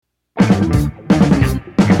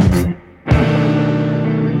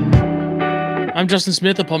I'm Justin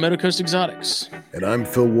Smith of Palmetto Coast Exotics. And I'm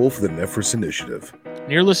Phil Wolf of the Nephris Initiative.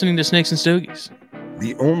 And you're listening to Snakes and Stogies,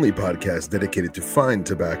 the only podcast dedicated to fine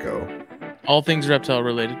tobacco, all things reptile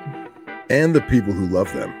related, and the people who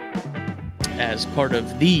love them, as part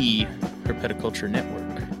of the Herpetoculture Network.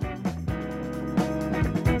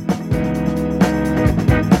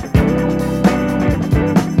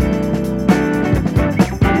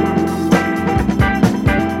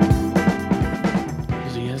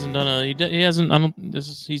 He hasn't. I don't. This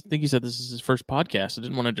is. He think he said this is his first podcast. I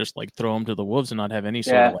didn't want to just like throw him to the wolves and not have any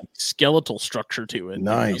sort of like skeletal structure to it.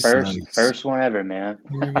 Nice. First one ever, man.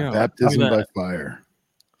 Baptism by fire.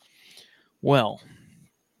 Well,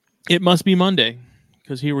 it must be Monday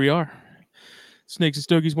because here we are, Snakes and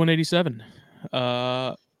Stogies 187.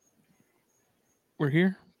 We're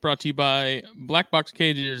here, brought to you by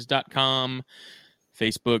blackboxcages.com,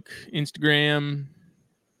 Facebook, Instagram.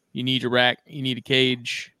 You need a rack. You need a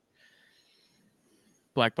cage.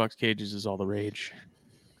 Black Box Cages is all the rage.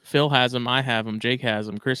 Phil has them. I have them. Jake has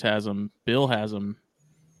them. Chris has them. Bill has them.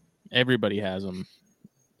 Everybody has them.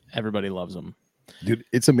 Everybody loves them. Dude,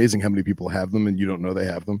 it's amazing how many people have them and you don't know they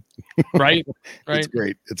have them. Right? Right. It's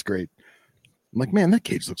great. It's great. I'm like, man, that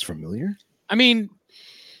cage looks familiar. I mean,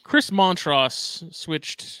 Chris Montross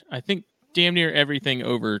switched, I think, damn near everything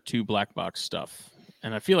over to Black Box stuff.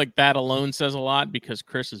 And I feel like that alone says a lot because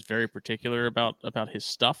Chris is very particular about his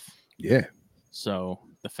stuff. Yeah. So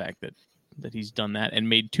the fact that he's done that and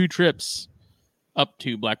made 2 trips up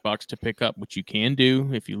to Black Box to pick up, which you can do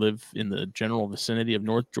if you live in the general vicinity of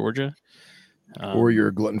North Georgia. Or you're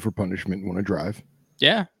a glutton for punishment and want to drive.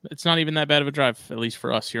 Yeah, it's not even that bad of a drive, at least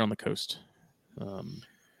for us here on the coast.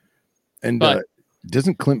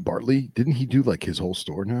 Doesn't Clint Bartley, didn't he do like his whole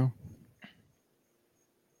store now?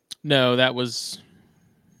 No, that was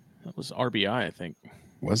RBI, I think.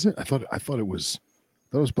 Was it? I thought it was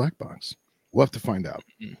Black Box. We'll have to find out.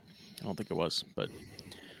 I don't think it was, but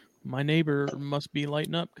my neighbor must be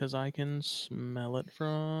lighting up because I can smell it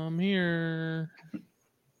from here.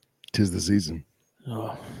 'Tis the season.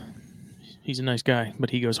 Oh, he's a nice guy, but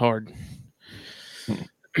he goes hard.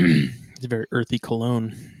 It's a very earthy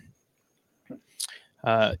cologne.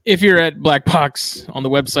 If you're at Black Box on the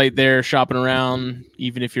website there, shopping around,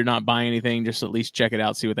 even if you're not buying anything, just at least check it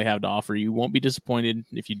out, see what they have to offer. You won't be disappointed.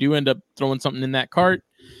 If you do end up throwing something in that cart,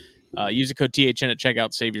 use the code THN at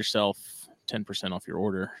checkout, save yourself 10% off your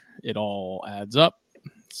order. It all adds up,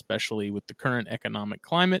 especially with the current economic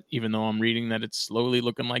climate, even though I'm reading that it's slowly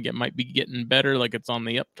looking like it might be getting better, like it's on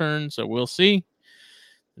the upturn. So we'll see.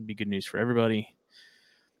 It'd be good news for everybody.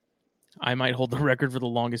 I might hold the record for the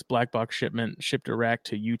longest Black Box shipment, shipped a rack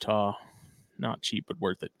to Utah. Not cheap, but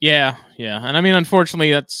worth it. Yeah. And I mean,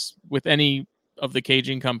 unfortunately, that's with any of the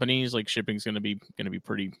caging companies, like shipping's going to be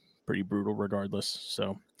pretty brutal regardless.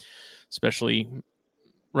 So especially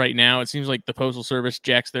right now, it seems like the Postal Service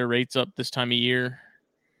jacks their rates up this time of year.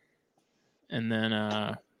 And then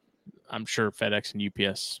I'm sure FedEx and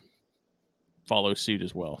UPS follow suit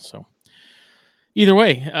as well. So either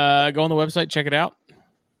way, go on the website, check it out.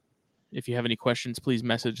 If you have any questions, please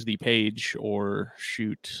message the page or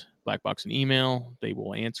shoot Black Box an email. They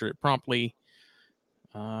will answer it promptly.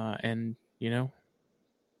 And,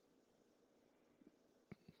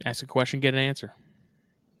 ask a question, get an answer.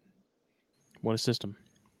 What a system.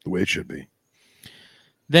 The way it should be.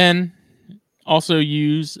 Then also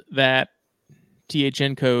use that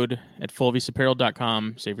THN code at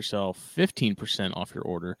fulvisapparel.com. Save yourself 15% off your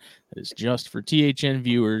order. That is just for THN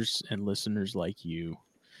viewers and listeners like you.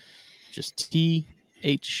 Just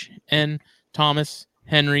THN, Thomas,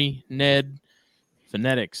 Henry, Ned,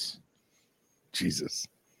 phonetics. Jesus.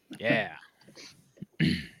 Yeah.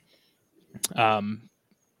 A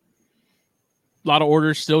lot of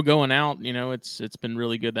orders still going out. It's been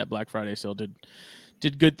really good. That Black Friday sale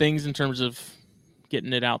did good things in terms of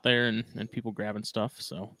getting it out there and people grabbing stuff.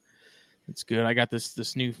 So it's good. I got this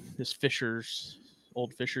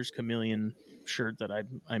old Fisher's Chameleon shirt that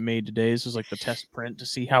I made today. This is like the test print to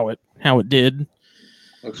see how it did.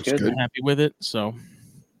 Looks good. I'm happy with it. So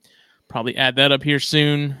probably add that up here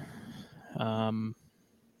soon.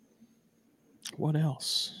 What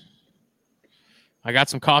else? I got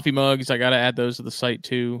some coffee mugs. I got to add those to the site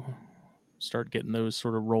too. Start getting those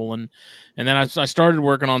sort of rolling. And then I started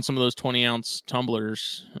working on some of those 20-ounce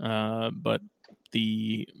tumblers, but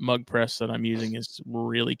the mug press that I'm using is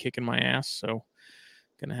really kicking my ass. So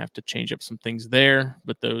going to have to change up some things there,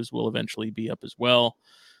 but those will eventually be up as well.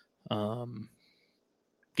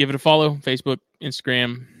 Give it a follow. Facebook,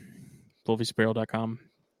 Instagram, fulvisapparel.com.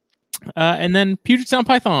 And then Puget Sound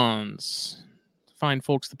Pythons. Fine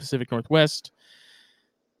folks, the Pacific Northwest.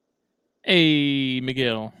 Hey,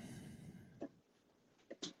 Miguel.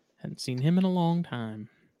 Hadn't seen him in a long time.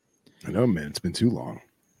 I know, man. It's been too long.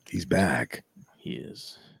 He's back. He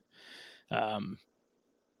is.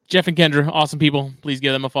 Jeff and Kendra, awesome people. Please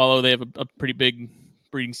give them a follow. They have a pretty big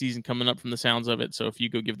breeding season coming up from the sounds of it. So if you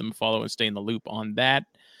go give them a follow and stay in the loop on that,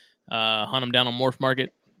 hunt them down on Morph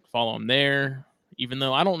Market, follow them there. Even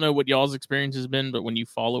though I don't know what y'all's experience has been, but when you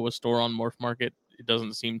follow a store on Morph Market, it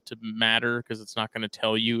doesn't seem to matter because it's not going to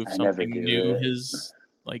tell you if something new is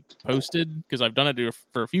like posted. Because I've done it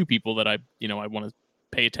for a few people that I want to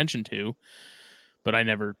pay attention to, but I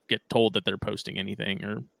never get told that they're posting anything,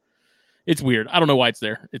 or it's weird. I don't know why it's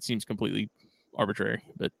there. It seems completely arbitrary,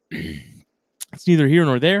 but it's neither here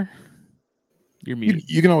nor there. You're muted.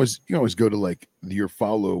 You can always go to like your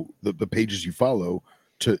follow the pages you follow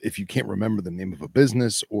to, if you can't remember the name of a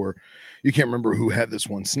business or you can't remember who had this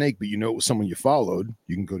one snake, but you know it was someone you followed,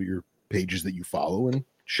 you can go to your pages that you follow and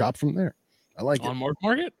shop from there. I like on Morph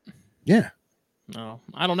Market. Yeah. No,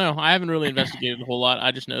 I don't know. I haven't really investigated a whole lot.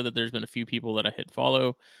 I just know that there's been a few people that I hit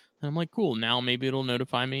follow, and I'm like, cool. Now maybe it'll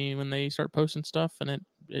notify me when they start posting stuff, and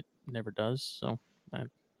it never does. So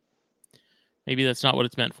maybe that's not what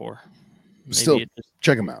it's meant for. Maybe still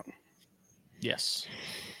check them out. Yes,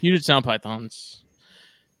 Muted Sound Pythons,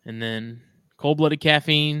 and then Cold Blooded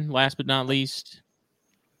Caffeine. Last but not least,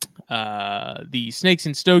 the Snakes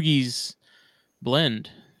and Stogies blend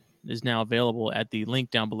is now available at the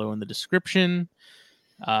link down below in the description.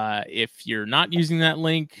 If you're not using that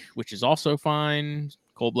link, which is also fine,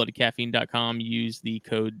 coldbloodedcaffeine.com, use the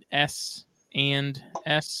code S and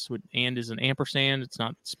S. And is an ampersand. It's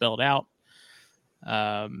not spelled out.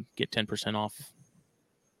 Get 10% off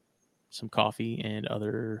some coffee and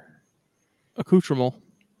other accoutrement.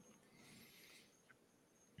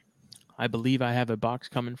 I believe I have a box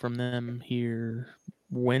coming from them here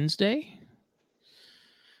Wednesday.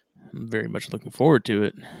 I'm very much looking forward to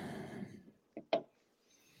it.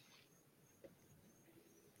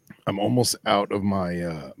 I'm almost out of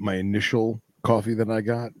my my initial coffee that I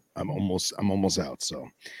got. I'm almost out, so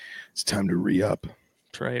it's time to re-up.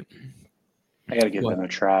 That's right. I gotta give them a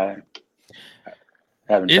try. I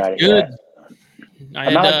haven't tried it good. yet.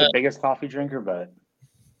 I'm not like the biggest coffee drinker, but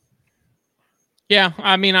yeah,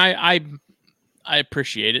 I mean, I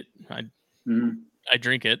appreciate it. I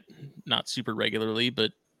drink it, not super regularly,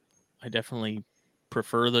 but I definitely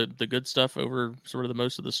prefer the good stuff over sort of the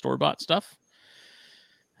most of the store-bought stuff.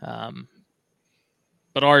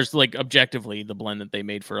 But ours, like objectively, the blend that they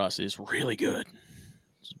made for us is really good.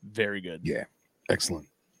 It's very good. Yeah, excellent.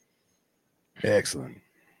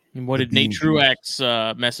 And what did Nate Truax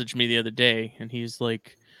message me the other day? And he's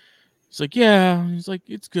like, yeah,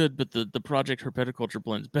 it's good, but the Project Herpetoculture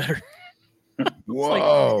blend's better.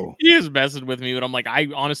 Whoa. Like, he is messing with me, but I'm like, I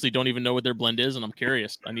honestly don't even know what their blend is, and I'm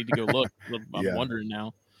curious. I need to go look. I'm wondering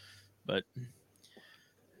now. But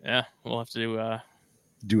yeah, we'll have to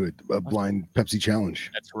do a blind Pepsi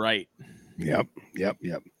challenge. That's right. Yep.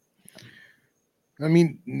 I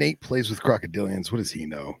mean, Nate plays with crocodilians. What does he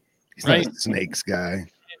know? He's not a snakes guy.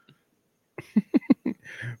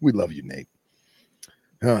 We love you, Nate.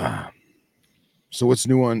 So what's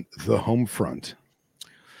new on the home front?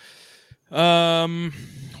 Whole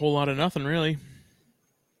lot of nothing really. I'm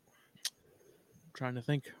trying to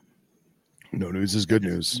think. No news is good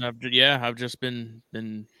news. I've just been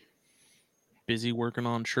busy working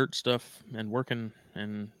on shirt stuff and working,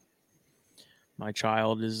 and my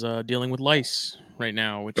child is dealing with lice right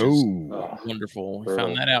now, which is wonderful. We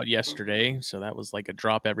found that out yesterday, so that was like a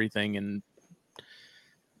drop everything and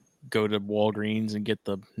go to Walgreens and get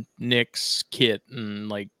the Nix kit, and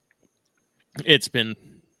like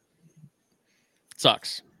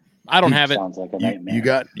sucks. I don't have it. Sounds like a nightmare. You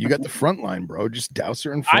got the front line, bro. Just douse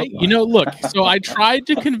her in front line. Look, so I tried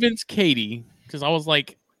to convince Katie because I was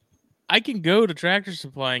like, I can go to Tractor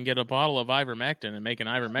Supply and get a bottle of ivermectin and make an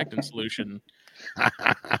ivermectin solution.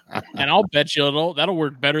 And I'll bet you that'll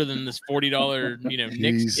work better than this $40,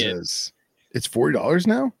 Nix kit. It's $40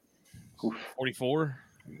 now? 44.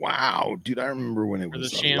 Wow, dude, I remember when it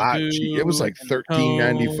was a lot cheap. It was like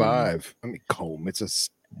 $13.95. I mean, comb. It's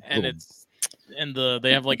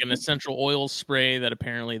they have like an essential oil spray that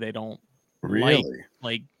apparently they don't really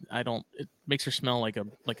like. It makes her smell like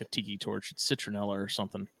a tiki torch. It's citronella or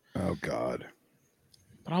something. Oh God.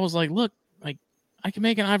 But I was like, look, like I can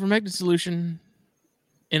make an ivermectin solution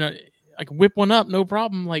I can whip one up, no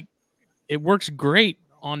problem. Like it works great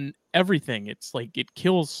on everything. It's like it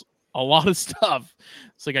kills a lot of stuff.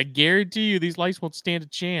 It's like I guarantee you these lice won't stand a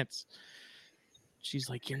chance. She's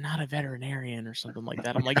like, you're not a veterinarian or something like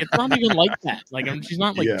that. I'm like, it's not even like that. Like she's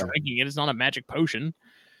not like drinking it. It's not a magic potion.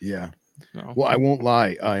 Yeah. No. Well, I won't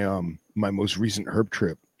lie. I my most recent herb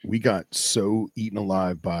trip, we got so eaten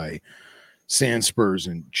alive by sand spurs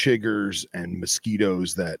and chiggers and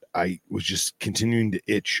mosquitoes that I was just continuing to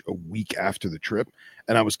itch a week after the trip.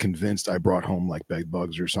 And I was convinced I brought home like bed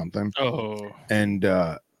bugs or something. Oh, And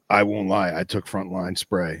I won't lie, I took Frontline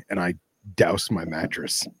spray and I doused my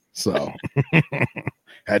mattress. So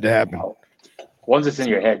had to happen. Once it's in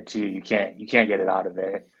your head too, you can't get it out of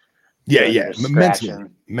there. Yeah, You're yeah. just scratching.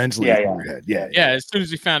 Mentally Yeah, in yeah. your head. Yeah. yeah. As soon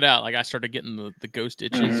as we found out, like I started getting the ghost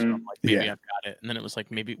itches. Mhm. I'm like, maybe Yeah. I've got it. And then it was like,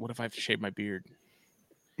 maybe what if I have to shave my beard?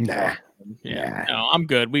 Nah. Yeah, no, I'm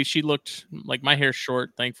good. She looked like my hair's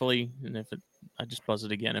short, thankfully, and I just buzz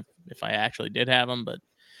it again if I actually did have them. But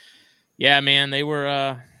yeah, man, they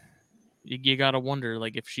were. You gotta wonder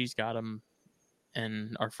like if she's got them,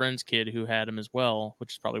 and our friend's kid who had them as well,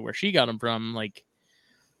 which is probably where she got them from. Like,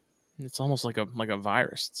 it's almost like a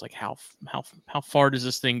virus. It's like how far does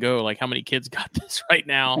this thing go? Like how many kids got this right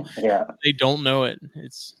now? Yeah. They don't know it.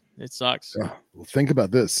 It sucks. Well, think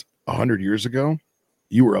about this. 100 years ago,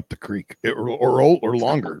 you were up the creek or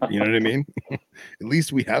longer. You know what I mean? At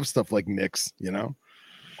least we have stuff like Nick's, you know?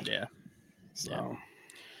 Yeah. So.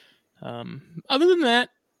 Yeah. Other than that,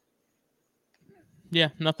 yeah,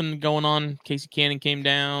 nothing going on. Casey Cannon came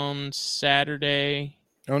down Saturday.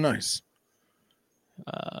 Oh, nice.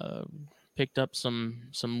 Picked up some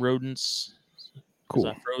rodents. Cool.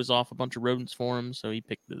 I froze off a bunch of rodents for him, so he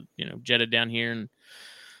picked jetted down here and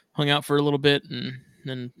hung out for a little bit, and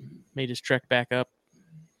then made his trek back up.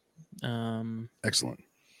 Excellent.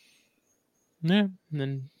 Yeah, and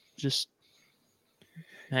then just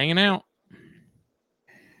hanging out.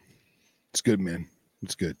 It's good, man.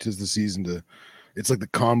 It's good. 'Tis the season it's like the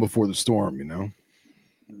calm before the storm, you know?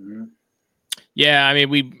 Mm-hmm. Yeah, I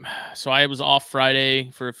mean, so I was off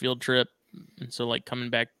Friday for a field trip, and so like coming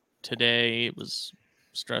back today, it was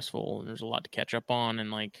stressful, and there's a lot to catch up on,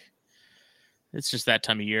 and like it's just that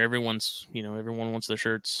time of year. Everyone wants their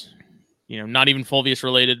shirts, not even Fulvius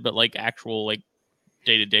related, but like actual like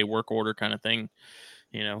day-to-day work order kind of thing.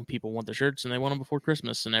 People want the shirts and they want them before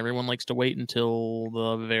Christmas, and everyone likes to wait until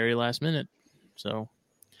the very last minute. So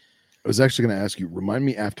I was actually going to ask you, remind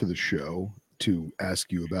me after the show to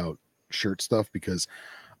ask you about shirt stuff, because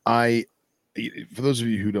for those of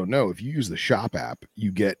you who don't know, if you use the shop app,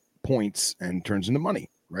 you get points and turns into money,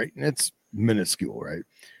 right? And it's minuscule, right?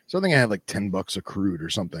 So I think I had like $10 accrued or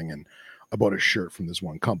something, and I bought a shirt from this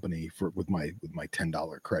one company with my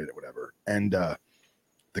 $10 credit or whatever. And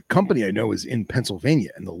the company I know is in Pennsylvania,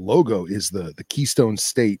 and the logo is the Keystone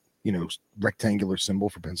State, rectangular symbol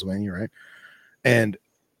for Pennsylvania, right?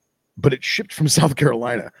 But it shipped from South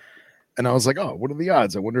Carolina. And I was like, oh, what are the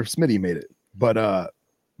odds? I wonder if Smitty made it. But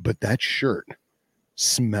that shirt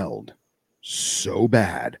smelled so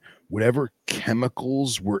bad. Whatever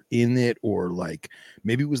chemicals were in it, or like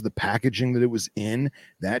maybe it was the packaging that it was in,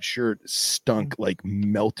 that shirt stunk like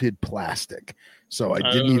melted plastic. So I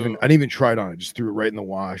didn't even try it on. I just threw it right in the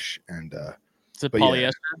wash. And is it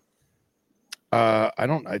polyester? Yeah.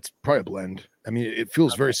 It's probably a blend. I mean, it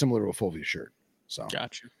feels very similar to a Fulvius shirt. So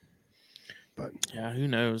gotcha. But yeah, who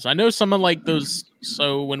knows? I know some of like those.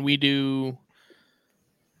 So when we do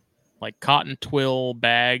like cotton twill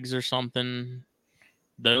bags or something,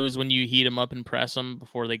 those, when you heat them up and press them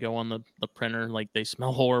before they go on the printer, like they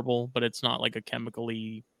smell horrible, but it's not like a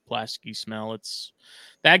chemically plasticky smell.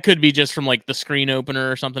 That could be just from like the screen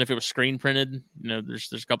opener or something. If it was screen printed,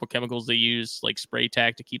 there's a couple chemicals they use, like spray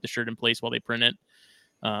tack, to keep the shirt in place while they print it.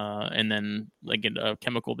 And then like a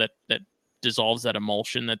chemical that dissolves that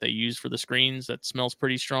emulsion that they use for the screens that smells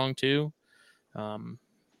pretty strong too.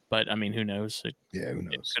 But I mean, who knows? Who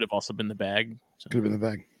knows? It could have also been the bag. So. Could have been the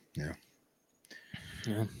bag. Yeah.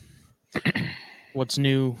 What's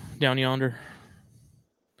new down yonder?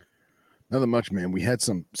 Nothing much, man. We had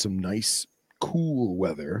some nice, cool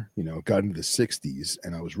weather. Got into the 60s,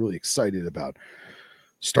 and I was really excited about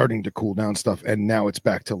starting to cool down stuff. And now it's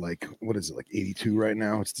back to like, what is it, like 82 right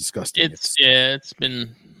now? It's disgusting. It's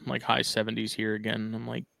been like high 70s here again. I'm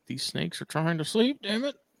like, these snakes are trying to sleep. Damn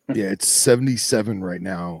it. Yeah, it's 77 right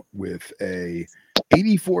now with a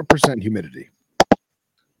 84% humidity.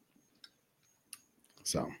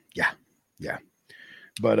 So yeah.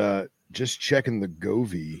 But just checking the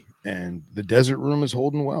Govee, and the desert room is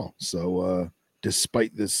holding well. So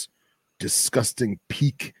despite this disgusting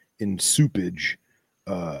peak in soupage,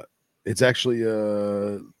 it's actually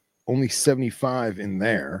only 75 in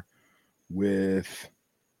there, with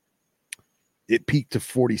it peaked to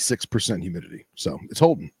 46% humidity. So it's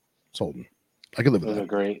holding. I could live with Those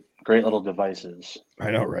that. are great little devices.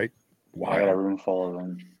 I know, right? Wow. I got a room full of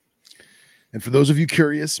them. And for those of you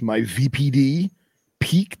curious, my VPD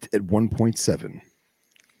peaked at 1.7.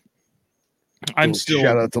 I'm still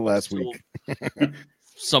shout out to last week.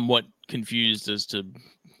 somewhat confused as to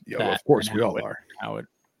Yeah, well, of course we all are. How it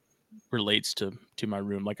relates to my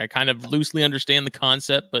room. Like I kind of loosely understand the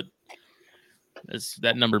concept, but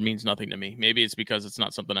that number means nothing to me. Maybe it's because it's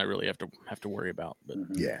not something I really have to worry about. But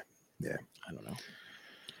yeah, I don't know.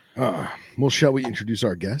 Well, shall we introduce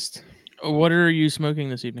our guest? What are you smoking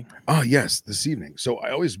this evening? Oh, yes, this evening. So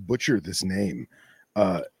I always butcher this name.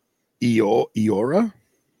 Iora?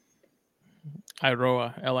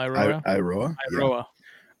 Iroa. Iroa? Iroa.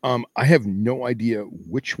 Yeah. I have no idea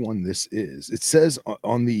which one this is. It says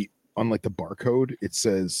on the barcode, it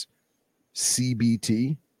says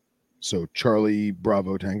CBT. So Charlie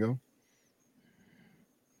Bravo Tango.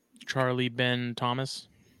 Charlie Ben Thomas.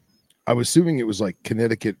 I was assuming it was like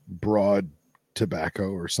Connecticut Broad Tobacco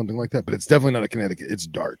or something like that, but it's definitely not a Connecticut. It's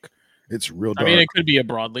dark. It's real dark. I mean, it could be a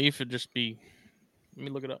broadleaf. It'd just be. Let me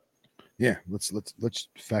look it up. Yeah, let's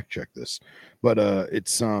fact check this. But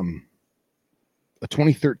it's a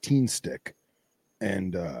 2013 stick,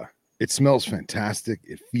 and it smells fantastic.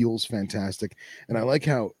 It feels fantastic, and I like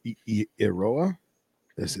how Iroa.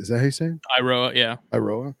 Is that how you say it? Iroa, yeah.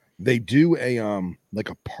 Iroa. They do a like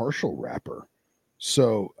a partial wrapper.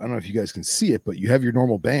 So I don't know if you guys can see it, but you have your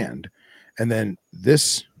normal band, and then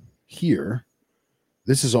this here,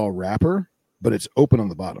 this is all wrapper, but it's open on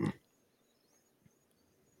the bottom.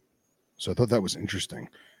 So I thought that was interesting.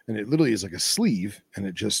 And it literally is like a sleeve, and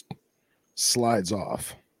it just slides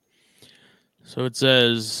off. So it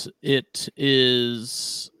says it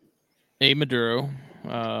is a Maduro,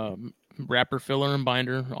 wrapper, filler, and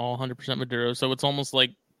binder, all 100% Maduro. So it's almost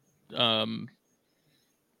like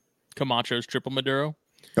Camacho's triple Maduro.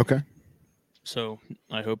 Okay. So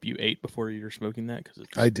I hope you ate before you're smoking that, because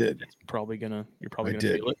I did. You're probably gonna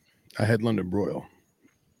feel it. I had London Broil.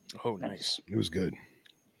 Oh, nice. It was good.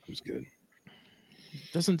 It was good.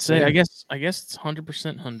 Doesn't say. I guess it's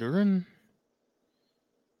 100% Honduran.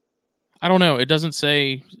 I don't know. It doesn't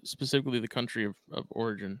say specifically the country of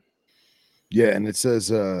origin. Yeah, and it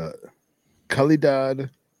says Calidad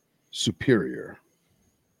Superior.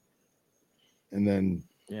 And then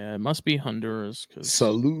yeah, it must be Honduras.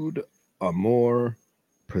 Salud Amor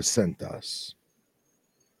Presentas.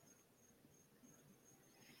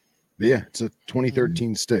 But yeah, it's a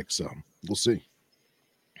 2013 stick, so we'll see.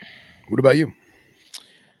 What about you?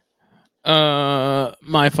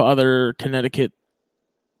 My father, Connecticut,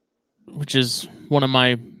 which is one of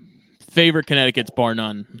my favorite Connecticut's, bar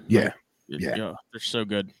none. Yeah. They're so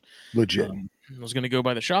good. Legit. I was going to go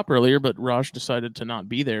by the shop earlier, but Raj decided to not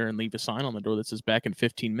be there and leave a sign on the door that says back in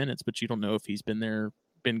 15 minutes, but you don't know if he's been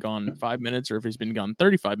gone 5 minutes or if he's been gone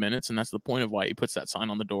 35 minutes. And that's the point of why he puts that sign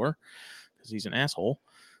on the door, because he's an asshole.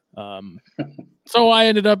 So I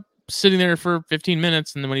ended up sitting there for 15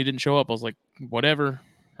 minutes. And then when he didn't show up, I was like, whatever.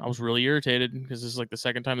 I was really irritated because this is like the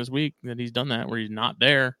second time this week that he's done that, where he's not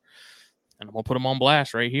there. And I'm going to put him on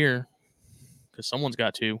blast right here because someone's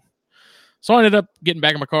got to. So I ended up getting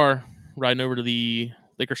back in my car, riding over to the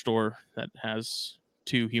liquor store that has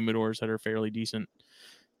 2 humidors that are fairly decent,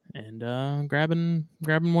 and grabbing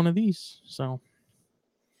one of these. So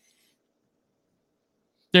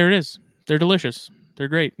there it is. They're delicious. They're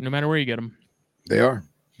great, no matter where you get them. They are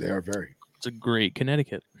very. It's a great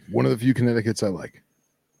Connecticut. One of the few Connecticut's I like.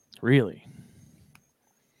 Really?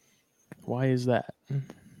 Why is that?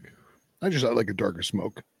 I like a darker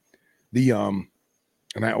smoke.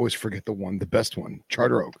 And I always forget the best one,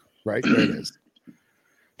 Charter Oak, right? There it is.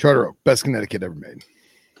 Charter Oak, best Connecticut ever made.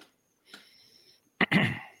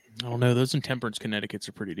 I don't know. Those in Temperance Connecticut's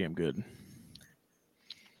are pretty damn good.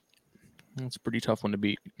 That's a pretty tough one to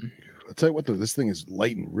beat. I'll tell you what, though, this thing is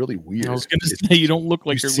light and really weird. I was going to say, you don't look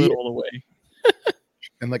like you're lit all the way.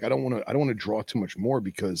 And like, I don't want to draw too much more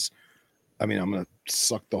because, I mean, I'm going to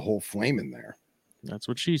suck the whole flame in there. That's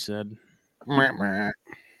what she said.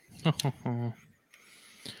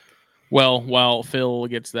 Well, while Phil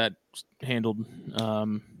gets that handled,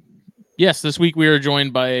 yes, this week we are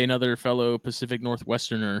joined by another fellow Pacific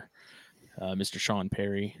Northwesterner, Mr. Shawn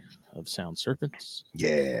Perry of Sound Serpents.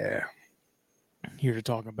 Yeah. Here to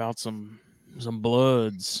talk about some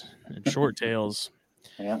bloods and short tails.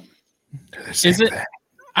 Yeah. Is it?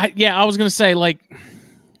 I was gonna say, like,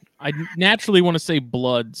 I naturally want to say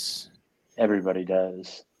bloods. Everybody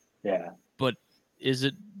does. Yeah. But is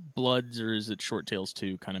it bloods or is it short tails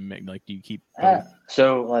too? Kind of like, do you keep?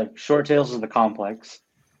 So like short tails is the complex,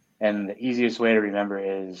 and the easiest way to remember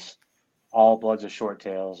is all bloods are short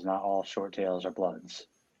tails. Not all short tails are bloods.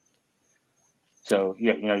 So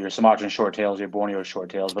your Sumatran short tails, your Borneo short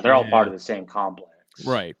tails, but they're all part of the same complex.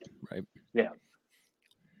 Right. Yeah.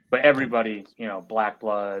 But everybody, black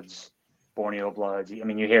bloods, Borneo bloods. I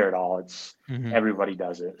mean, you hear it all. It's Mhm. everybody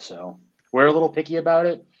does it. So we're a little picky about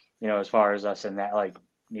it, as far as us in that like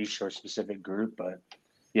niche or specific group. But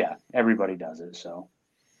yeah, everybody does it. So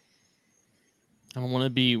I don't want to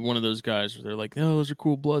be one of those guys where they're like, "Oh, those are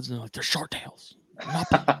cool bloods," and they're like, "They're short tails."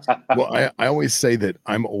 Well, I always say that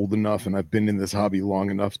I'm old enough and I've been in this hobby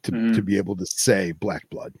long enough to be able to say black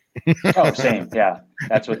blood. Oh, same. Yeah,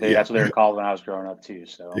 that's what Yeah. that's what they were called when I was growing up too.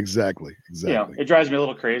 So Exactly. it drives me a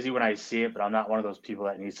little crazy when I see it, but I'm not one of those people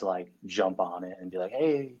that needs to like jump on it and be like,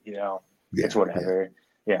 hey, it's whatever.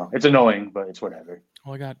 It's annoying, but it's whatever.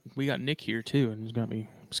 Well, we got Nick here too, and he's got me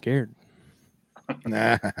scared.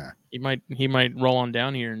 Nah. He might roll on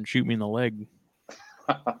down here and shoot me in the leg.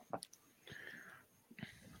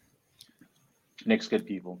 Nick's good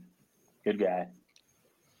people. Good guy.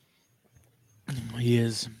 He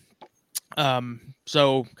is.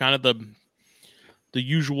 So kind of the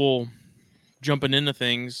usual jumping into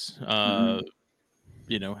things. How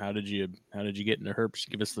did you get into herps?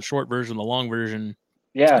 Give us the short version, the long version.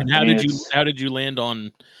 Yeah. And how did you land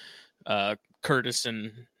on Curtis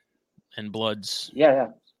and Bloods? Yeah.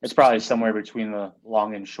 It's probably somewhere between the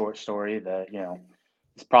long and short story that,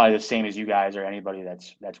 it's probably the same as you guys or anybody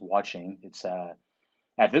that's watching. It's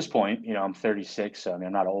at this point, I'm 36, so I mean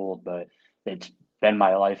I'm not old, but it's been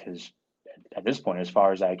my life at this point as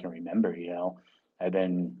far as I can remember, I've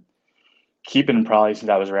been keeping probably since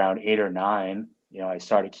I was around 8 or 9. I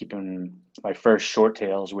started keeping my first short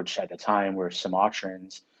tails, which at the time were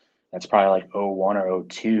Sumatrans. That's probably like 01 or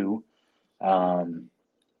 02.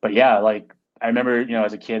 But yeah, like I remember,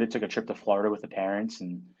 as a kid, I took a trip to Florida with the parents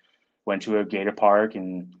and went to a gator park,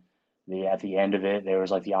 and at the end of it, there was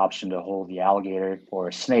like the option to hold the alligator or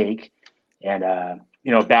a snake. And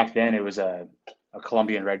back then it was a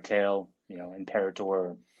Colombian red tail,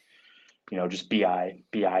 Imperator, just BI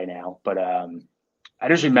now. But I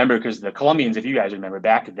just remember because the Colombians, if you guys remember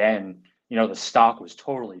back then, the stock was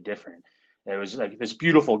totally different. It was like this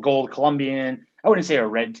beautiful gold Colombian. I wouldn't say a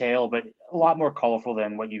red tail, but a lot more colorful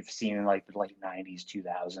than what you've seen in like the late 90s,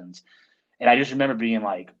 2000s. And I just remember being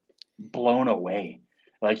like blown away.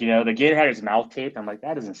 Like, the gator had his mouth taped. I'm like,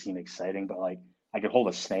 that doesn't seem exciting, but like I could hold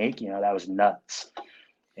a snake, that was nuts.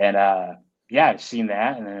 And yeah, I've seen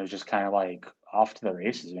that. And then it was just kind of like off to the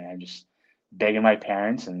races, man. Just begging my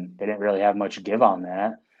parents, and they didn't really have much give on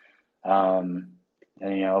that. And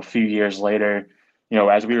a few years later,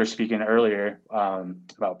 as we were speaking earlier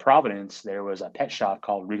about Providence, there was a pet shop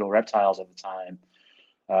called Regal Reptiles at the time,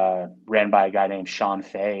 ran by a guy named Shawn,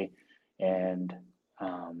 and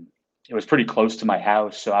it was pretty close to my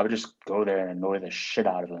house, so I would just go there and annoy the shit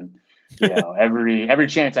out of him. Every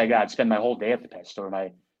chance I got, I'd spend my whole day at the pet store.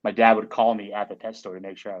 My dad would call me at the pet store to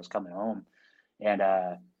make sure I was coming home, and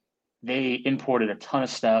they imported a ton of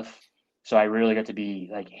stuff, so I really got to be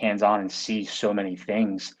like hands-on and see so many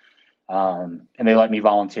things. And they let me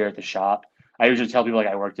volunteer at the shop. I usually tell people like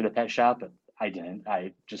I worked at a pet shop, but I didn't.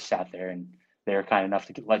 I just sat there, and they were kind enough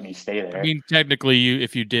to let me stay there. I mean, technically,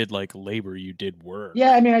 if you did like labor, you did work.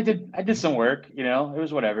 Yeah, I mean, I did some work. It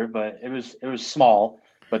was whatever, but it was small.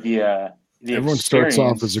 But the everyone starts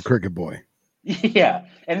off as a cricket boy. Yeah,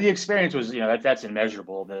 and the experience was that's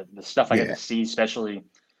immeasurable. The stuff I got to see, especially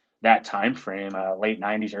that time frame, late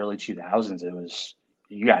 90s, early 2000s, it was,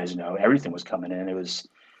 you guys know, everything was coming in. It was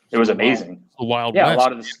amazing. The Wild yeah, West. A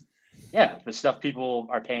lot of this, the stuff people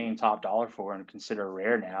are paying top dollar for and consider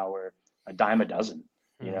rare now were a dime a dozen,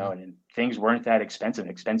 and things weren't that expensive.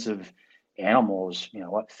 Expensive animals,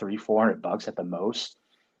 what, $300-400 at the most.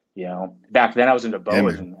 Back then I was into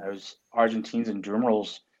boas, and I was Argentines and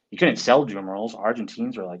Drumrolls. You couldn't sell Drumrolls.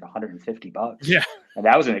 Argentines were like $150. Yeah. And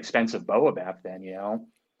that was an expensive boa back then,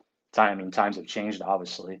 times have changed,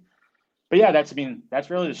 obviously. But yeah, that's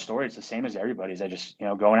really the story. It's the same as everybody's. I just,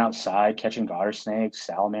 going outside, catching garter snakes,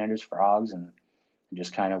 salamanders, frogs, and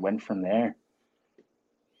just kind of went from there.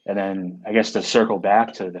 And then I guess to circle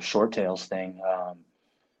back to the short tails thing,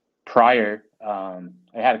 prior, I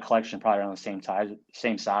had a collection probably around the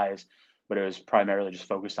same size, but it was primarily just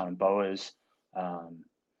focused on boas, a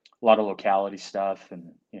lot of locality stuff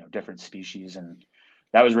and, different species. And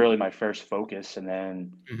that was really my first focus. And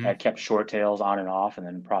then I kept short tails on and off. And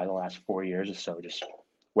then probably the last 4 years or so, just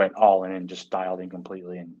went all in and just dialed in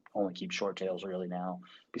completely and only keep short tails really now,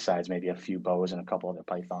 besides maybe a few boas and a couple other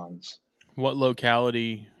pythons. What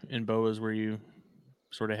locality in boas were you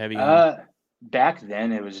sort of heavy on? Back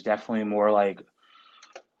then, it was definitely more like,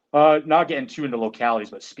 not getting too into localities,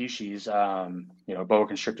 but species, boa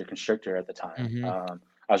constrictor at the time.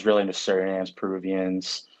 I was really into Surinamese,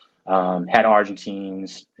 Peruvians, had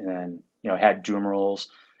Argentines, and then, had Dumerals,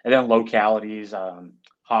 and then localities,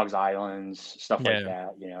 Hogs Islands, stuff like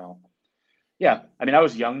that, Yeah, I mean, I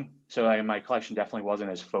was young, so my collection definitely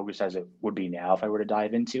wasn't as focused as it would be now if I were to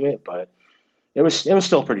dive into it, but it was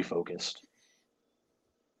still pretty focused.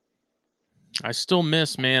 I still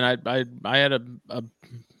miss, man. I had a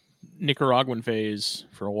Nicaraguan phase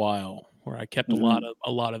for a while where I kept a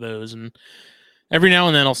lot of those, and every now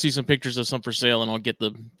and then I'll see some pictures of some for sale, and I'll get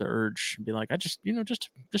the urge and be like, I just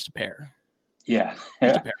just a pair, Yeah, just a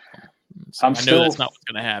yeah. pair. So I know that's not what's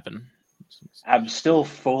going to happen. I'm still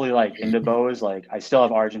fully like into boas. Like I still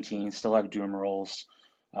have Argentines, still have Dumerals.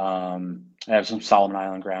 I have some Solomon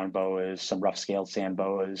Island ground boas, some rough scaled sand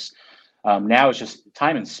boas. Now it's just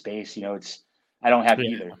time and space. I don't have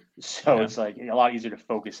either, so it's like a lot easier to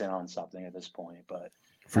focus in on something at this point. But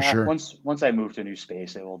For sure. once I move to a new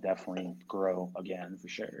space, it will definitely grow again for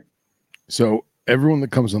sure. So everyone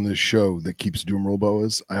that comes on this show that keeps Dumeral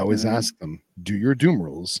boas, I always ask them, do your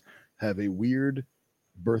Dumerals have a weird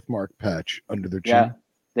birthmark patch under their chin? Yeah,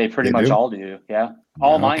 they pretty much all do. Yeah,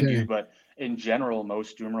 all mine do, but in general,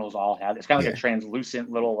 most Dumerals all have. It's kind of like a translucent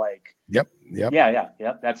little like. Yep. Yeah.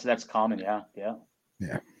 That's common. Yeah.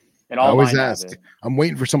 And I all always mine ask. have it. I'm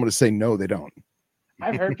waiting for someone to say no. They don't.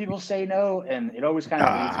 I've heard people say no, and it always kind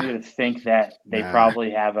of leads me to think that they probably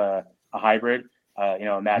have a hybrid,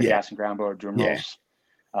 a Madagascan ground boa or Dumerals,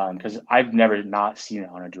 because I've never not seen it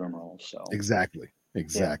on a Dumeral. So exactly.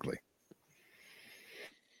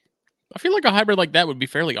 I feel like a hybrid like that would be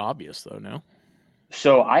fairly obvious, though. No.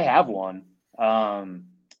 So I have one, and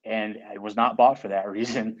it was not bought for that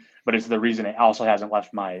reason, but it's the reason it also hasn't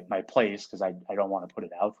left my place because I don't want to put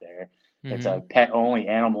it out there. Mm-hmm. It's a pet only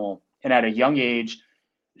animal, and at a young age,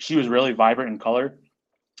 she was really vibrant in color.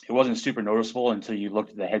 It wasn't super noticeable until you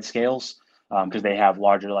looked at the head scales because they have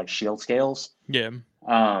larger like shield scales. Yeah.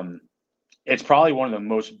 It's probably one of the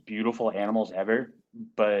most beautiful animals ever,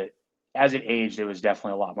 but as it aged, it was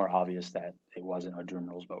definitely a lot more obvious that it wasn't a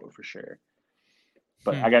Dumeral's boa for sure.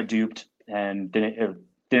 But I got duped and didn't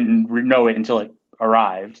know it until it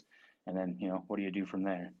arrived, and then what do you do from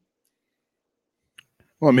there?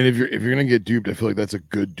 Well, I mean, if you're gonna get duped, I feel like that's a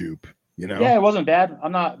good dupe. Yeah, it wasn't bad.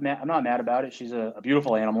 I'm not mad about it. She's a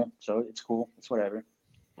beautiful animal, so it's cool. It's whatever.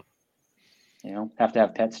 Have to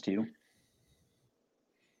have pets too.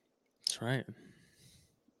 That's right.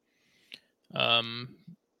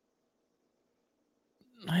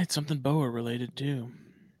 I had something boa related too.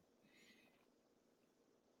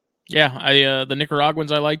 Yeah, I the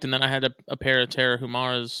Nicaraguans I liked, and then I had a pair of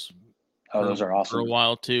Tarahumaras. Oh, those are awesome. For a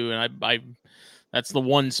while too, and I that's the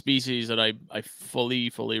one species that I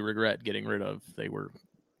fully regret getting rid of. They were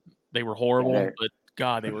horrible, but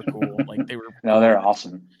God, they were cool. Like they were. No, they're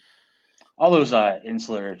awesome. All those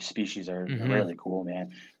insular species are really cool,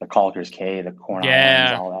 man. The Calkers K, the Corn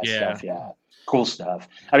Islands, all that stuff. Yeah, cool stuff.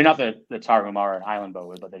 I mean, not the Tarahumara and Island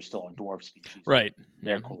boa, but they're still a dwarf species. Right.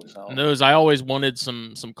 They're cool as hell. And those I always wanted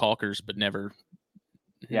some Calkers, but never.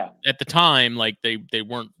 Yeah. At the time, like they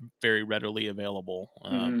weren't very readily available.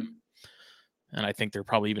 And I think they're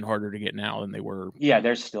probably even harder to get now than they were. Yeah,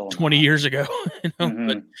 they're still 20 years ago.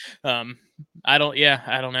 But I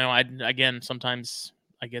don't know. Sometimes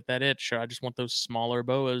I get that itch. I just want those smaller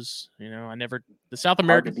boas. The South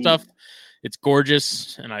American stuff, it's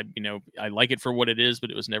gorgeous, and I like it for what it is,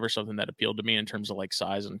 but it was never something that appealed to me in terms of like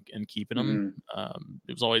size and keeping them.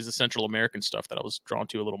 It was always the Central American stuff that I was drawn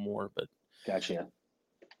to a little more. But gotcha.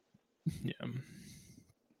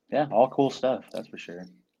 Yeah, all cool stuff. That's for sure.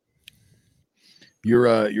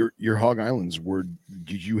 Your Hog Islands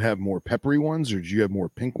did you have more peppery ones or did you have more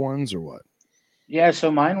pink ones or what? Yeah,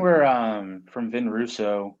 so mine were from Vin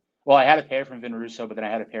Russo. Well, I had a pair from Vin Russo, but then I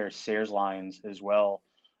had a pair of Sayers lines as well.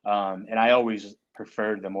 And I always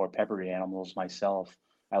preferred the more peppery animals myself.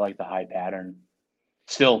 I like the high pattern.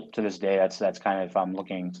 Still to this day, that's kind of, if I'm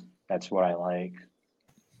looking, that's what I like.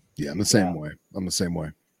 Yeah, I'm the same way.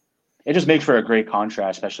 It just makes for a great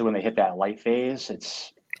contrast, especially when they hit that light phase.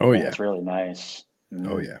 It's really nice.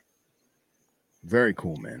 Oh yeah. Very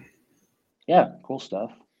cool, man. Yeah, cool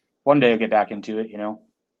stuff. One day I'll get back into it,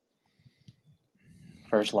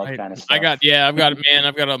 First love kind of stuff. I've got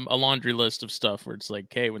a laundry list of stuff where it's like,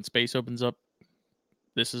 hey, when space opens up,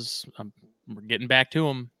 we're getting back to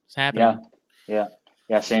them. It's happening. Yeah,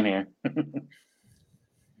 same here.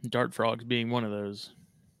 Dart frogs being one of those.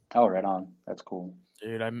 Oh, right on. That's cool.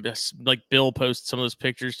 Dude, I'm just like Bill posted some of those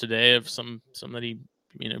pictures today of somebody,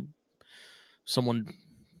 someone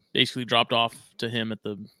basically dropped off to him at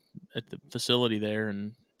the facility there,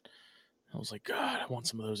 and I was like, God, I want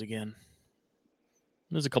some of those again.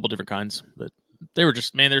 There's a couple different kinds, but they were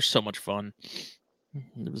just, man, they're so much fun.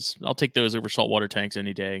 I'll take those over saltwater tanks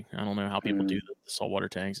any day. I don't know how people do the saltwater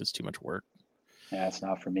tanks. It's too much work. Yeah, it's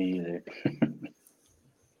not for me either.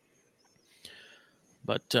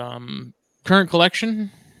 But current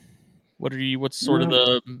collection, what's sort of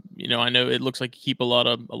the, I know it looks like you keep a lot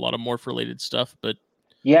of morph related stuff, but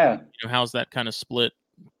how's that kind of split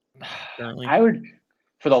currently? I would,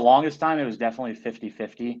 for the longest time, it was definitely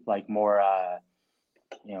 50-50, like more,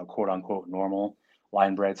 quote unquote normal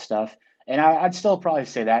line bred stuff. And I'd still probably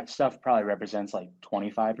say that stuff probably represents like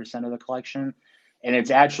 25% of the collection. And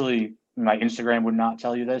it's actually, my Instagram would not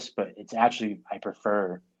tell you this, but it's actually, I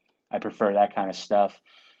prefer that kind of stuff.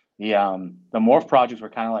 The morph projects were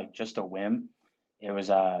kind of like just a whim. It was,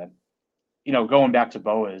 going back to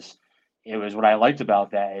boas, it was, what I liked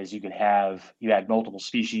about that is you had multiple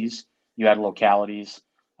species, you had localities,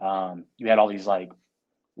 you had all these like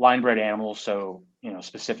line bred animals, so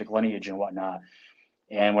specific lineage and whatnot.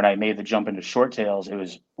 And when I made the jump into short tails,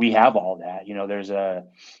 we have all that.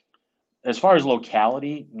 As far as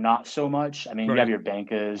locality, not so much. I mean, Right. You have your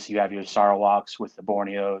Bankas, you have your Sarawaks with the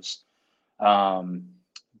Borneos,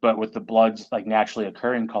 but with the bloods like naturally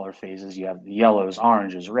occurring color phases, you have the yellows,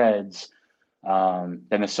 oranges, reds. Then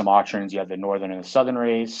the Sumatrans, you have the northern and the southern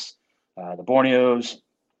race, the Borneos.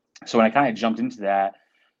 So when I kind of jumped into that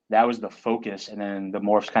was the focus, and then the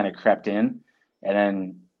morphs kind of crept in, and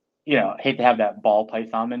then hate to have that ball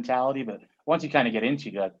python mentality, but once you kind of get into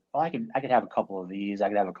it, you're like, well, I could have a couple of these, I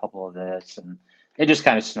could have a couple of this, and it just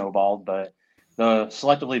kind of snowballed. But the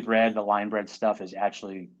selectively bred, the line bred stuff is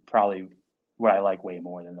actually probably what I like way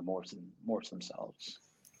more than the morphs themselves.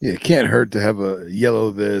 Yeah, it can't hurt to have a yellow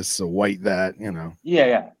this, a white that,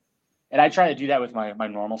 Yeah. And I try to do that with my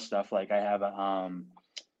normal stuff. Like I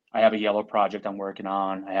have a yellow project I'm working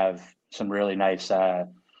on. I have some really nice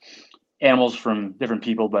animals from different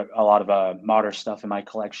people, but a lot of modern stuff in my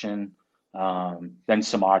collection. Then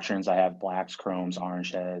Sumatrans, I have blacks, chromes,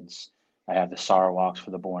 orange heads. I have the Sarawaks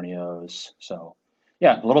for the Borneos. So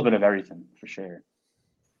yeah, a little bit of everything for sure.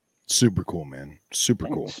 Super cool, man. Super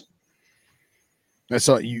Thanks. Cool. I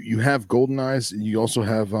saw you have golden eyes, and you also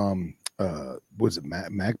have was it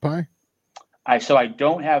magpie? I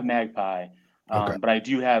don't have magpie, Okay. but I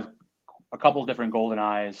do have a couple of different golden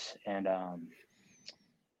eyes, and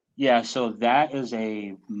so that is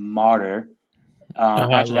a martyr.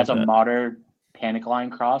 Actually, that's a martyr panic line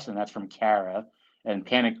cross, and that's from Kara. And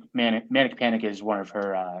manic panic is one of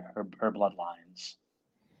her bloodlines.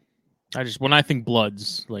 When I think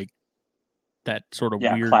bloods, like that sort of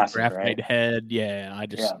weird classic, graphite right? head. Yeah, I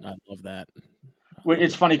love that.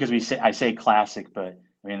 It's funny because I say classic, but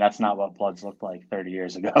I mean that's not what bloods looked like 30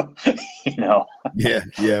 years ago.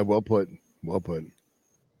 Yeah. Well put.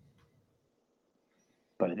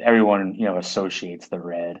 But everyone associates the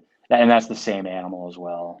red, and that's the same animal as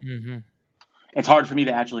well. Mm-hmm. It's hard for me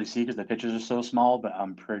to actually see because the pictures are so small, but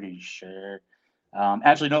I'm pretty sure.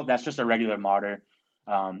 Actually, no, that's just a regular martyr.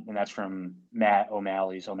 And that's from Matt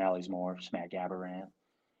O'Malley's Morphs, Matt Gaberant.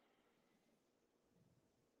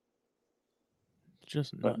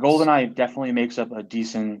 Just nuts. But Goldeneye definitely makes up a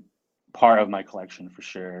decent part of my collection for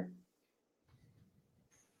sure.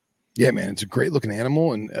 Yeah, man, it's a great looking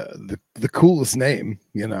animal and the coolest name,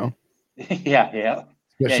 Yeah.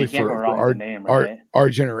 Especially for our name, right? our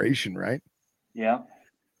generation, right? Yeah.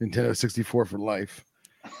 Nintendo 64 for life.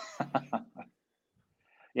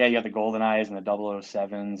 Yeah, you got the Golden Eyes and the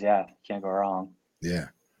 007s. Yeah, can't go wrong. Yeah.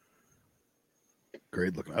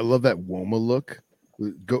 Great looking. I love that Woma look.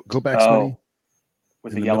 Go back, Smitty.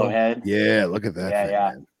 With the yellow head. Yeah, look at that thing,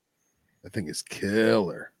 yeah. man. That thing is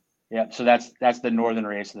killer. Yeah, so that's the northern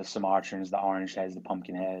race of the Sumatrans, the orange heads, the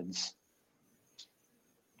pumpkin heads.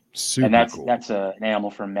 Super and that's cool. That's an animal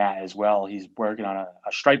from Matt as well. He's working on a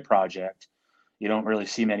stripe project. You don't really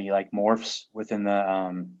see many like morphs within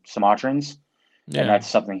the Sumatrans. Yeah. And that's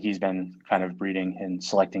something he's been kind of breeding and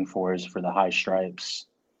selecting for the high stripes.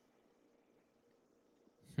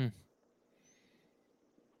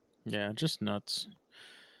 Yeah, just nuts.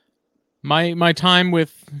 My time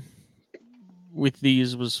with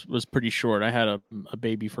these was pretty short. I had a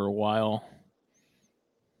baby for a while,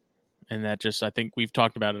 and that just, I think we've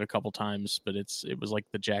talked about it a couple times, but it was like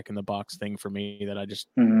the Jack in the Box thing for me that I just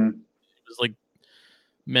it was like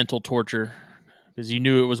mental torture because you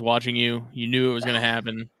knew it was watching you knew it was going to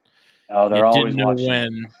happen. Oh, they're always watching.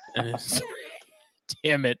 When.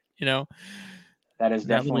 Damn it, That is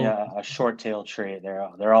definitely a short tail trait.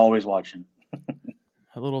 They're always watching.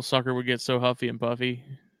 A little sucker would get so huffy and puffy,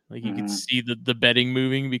 like you could see the bedding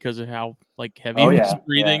moving because of how like heavy he was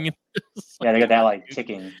breathing. Yeah, they got that like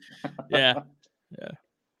ticking. Yeah.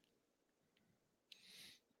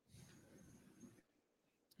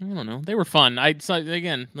 I don't know. They were fun.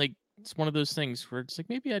 Again, like it's one of those things where it's like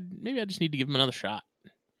maybe I just need to give them another shot.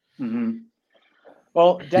 Mm-hmm.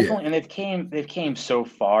 Well, definitely, and they've came so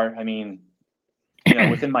far. I mean,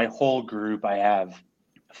 within my whole group, I have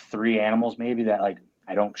 3 animals maybe that like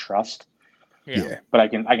I don't trust, Yeah. but I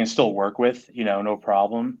can still work with, no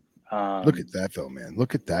problem. Look at that though, man.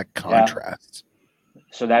 Look at that Yeah. contrast.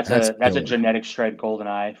 So that's a killer. genetic striped golden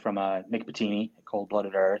eye from Nick Bettini, Cold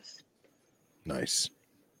Blooded Earth. Nice.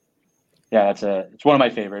 Yeah, it's one of my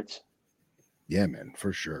favorites. Yeah, man,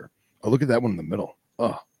 for sure. Oh, look at that one in the middle.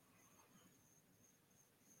 Oh.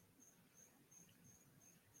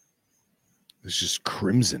 It's just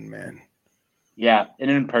crimson, man. Yeah, and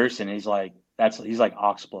in person, he's like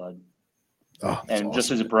oxblood. Oh, and awesome.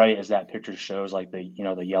 just as bright as that picture shows, like the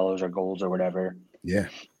the yellows or golds or whatever. Yeah.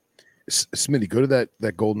 Smitty, go to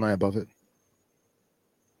that golden eye above it.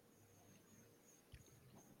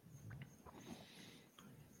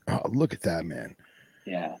 Oh, look at that, man.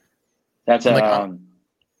 Yeah, that's Like,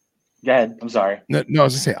 go ahead. I'm sorry. No, I was gonna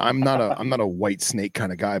say I'm not a white snake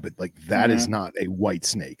kind of guy, but like that is not a white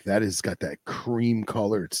snake. That has got that cream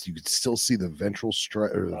color. You can still see the ventral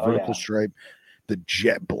stripe or the vertical stripe, the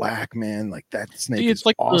jet black, man. Like that snake is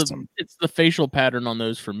like awesome. It's the facial pattern on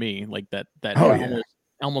those for me, like that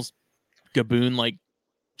almost gaboon like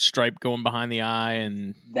stripe going behind the eye,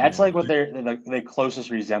 and that's like what they closest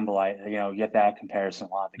resemble. You get that comparison a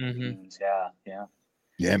lot. The gaboons, yeah.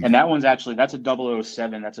 Yeah, man. And that one's actually that's a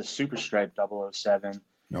 007. That's a super stripe 007.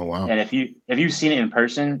 Oh wow! And if you've seen it in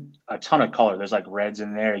person, a ton of color. There's like reds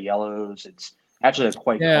in there, yellows. It's actually a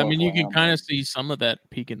quite I mean, you can kind of see some of that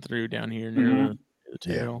peeking through down here near the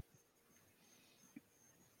tail.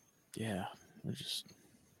 Yeah, they're just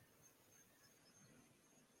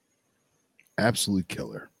absolute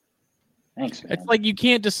killer. Thanks, man. It's like you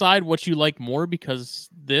can't decide what you like more because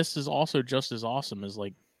this is also just as awesome as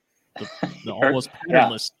like the almost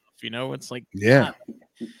patternless stuff. It's like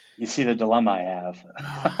You see the dilemma I have.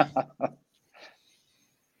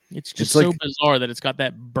 It's just so bizarre that it's got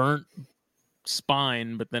that burnt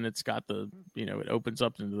spine, but then it's got the it opens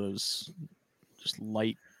up into those just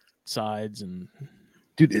light sides and.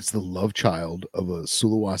 Dude, it's the love child of a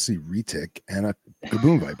Sulawesi retic and a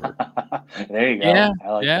gaboon viper. There you go. Yeah, I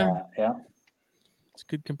like that. Yeah. It's a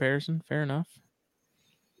good comparison. Fair enough.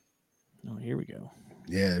 Oh, here we go.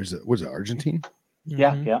 Yeah, was it Argentine?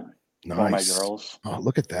 Yeah. Nice. All my girls. Oh,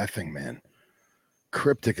 look at that thing, man.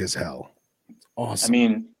 Cryptic as hell. Awesome. I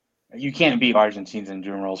mean, you can't beat Argentines and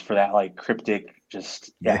drum rolls for that like cryptic,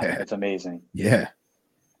 it's amazing. Yeah.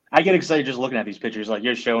 I get excited just looking at these pictures. Like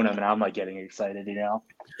you're showing them, and I'm like getting excited.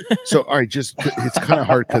 So, all right, it's kind of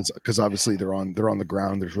hard because obviously they're on the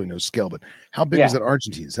ground. There's really no scale. But how big is that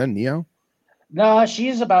Argentine? Is that Neo? No,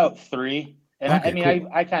 she's about 3. And okay,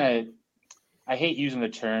 cool. I hate using the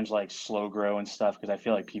terms like slow grow and stuff because I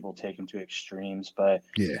feel like people take them to extremes. But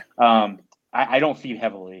I don't feed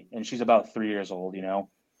heavily, and she's about 3 years old.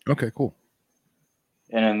 Okay, cool.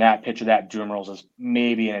 And in that picture, that drum rolls is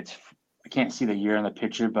maybe in its. I can't see the year in the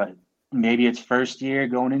picture, but maybe it's first year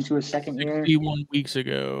going into a second year. 61 weeks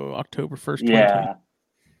ago, October 1st. Yeah.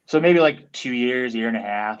 So maybe like 2 years, year and a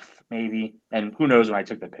half, maybe. And who knows when I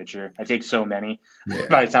took the picture? I take so many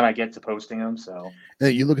by the time I get to posting them. So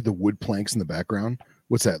you look at the wood planks in the background.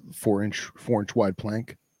 What's that? 4-inch wide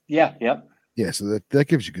plank? Yeah. Yep. Yeah. So that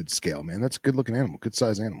gives you good scale, man. That's a good looking animal, good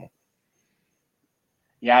size animal.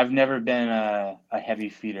 Yeah, I've never been a heavy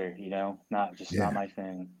feeder. Not my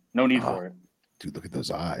thing. No need for it. Dude, look at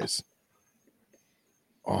those eyes.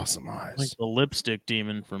 Awesome eyes. Like the lipstick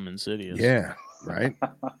demon from Insidious. Yeah, right?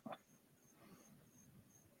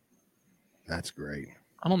 That's great.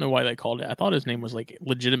 I don't know why they called it. I thought his name was like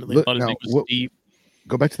legitimately thought his name was Steve.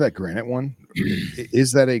 Go back to that granite one.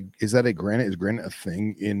 Is that a granite? Is granite a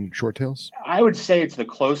thing in short tails? I would say it's the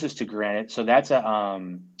closest to granite. So that's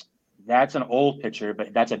an old picture,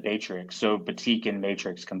 but that's a Batrix. So batik and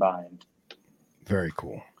matrix combined. Very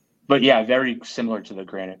cool. But yeah, very similar to the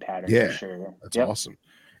granite pattern. Yeah, for sure. That's awesome.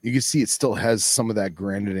 You can see it still has some of that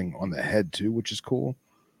graniting on the head too, which is cool.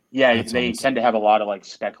 Yeah, they tend to have a lot of like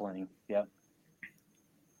speckling. Yep.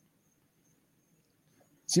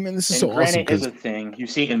 See, man, this is so awesome. Granite is a thing. You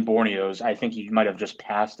see it in Borneos. I think you might have just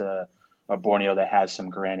passed a Borneo that has some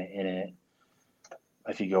granite in it.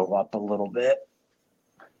 If you go up a little bit.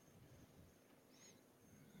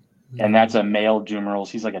 And that's a male Jumerals.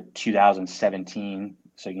 He's like a 2017.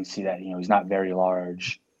 So you can see that, he's not very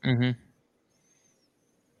large. Mm-hmm.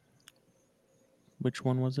 Which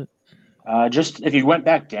one was it? Just if you went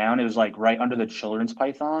back down, it was like right under the children's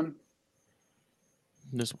python.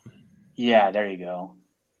 This one. Yeah, there you go.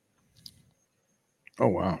 Oh,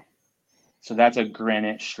 wow. So that's a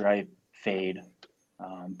granite stripe fade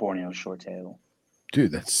Borneo short tail.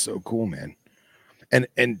 Dude, that's so cool, man.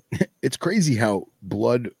 And it's crazy how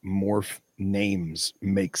blood morph names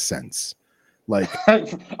make sense. Like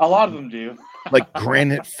a lot of them do. like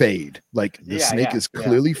granite fade. Like the Yeah, snake yeah, is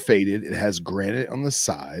clearly faded. It has granite on the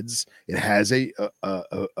sides. It has a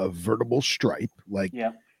vertical stripe. Like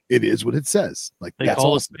Yeah. it is what it says. Like They that's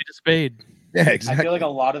call awesome. a spade. Yeah, I exactly. feel like a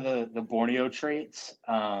lot of the Borneo traits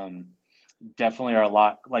definitely are a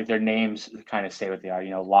lot like their names kind of say what they are.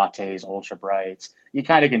 Lattes, ultra brights. You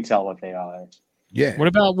kind of can tell what they are. Yeah. What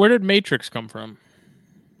about where did Matrix come from?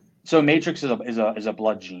 So Matrix is a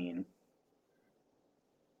blood gene,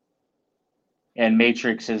 and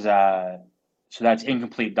Matrix is so that's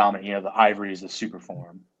incomplete dominant. The ivory is the super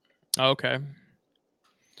form. Okay.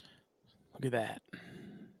 Look at that.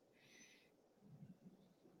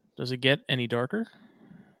 Does it get any darker?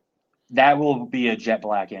 That will be a jet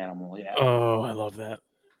black animal. Yeah. Oh, I love that.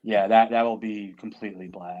 Yeah, that will be completely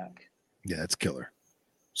black. Yeah, that's killer.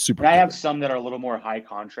 Super. And I killer. have some that are a little more high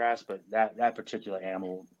contrast, but that particular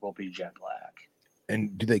animal will be jet black.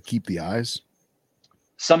 And do they keep the eyes?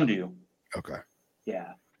 Some do. Okay.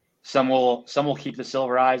 Yeah. Some will keep the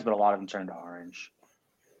silver eyes, but a lot of them turn to orange.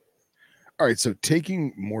 All right. So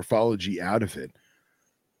taking morphology out of it,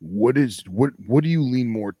 what do you lean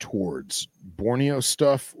more towards? Borneo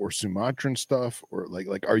stuff or Sumatran stuff? Or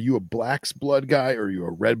like are you a black's blood guy or are you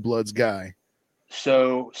a red bloods guy?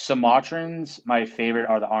 So Sumatrans, my favorite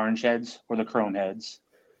are the orange heads or the chrome heads.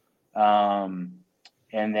 And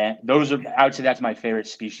then I would say that's my favorite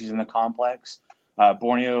species in the complex.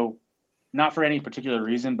 Borneo, not for any particular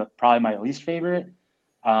reason, but probably my least favorite.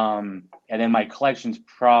 And then my collection's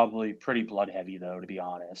probably pretty blood heavy though, to be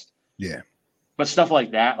honest. Yeah. But stuff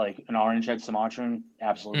like that, like an orange head Sumatran,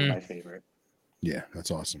 absolutely my favorite. Yeah, that's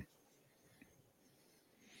awesome.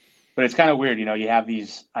 But it's kind of weird, you have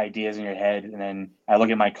these ideas in your head, and then I look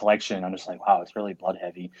at my collection, and I'm just like, wow, it's really blood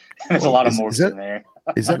heavy. There's a lot of morphs in there.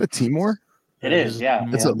 Is that a Timor? It is, yeah.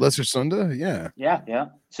 That's a Lesser Sunda? Yeah. Yeah.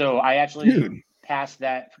 So I actually passed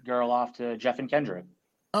that girl off to Jeff and Kendra.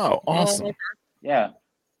 Oh, awesome. Yeah.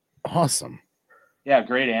 Awesome. Yeah,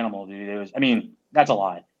 great animal, dude. That's a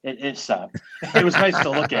lie. It sucked. It was nice to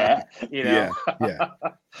look at, Yeah.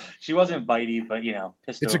 She wasn't bitey, but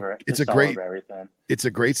pissed over everything. It's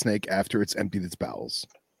a great snake after it's emptied its bowels.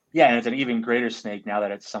 Yeah, and it's an even greater snake now that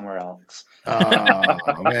it's somewhere else.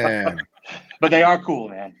 Oh man. But they are cool,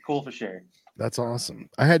 man. Cool for sure. That's awesome.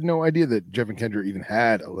 I had no idea that Jeff and Kendra even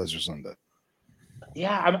had a Lesser Sunda.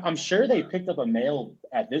 Yeah, I'm sure they picked up a male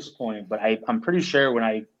at this point, but I'm pretty sure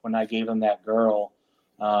when I gave them that girl,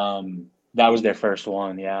 that was their first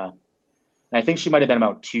one. Yeah, and I think she might have been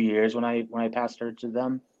about 2 years when I passed her to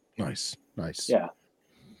them. Nice. Yeah.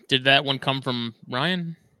 Did that one come from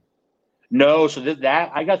Ryan? No, so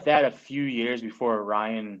that I got that a few years before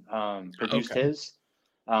Ryan produced his.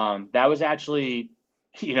 That was actually,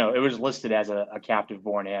 it was listed as a captive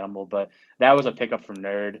born animal, but that was a pickup from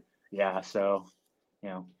Nerd. Yeah, so.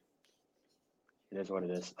 It is what it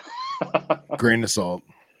is. Grain of salt.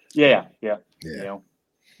 Yeah.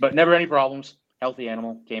 But never any problems. Healthy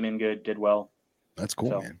animal, came in good, did well. That's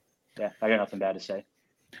cool, man. Yeah, I got nothing bad to say.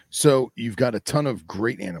 So you've got a ton of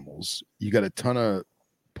great animals. You got a ton of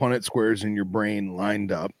Punnett squares in your brain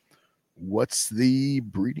lined up. What's the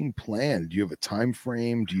breeding plan? Do you have a time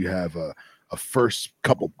frame? Do you have a first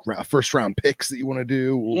round picks that you want to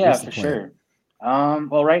do? Yeah, for sure.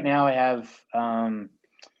 Well, right now I have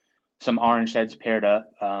some orange heads paired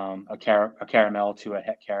up, a caramel to a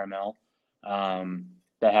het caramel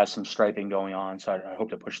that has some striping going on. So I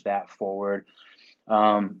hope to push that forward.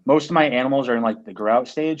 Most of my animals are in like the grow out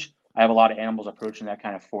stage. I have a lot of animals approaching that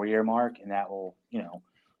kind of 4-year mark, and that will,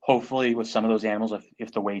 hopefully with some of those animals,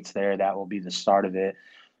 if the weight's there, that will be the start of it.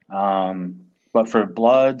 But for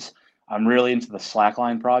bloods, I'm really into the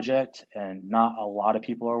slackline project, and not a lot of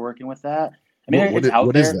people are working with that. It's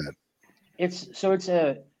out there. Is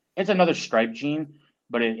that? It's another stripe gene,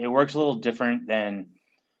 but it works a little different than,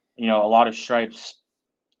 a lot of stripes.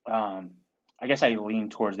 I guess I lean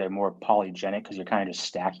towards they're more polygenic because you're kind of just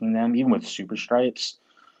stacking them, even with super stripes.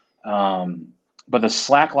 But the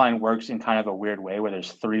slackline works in kind of a weird way where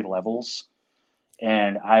there's 3 levels.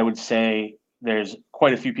 And I would say there's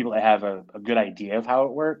quite a few people that have a good idea of how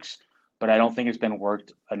it works, but I don't think it's been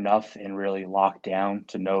worked enough and really locked down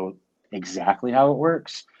to know exactly how it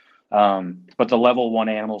works. But the level 1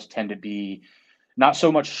 animals tend to be not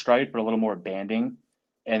so much striped, but a little more banding.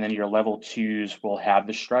 And then your level 2s will have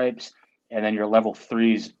the stripes. And then your level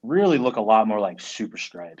 3s really look a lot more like super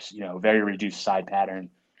stripes, very reduced side pattern,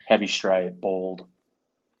 heavy stripe, bold.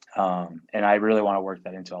 And I really want to work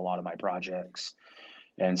that into a lot of my projects.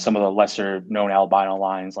 And some of the lesser known albino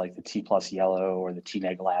lines like the T+ yellow or the T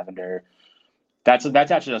neg lavender, that's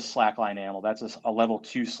actually a slackline animal. That's a level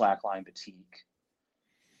 2 slackline batik.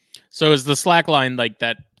 So is the slack line like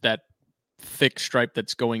that thick stripe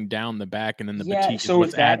that's going down the back, and then the batik so is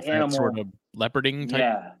with what adds that that animal, sort of leoparding type?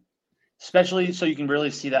 yeah, especially so you can really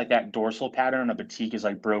see that dorsal pattern on a batik is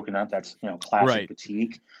like broken up. That's classic Right.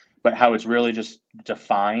 batik, but how it's really just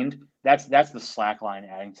defined. That's the slack line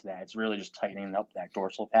adding to that. It's really just tightening up that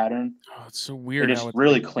dorsal pattern. Oh, it's so It weird just how it's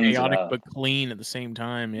really like cleans it chaotic up. but clean at the same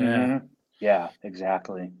time. Yeah. Mhm. Yeah,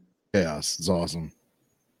 exactly. Chaos. It's awesome.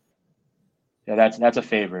 Yeah, that's a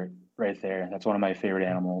favorite right there. That's one of my favorite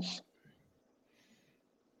animals.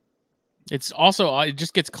 It's also it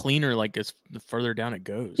just gets cleaner like as the further down it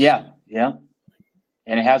goes. Yeah, yeah.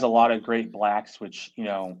 And it has a lot of great blacks, which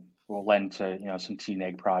will lend to some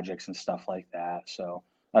T-neg projects and stuff like that. So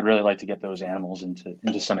I'd really like to get those animals into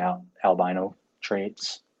some albino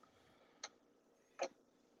traits.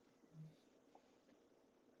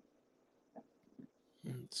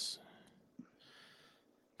 It's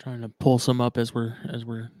trying to pull some up as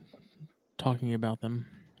we're talking about them.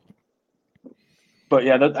 But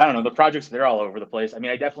yeah, I don't know. The projects, they're all over the place. I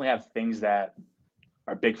mean, I definitely have things that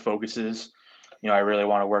are big focuses. I really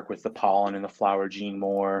want to work with the pollen and the flower gene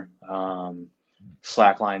more.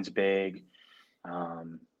 Slackline's big.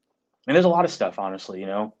 And there's a lot of stuff, honestly,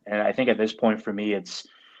 and I think at this point for me, there's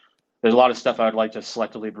a lot of stuff I would like to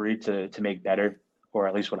selectively breed to make better, or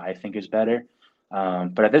at least what I think is better.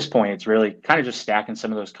 But at this point, it's really kind of just stacking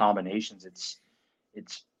some of those combinations.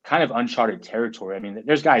 It's kind of uncharted territory. I mean,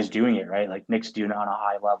 there's guys doing it, right? Like Nick's doing it on a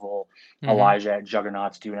high level. Elijah at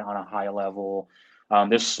Juggernaut's doing it on a high level.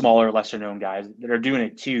 There's smaller, lesser known guys that are doing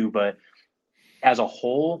it too, but as a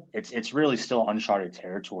whole, it's really still uncharted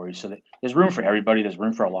territory. So there's room for everybody. There's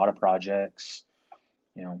room for a lot of projects.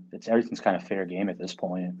 Everything's kind of fair game at this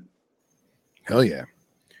point. Hell yeah.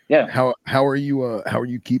 Yeah. How are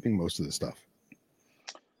you keeping most of this stuff?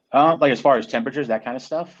 Like as far as temperatures, that kind of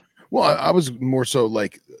stuff. Well, I was more so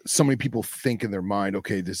like so many people think in their mind,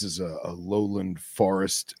 okay, this is a lowland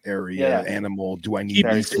forest area animal. Do I need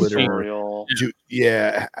leaf litter? Do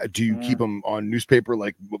you keep them on newspaper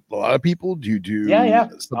like a lot of people? Do you do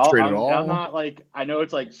substrate at all? I'm not like, I know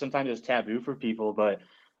it's like sometimes it's taboo for people, but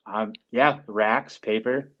racks,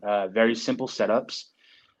 paper, very simple setups.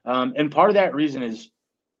 And part of that reason is,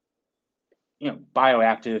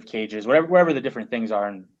 bioactive cages, whatever the different things are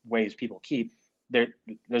and ways people keep.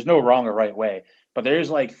 There's no wrong or right way, but there's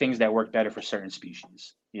like things that work better for certain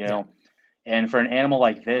species, and for an animal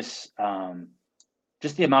like this,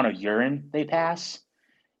 just the amount of urine they pass,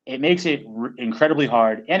 it makes it incredibly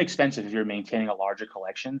hard and expensive if you're maintaining a larger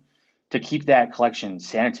collection to keep that collection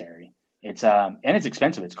sanitary. It's and it's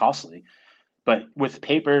expensive, it's costly, but with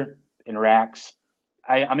paper and racks,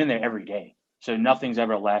 I'm in there every day, so nothing's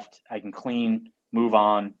ever left. I can clean, move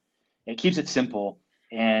on. It keeps it simple.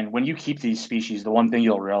 And when you keep these species, the one thing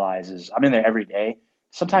you'll realize is I'm in there every day.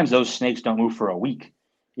 Sometimes those snakes don't move for a week.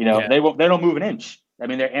 They don't move an inch. I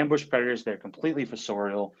mean, they're ambush predators. They're completely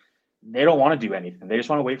fossorial. They don't want to do anything. They just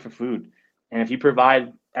want to wait for food. And if you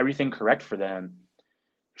provide everything correct for them,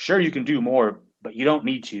 sure, you can do more, but you don't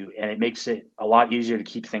need to. And it makes it a lot easier to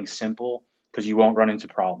keep things simple because you won't run into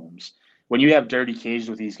problems. When you have dirty cages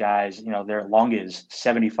with these guys, their lung is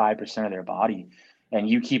 75% of their body. And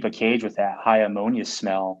you keep a cage with that high ammonia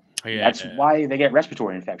smell. That's why they get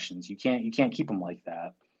respiratory infections. You can't keep them like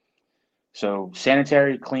that. So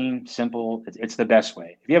sanitary, clean, simple. It's the best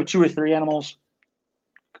way. If you have 2 or 3 animals,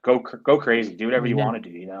 go crazy. Do whatever you want to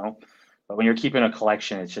do. But when you're keeping a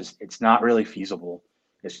collection, it's not really feasible.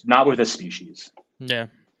 It's not with a species. Yeah.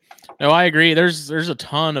 No, I agree. There's a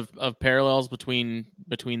ton of parallels between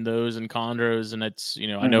those and chondros, and it's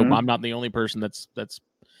I know I'm not the only person that's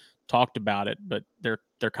talked about it, but they're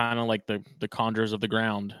kind of like the chondros of the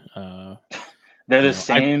ground. They're the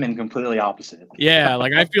same and completely opposite. Yeah,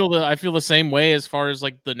 like I feel the same way as far as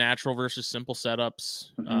like the natural versus simple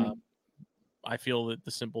setups. I feel that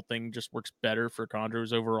the simple thing just works better for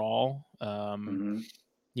chondros overall. The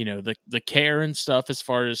care and stuff as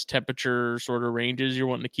far as temperature sort of ranges you're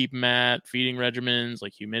wanting to keep them at, feeding regimens,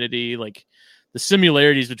 like humidity, like the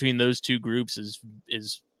similarities between those two groups is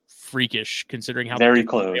freakish considering how very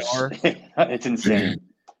close they are. It's insane.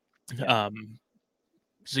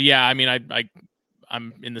 So yeah, I mean,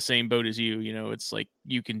 I'm in the same boat as you. It's like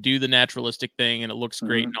you can do the naturalistic thing and it looks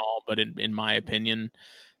great and all, but in my opinion,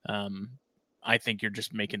 I think you're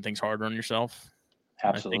just making things harder on yourself.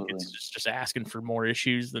 Absolutely. I think it's just asking for more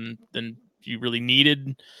issues than you really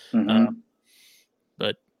needed.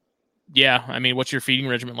 But yeah, I mean, what's your feeding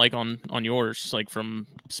regimen like on yours, like from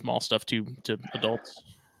small stuff to adults?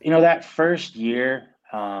 That first year,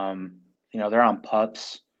 they're on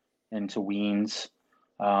pups and to weans.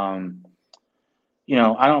 I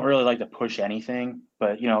don't really like to push anything,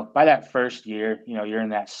 But, by that first year, you're in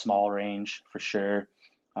that small range for sure.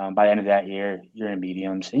 By the end of that year, you're in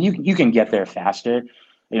mediums, and you can get there faster.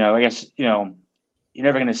 I guess, you're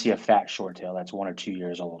never going to see a fat short tail that's 1 or 2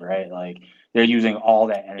 years old, right? Like they're using all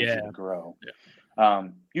that energy to grow. Yeah.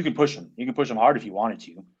 You can push them. You can push them hard if you wanted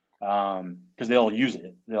to, because they'll use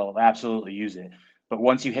it. They'll absolutely use it. But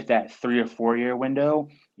once you hit that 3 or 4 year window,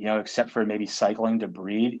 except for maybe cycling to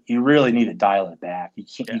breed, you really need to dial it back. You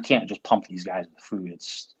can't just pump these guys with food.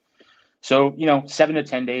 It's so 7 to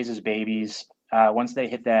 10 days as babies. Once they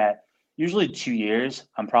hit that, usually 2 years,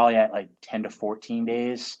 I'm probably at like 10 to 14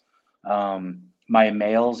 days. My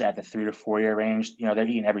males at the 3 to 4 year range, they're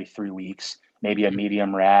eating every 3 weeks, maybe a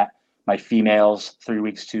medium rat. My females, 3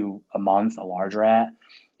 weeks to a month, a large rat.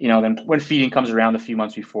 Then when feeding comes around a few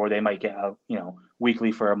months before, they might get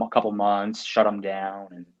weekly for a couple months, shut them down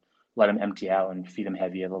and let them empty out and feed them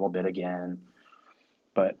heavy a little bit again.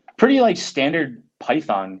 But pretty like standard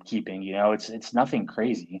python keeping, it's nothing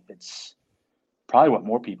crazy. It's probably what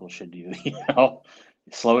more people should do,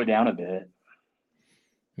 slow it down a bit.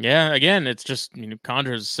 Yeah, again, it's just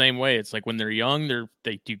chondros the same way. It's like when they're young,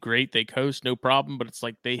 they do great, they coast, no problem. But it's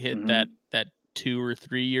like they hit that 2 or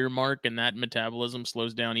 3 year mark, and that metabolism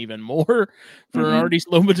slows down even more for an already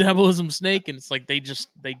slow metabolism snake. And it's like they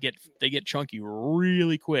get chunky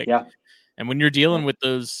really quick. Yeah. And when you're dealing with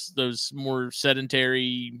those more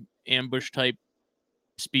sedentary ambush type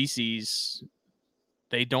species,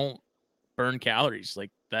 they don't burn calories.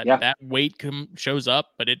 Like that weight shows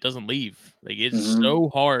up, but it doesn't leave. Like it's so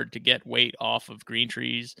hard to get weight off of green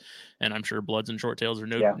trees, and I'm sure bloods and short tails are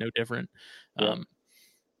no different. Yeah.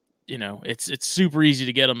 It's super easy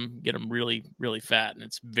to get them really, really fat, and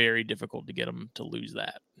it's very difficult to get them to lose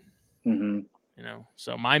that.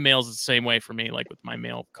 So my males is the same way for me. Like with my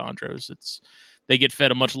male chondros, they get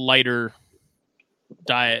fed a much lighter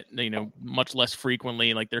diet, much less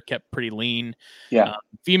frequently. Like they're kept pretty lean.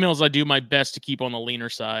 Females, I do my best to keep on the leaner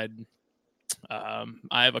side.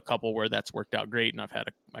 I have a couple where that's worked out great, and I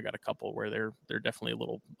got a couple where they're definitely a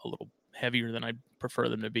little heavier than I prefer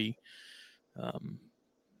them to be.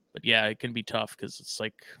 But yeah, it can be tough because it's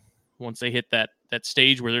like once they hit that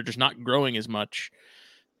stage where they're just not growing as much,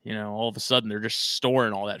 all of a sudden they're just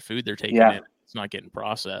storing all that food they're taking in. It's not getting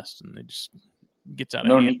processed, and it just gets out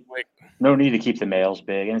of hand quick. No need to keep the males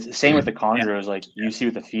big. And it's the same with the chondros. Like you see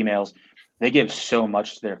with the females, they give so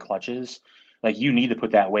much to their clutches. Like you need to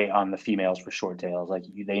put that weight on the females for short tails. Like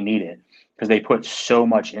they need it because they put so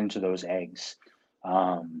much into those eggs.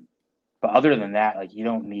 But other than that, like you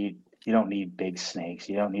don't need big snakes.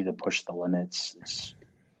 You don't need to push the limits.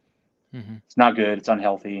 It's not good. It's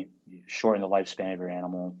unhealthy. You shorten the lifespan of your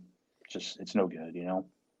animal. It's no good,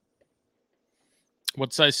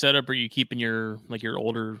 What size setup are you keeping your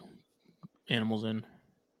older animals in?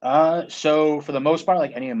 So for the most part,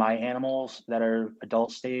 like any of my animals that are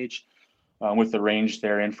adult stage, with the range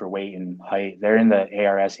they're in for weight and height, they're in the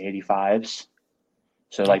ARS 85s.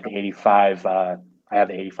 So like the 85, I have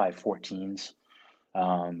the 85 14s.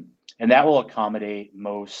 And that will accommodate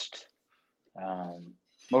most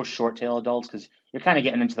short tail adults because you're kind of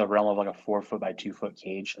getting into the realm of like a 4 foot by 2 foot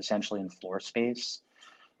cage, essentially in floor space.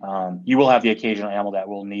 You will have the occasional animal that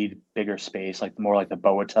will need bigger space, like more like the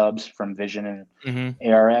boa tubs from Vision and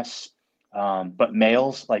ARS. But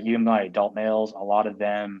males, like even my adult males, a lot of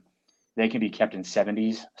them, they can be kept in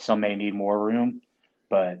 70s. Some may need more room,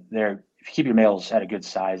 but if you keep your males at a good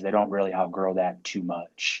size, they don't really outgrow that too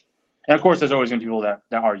much. And of course, there's always going to be people that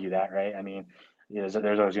argue that, right? I mean, there's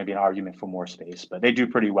always going to be an argument for more space, but they do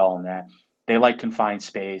pretty well in that. They like confined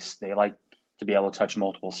space. They like to be able to touch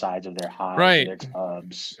multiple sides of their hives, their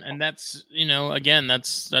tubs. And that's, again,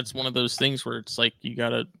 that's one of those things where it's like you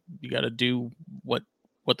gotta do what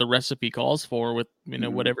the recipe calls for with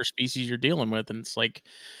whatever species you're dealing with. And it's like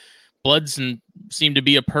bloods seem to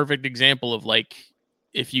be a perfect example of like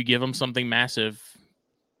if you give them something massive,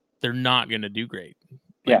 they're not going to do great.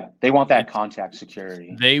 They want that contact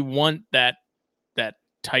security. They want that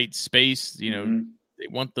tight space. They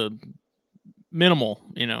want the minimal.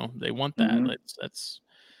 They want that.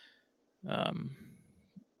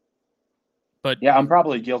 But yeah, I'm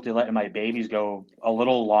probably guilty of letting my babies go a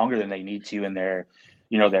little longer than they need to in their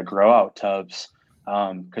grow out tubs,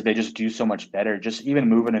 because they just do so much better. Just even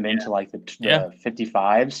moving them into like the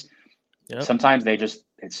 55s. Sometimes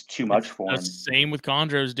it's too much for them. Same with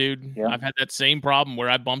chondros, dude. I've had that same problem where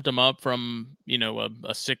I bumped them up from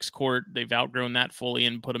a 6 quart. They've outgrown that fully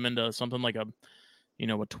and put them into something like a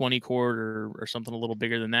 20 quart or something a little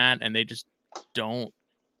bigger than that, and they just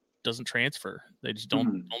doesn't transfer. They just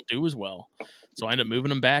don't do as well. So I end up moving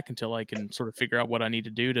them back until I can sort of figure out what I need to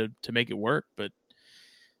do to make it work. But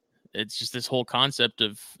it's just this whole concept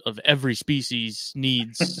of every species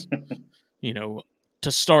needs,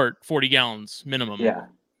 to start 40 gallons minimum. Yeah.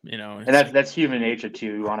 And that's human nature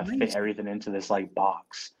too. You want to fit everything into this like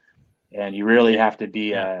box, and you really have to be,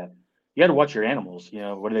 you got to watch your animals.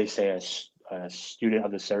 What do they say? A student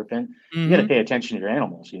of the serpent. You got to pay attention to your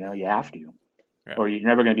animals. You have to, or you're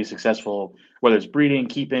never going to be successful, whether it's breeding,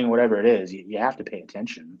 keeping, whatever it is. You have to pay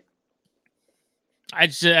attention.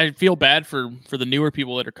 I feel bad for the newer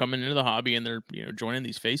people that are coming into the hobby and they're joining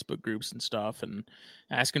these Facebook groups and stuff and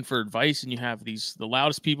asking for advice, and you have the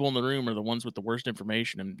loudest people in the room are the ones with the worst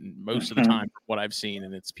information, and most of the time from what I've seen,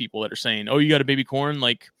 and it's people that are saying, oh, you got a baby corn,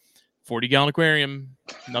 like 40-gallon aquarium,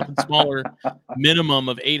 nothing smaller, minimum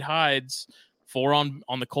of 8 hides, 4 on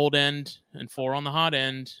the cold end and 4 on the hot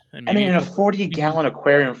end. And I mean, a 40-gallon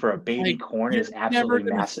aquarium for a baby corn is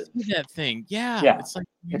absolutely massive. That thing, it's like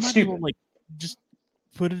it's stupid. Like just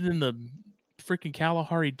put it in the freaking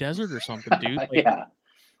Kalahari Desert or something, dude. Like,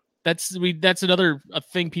 that's another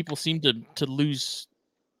thing people seem to lose.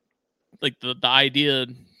 Like the idea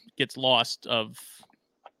gets lost of,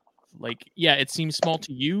 like, it seems small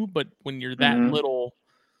to you, but when you're that little,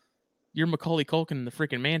 you're Macaulay Culkin in the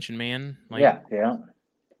freaking mansion, man. Like,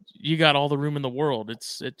 you got all the room in the world.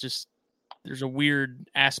 There's a weird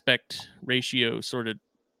aspect ratio sort of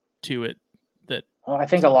to it. Well, I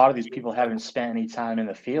think a lot of these people haven't spent any time in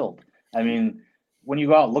the field. I mean, when you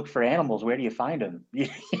go out and look for animals, where do you find them?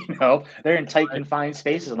 They're in tight, confined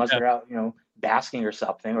spaces, unless they're out, basking or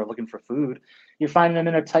something, or looking for food. You're finding them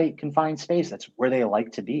in a tight, confined space. That's where they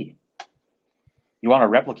like to be. You want to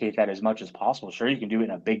replicate that as much as possible. Sure, you can do it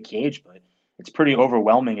in a big cage, but it's pretty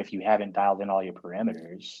overwhelming if you haven't dialed in all your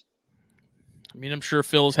parameters. I mean, I'm sure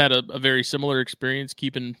Phil's had a very similar experience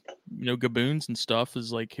keeping, gaboons and stuff.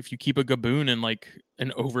 Is like, if you keep a gaboon in like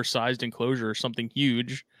an oversized enclosure or something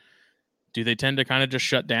huge, do they tend to kind of just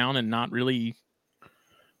shut down and not really?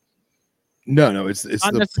 No, it's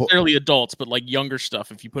not necessarily adults, but like younger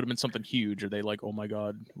stuff. If you put them in something huge, are they like, oh my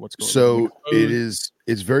God, what's going on? So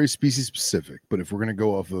it's very species specific. But if we're gonna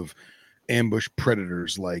go off of ambush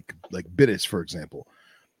predators like bittis, for example.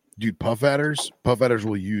 Dude, puff adders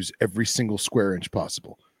will use every single square inch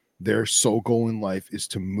possible. Their sole goal in life is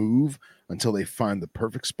to move until they find the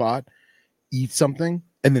perfect spot, eat something,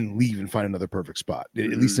 and then leave and find another perfect spot, at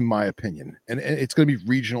least in my opinion. And it's going to be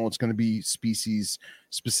regional. It's going to be species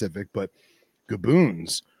specific. But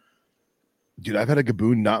gaboons, dude, I've had a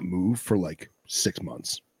gaboon not move for like 6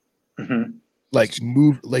 months. Like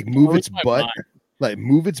move its butt. Like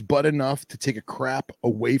move its butt enough to take a crap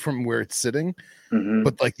away from where it's sitting,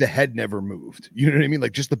 but like the head never moved. You know what I mean?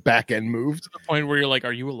 Like just the back end moved. To the point where you're like,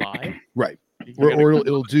 "Are you alive?" Right. Or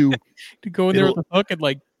it'll do to go in there with a hook and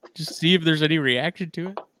like just see if there's any reaction to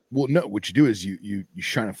it. Well, no. What you do is you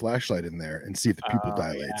shine a flashlight in there and see if the pupil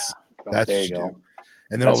dilates. That's what you do.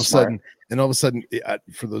 And then all of a sudden,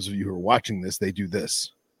 for those of you who are watching this, they do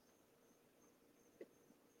this.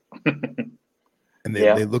 And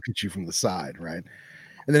they look at you from the side, right?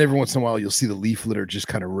 And then every once in a while, you'll see the leaf litter just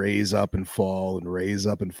kind of raise up and fall,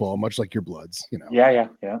 much like your bloods, Yeah.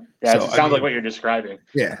 So, it sounds like what you're describing.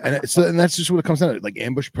 Yeah, and that's just what it comes down to. Like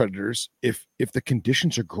ambush predators, if the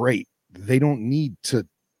conditions are great, they don't need to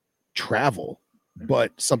travel.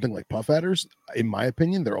 But something like puff adders, in my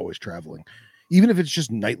opinion, they're always traveling, even if it's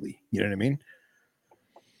just nightly. You know what I mean?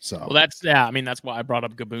 So, well, that's why I brought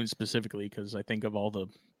up gaboon specifically, because I think of all the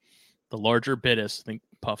larger bittis, I think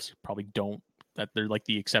puffs probably don't. That they're like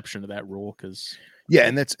the exception to that rule, because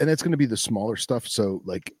and that's going to be the smaller stuff. So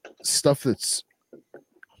like stuff that's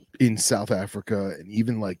in South Africa, and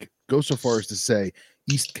even like go so far as to say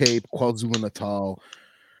East Cape, KwaZulu-Natal,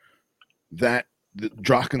 that the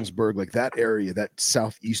Drakensberg, like that area, that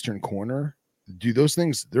southeastern corner, do those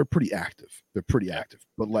things. They're pretty active.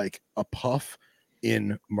 But like a puff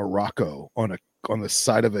in Morocco on the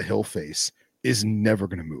side of a hill face is never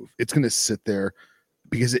going to move. It's going to sit there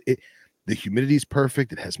because the humidity is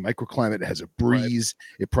perfect. It has microclimate. It has a breeze.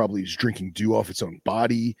 Right. It probably is drinking dew off its own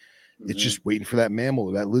body. It's just waiting for that mammal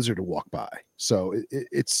or that lizard to walk by. So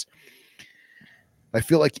it's, I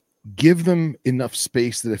feel like give them enough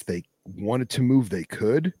space that if they wanted to move, they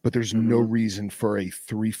could, but there's no reason for a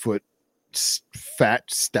 3-foot fat,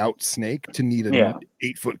 stout snake to need an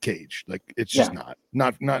 8-foot cage. Like it's just not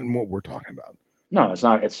in what we're talking about. No, it's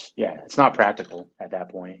not. It's not practical at that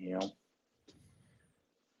point,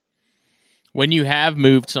 When you have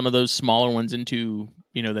moved some of those smaller ones into,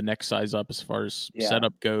 the next size up as far as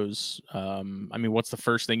setup goes, I mean, what's the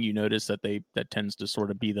first thing you notice that tends to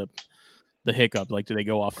sort of be the hiccup? Like, do they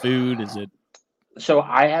go off food? Is it? So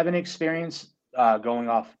I haven't experienced going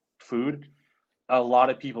off food. A lot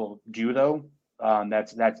of people do though.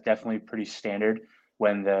 That's definitely pretty standard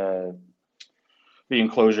when the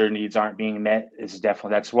enclosure needs aren't being met.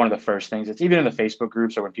 That's one of the first things. It's even in the Facebook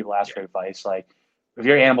groups or when people ask for advice, like if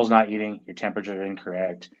your animal's not eating, your temperature is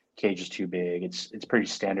incorrect, cage is too big. It's pretty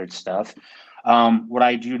standard stuff. What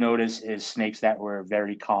I do notice is snakes that were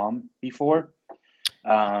very calm before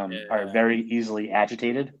are very easily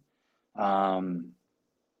agitated. And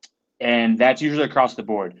that's usually across the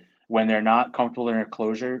board. When they're not comfortable in their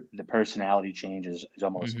enclosure, the personality change is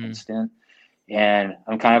almost instant. And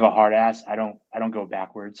I'm kind of a hard ass. I don't go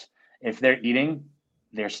backwards. If they're eating,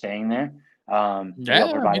 they're staying there. I'll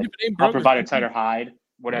provide a tighter hide,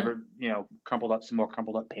 whatever, some more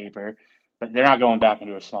crumpled up paper, but they're not going back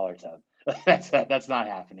into a smaller tub. That's not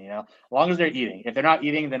happening, As long as they're eating. If they're not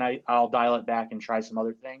eating, then I'll dial it back and try some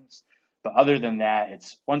other things. But other than that,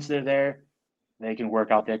 it's once they're there, they can work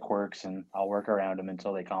out their quirks, and I'll work around them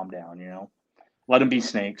until they calm down. Let them be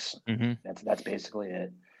snakes. That's basically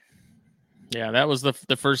it. Yeah, that was the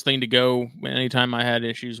first thing to go anytime I had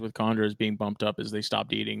issues with chondros being bumped up, is they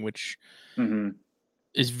stopped eating, which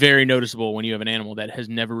is very noticeable when you have an animal that has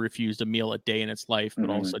never refused a meal a day in its life, but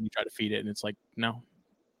all of a sudden you try to feed it and it's like, no.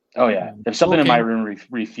 Oh yeah, if something in my room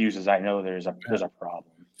refuses, I know there's a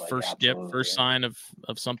problem. First sign of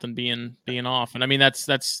something being off. And I mean that's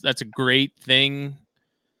a great thing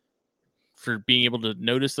for being able to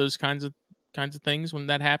notice those kinds of things when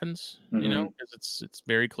that happens, because it's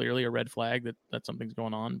very clearly a red flag that something's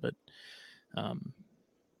going on. But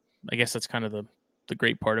I guess that's kind of the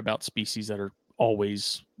great part about species that are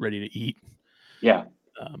always ready to eat. Yeah.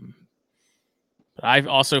 But I've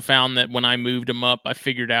also found that when I moved them up, I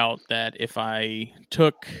figured out that if I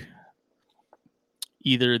took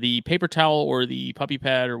either the paper towel or the puppy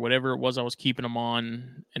pad or whatever it was I was keeping them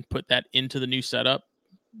on and put that into the new setup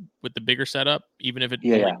with the bigger setup, even if it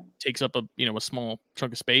takes up a small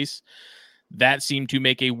chunk of space, that seemed to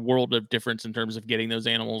make a world of difference in terms of getting those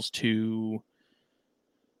animals to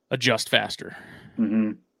adjust faster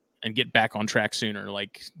and get back on track sooner.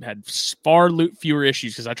 Like, had far fewer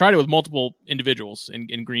issues, because I tried it with multiple individuals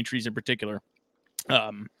in green trees in particular.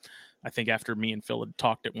 I think after me and Phil had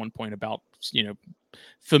talked at one point about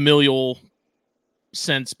familial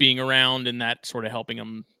sense being around and that sort of helping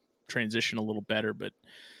them transition a little better. But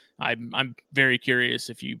I'm very curious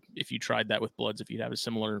if you tried that with bloods, if you'd have a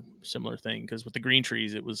similar thing, because with the green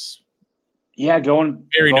trees it was going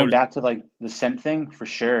back to like the scent thing for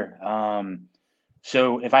sure.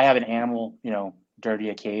 So if I have an animal dirty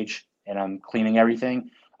a cage and I'm cleaning everything,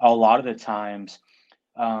 a lot of the times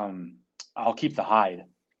I'll keep the hide.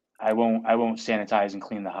 I won't sanitize and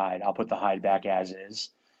clean the hide. I'll put the hide back as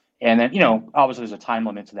is. And then, obviously there's a time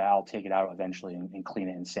limit to that. I'll take it out eventually and clean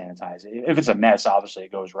it and sanitize it. If it's a mess, obviously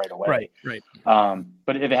it goes right away. Right.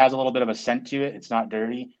 But if it has a little bit of a scent to it, it's not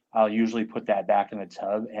dirty, I'll usually put that back in the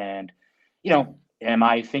tub. And, am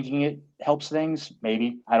I thinking it helps things?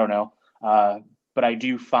 Maybe. I don't know. But I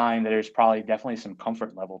do find that there's probably definitely some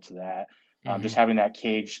comfort level to that. Just having that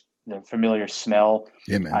cage, the familiar smell.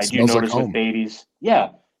 Yeah, man. I do notice with babies. Yeah.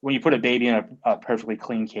 When you put a baby in a perfectly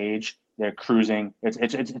clean cage, they're cruising.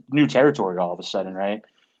 It's new territory all of a sudden, right?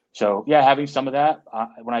 So yeah, having some of that.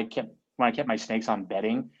 When I kept my snakes on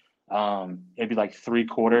bedding, it'd be like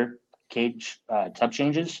 3/4 cage tub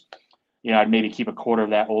changes. I'd maybe keep a quarter of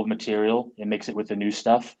that old material and mix it with the new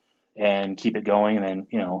stuff and keep it going. And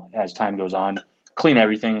then as time goes on, clean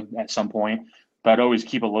everything at some point. But I'd always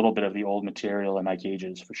keep a little bit of the old material in my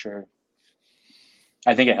cages for sure.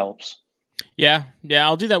 I think it helps. Yeah,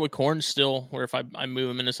 I'll do that with corn still, where if I move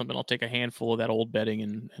them into something, I'll take a handful of that old bedding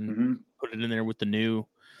and put it in there with the new,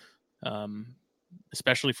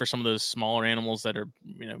 especially for some of those smaller animals that are,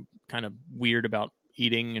 kind of weird about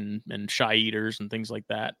eating and shy eaters and things like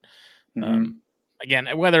that. Again,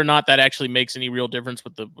 whether or not that actually makes any real difference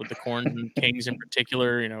with the corn and kings in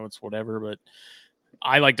particular, it's whatever, but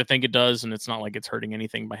I like to think it does, and it's not like it's hurting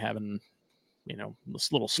anything by having,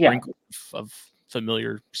 this little sprinkle of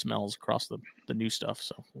familiar smells across the new stuff.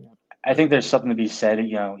 So I think there's something to be said.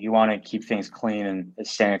 You want to keep things clean and as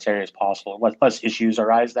sanitary as possible. Less issues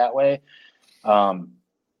arise that way.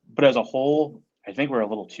 But as a whole, I think we're a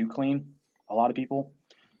little too clean. A lot of people,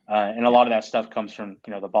 and a lot of that stuff comes from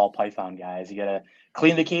the ball python guys. You gotta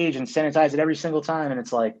clean the cage and sanitize it every single time, and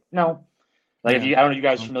it's like no. Like I don't know, you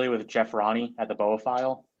guys familiar with Jeff Ronnie at the Boa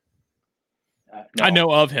File? No. I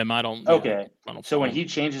know of him. I don't. Okay. So when he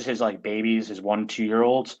changes his babies, his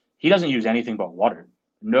 1-2-year-olds, he doesn't use anything but water.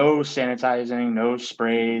 No sanitizing, no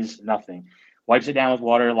sprays, nothing. Wipes it down with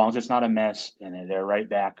water as long as it's not a mess, and they're right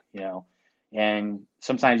back. And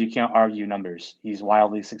sometimes you can't argue numbers. He's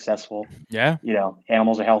wildly successful. Yeah.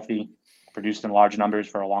 Animals are healthy, produced in large numbers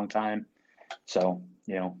for a long time. So,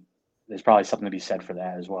 there's probably something to be said for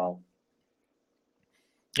that as well.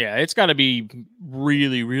 Yeah, it's got to be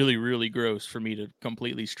really, really, really gross for me to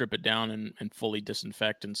completely strip it down and fully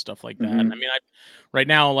disinfect and stuff like that. Mhm. I mean, right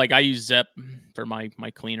now, like I use Zep for my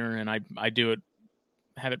cleaner, and I do it,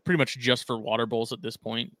 have it pretty much just for water bowls at this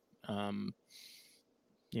point.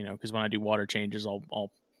 Because when I do water changes,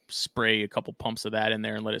 I'll spray a couple pumps of that in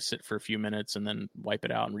there and let it sit for a few minutes, and then wipe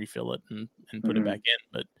it out and refill it and put it Mhm. back in.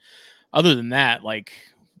 But other than that, like,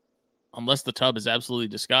 unless the tub is absolutely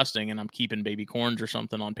disgusting and I'm keeping baby corns or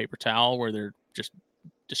something on paper towel where they're just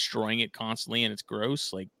destroying it constantly and it's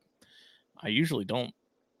gross, like I usually don't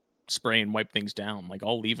spray and wipe things down. Like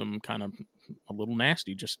I'll leave them kind of a little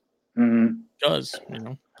nasty just Mhm. because,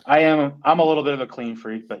 I'm a little bit of a clean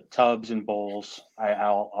freak, but tubs and bowls,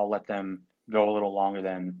 I'll let them go a little longer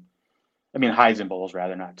than, I mean, hides and bowls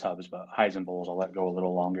rather, not tubs, but hides and bowls I'll let go a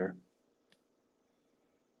little longer.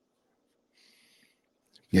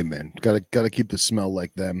 Yeah, man, gotta keep the smell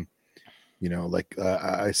like them. Like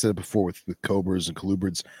I said before with cobras and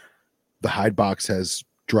colubrids, the hide box has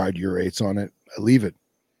dried urates on it. I leave it.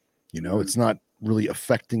 It's not really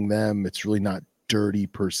affecting them. It's really not dirty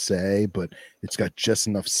per se, but it's got just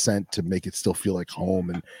enough scent to make it still feel like home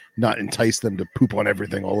and not entice them to poop on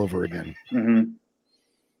everything all over again. Mm-hmm.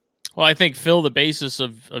 Well, I think, Phil, the basis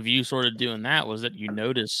of you sort of doing that was that you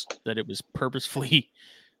noticed that it was purposefully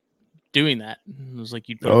doing that. It was like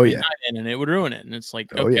you'd put a green hide in and it would ruin it. And it's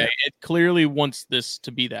like, okay, it clearly wants this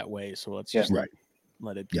to be that way. So let's just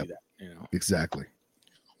let it do that. Exactly.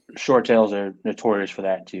 Short tails are notorious for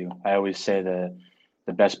that too. I always say the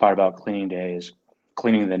best part about cleaning day is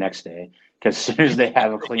cleaning the next day, because as soon as they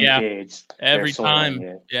have a clean cage, every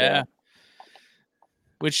time,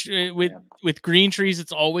 Which with green trees,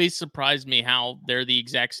 it's always surprised me how they're the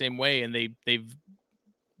exact same way, and they've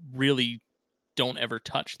really don't ever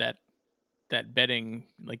touch that bedding,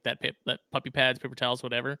 like that puppy pads, paper towels,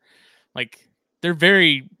 whatever. Like they're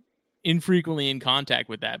very infrequently in contact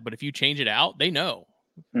with that, but if you change it out, they know.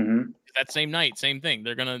 Mm-hmm. That same night, same thing.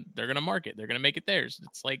 They're gonna mark it. They're gonna make it theirs.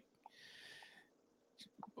 It's like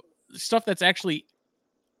stuff that's actually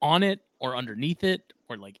on it or underneath it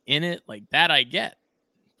or like in it, like that I get.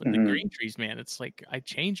 But the green trees, man, it's like I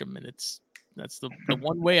change them, and that's the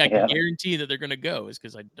one way I can guarantee that they're gonna go is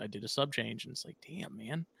because I did a sub change, and it's like, damn,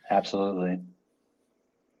 man. Absolutely.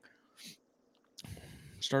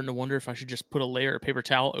 I'm starting to wonder if I should just put a layer of paper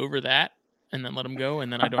towel over that and then let them go,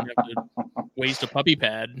 and then I don't have to waste a puppy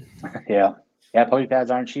pad. Yeah, puppy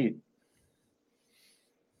pads aren't cheap.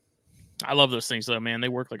 I love those things though, man. They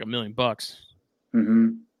work like $1 million. Mm-hmm.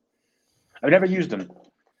 I've never used them.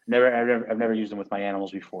 I've never used them with my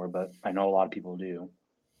animals before, but I know a lot of people do.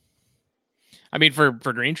 I mean, for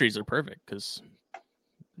green trees, they're perfect because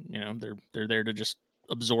they're there to just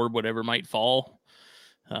absorb whatever might fall.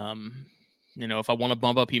 If I want to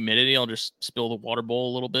bump up humidity, I'll just spill the water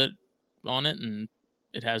bowl a little bit on it, and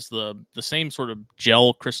it has the same sort of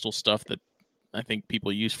gel crystal stuff that I think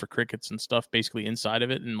people use for crickets and stuff, basically inside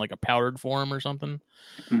of it in like a powdered form or something.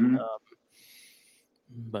 Mm-hmm.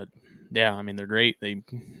 But yeah, I mean, they're great. They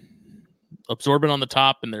absorbent on the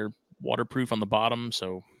top and they're waterproof on the bottom,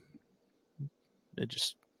 so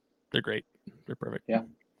they're great. They're perfect. Yeah.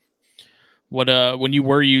 What when you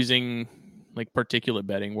were using like particulate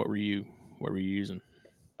bedding, what were you using?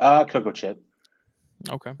 Cocoa chip.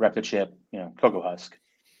 Okay. Repta chip, cocoa husk.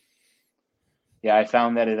 Yeah, I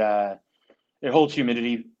found that it holds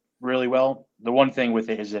humidity really well. The one thing with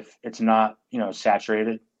it is if it's not,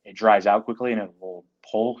 saturated, it dries out quickly and it will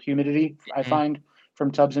pull humidity, I find,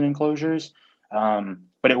 from tubs and enclosures.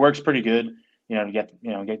 But it works pretty good, to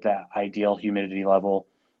get that ideal humidity level.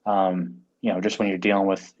 Just when you're dealing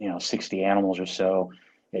with, 60 animals or so,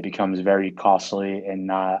 it becomes very costly and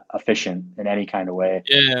not efficient in any kind of way.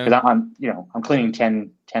 Yeah. Because I'm cleaning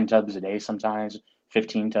 10 tubs a day sometimes,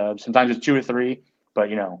 15 tubs. Sometimes it's 2 or 3, but,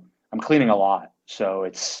 I'm cleaning a lot. So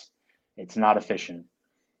it's not efficient.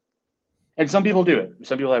 And some people do it.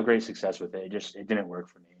 Some people have great success with it. It didn't work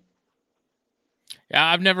for me. Yeah,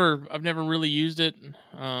 I've never really used it.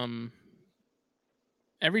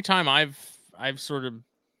 Every time I've sort of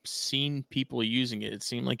seen people using it, it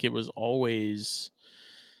seemed like it was always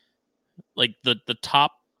like the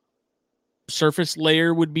top surface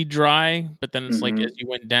layer would be dry, but then it's like as you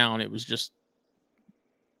went down, it was just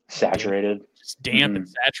saturated, damp and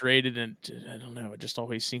saturated, and I don't know. It just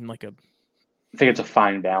always seemed like I think it's a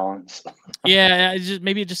fine balance. Yeah,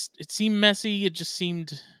 it seemed messy. It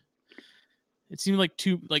seemed like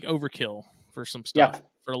overkill for some stuff,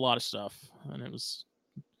 for a lot of stuff, and it was.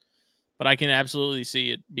 But I can absolutely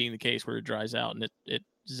see it being the case where it dries out and it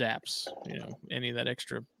zaps, any of that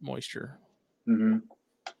extra moisture. Mm-hmm.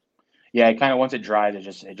 Yeah, it kind of once it dries,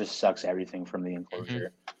 it just sucks everything from the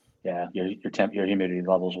enclosure. Yeah, your humidity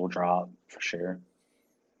levels will drop for sure.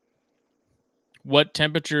 What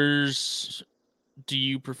temperatures do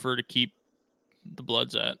you prefer to keep the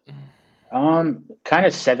bloods at? Kind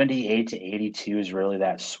of 78 to 82 is really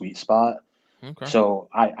that sweet spot. Okay. So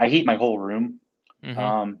I heat my whole room,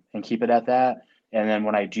 and keep it at that. And then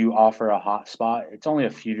when I do offer a hot spot, it's only a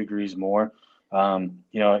few degrees more.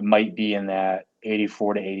 It might be in that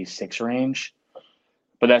 84 to 86 range,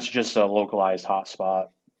 but that's just a localized hot spot.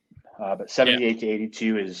 But 78 to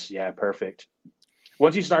 82 is perfect.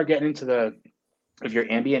 Once you start getting into if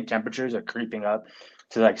your ambient temperatures are creeping up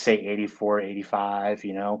to like say 84, 85,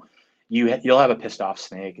 you'll have a pissed off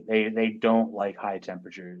snake. They don't like high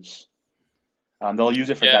temperatures. They'll use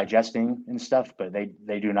it for digesting and stuff, but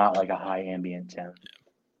they do not like a high ambient temp.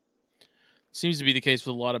 Seems to be the case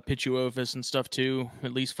with a lot of Pituophis and stuff too.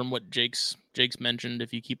 At least from what Jake's mentioned,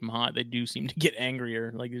 if you keep them hot, they do seem to get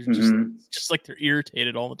angrier. Like it's just like they're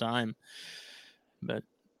irritated all the time. But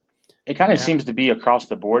it kind of seems to be across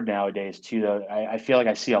the board nowadays too. Though I feel like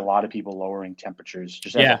I see a lot of people lowering temperatures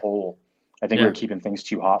just as a whole. I think we're keeping things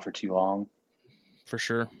too hot for too long. For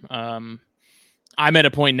sure. I'm at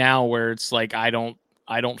a point now where it's like I don't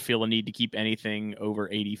feel a need to keep anything over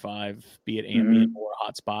 85, be it ambient or a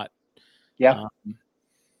hot spot. Yeah.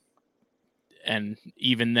 And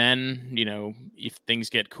even then, if things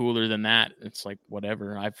get cooler than that, it's like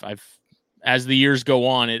whatever. I've as the years go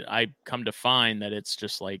on, I come to find that it's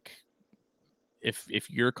just like if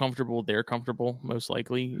you're comfortable, they're comfortable. Most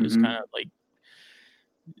likely is kind of like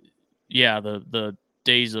the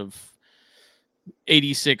days of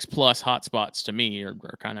 86 plus hotspots to me are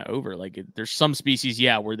kind of over. Like there's some species,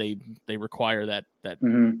 where they require that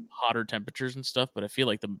hotter temperatures and stuff, but I feel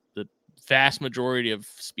like the vast majority of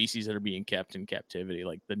species that are being kept in captivity,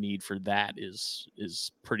 like the need for that is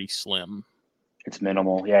pretty slim. It's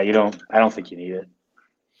minimal. Yeah, I don't think you need it.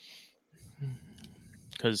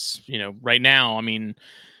 Because, right now, I mean,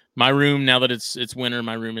 my room, now that it's winter,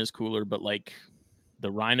 my room is cooler, but like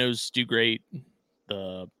the rhinos do great.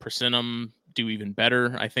 The Persimmon do even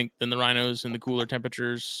better, I think, than the rhinos in the cooler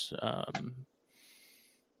temperatures.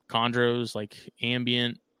 Chondros, like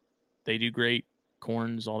ambient, they do great.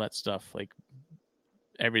 Corns, all that stuff, like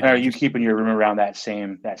everything. Are you keeping your room around that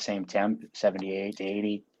same temp, 78 to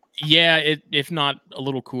 80? Yeah, if not a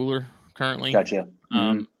little cooler currently. Gotcha.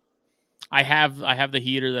 I have the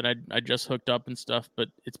heater that I just hooked up and stuff, but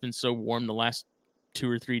it's been so warm the last 2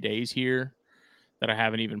 or 3 days here that I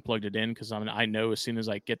haven't even plugged it in because I know as soon as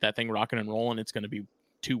I get that thing rocking and rolling, it's going to be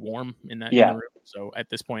too warm in the room. So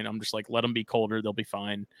at this point, I'm just like, let them be colder. They'll be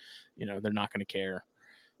fine. They're not going to care.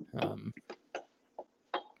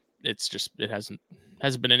 It's just, it hasn't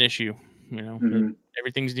been an issue,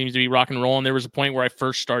 everything seems to be rock and rolling. There was a point where I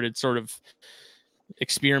first started sort of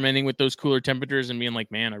experimenting with those cooler temperatures and being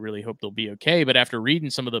like, man, I really hope they'll be okay. But after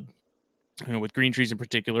reading some of the, with green trees in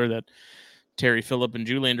particular, that Terry Phillip and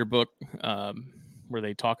Julander book, where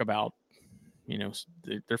they talk about,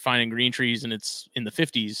 they're finding green trees and it's in the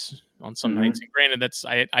 50s on some nights. And granted, that's,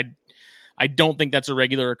 I don't think that's a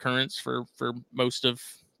regular occurrence for most of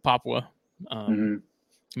Papua.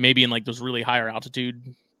 Maybe in like those really higher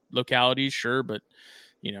altitude localities, sure, but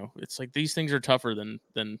it's like these things are tougher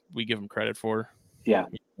than we give them credit for. Yeah,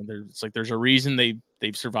 it's like there's a reason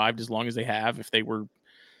they've survived as long as they have. If they were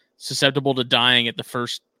susceptible to dying at the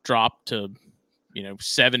first drop to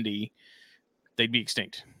 70, they'd be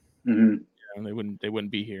extinct. They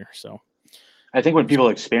wouldn't be here. So I think when people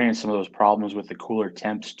experience some of those problems with the cooler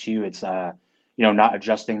temps too, it's not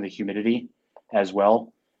adjusting the humidity as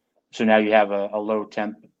well. So now you have a low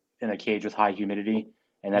temp in a cage with high humidity,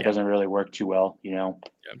 and that doesn't really work too well,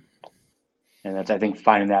 And that's, I think,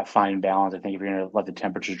 finding that fine balance. I think if you're going to let the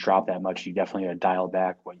temperatures drop that much, you definitely got to dial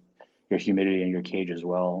back your humidity in your cage as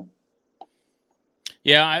well.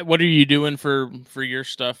 Yeah, what are you doing for your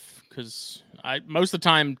stuff? Because most of the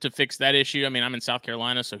time to fix that issue, I mean, I'm in South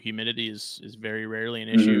Carolina, so humidity is very rarely an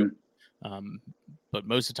issue. But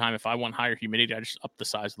most of the time, if I want higher humidity, I just up the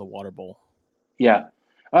size of the water bowl. Yeah.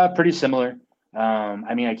 Pretty similar.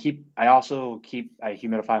 I mean, I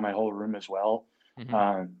humidify my whole room as well.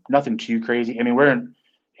 Nothing too crazy. I mean,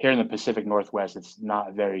 here in the Pacific Northwest. It's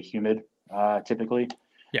not very humid, typically.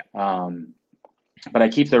 Yeah. But I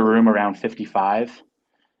keep the room around 55,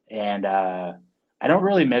 and I don't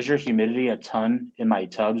really measure humidity a ton in my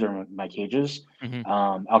tubs or my cages.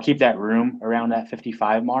 I'll keep that room around that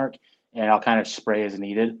 55 mark, and I'll kind of spray as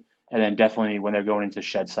needed. And then definitely when they're going into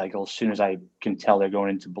shed cycles, as soon as I can tell they're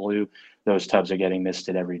going into blue, those tubs are getting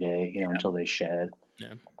misted every day, until they shed.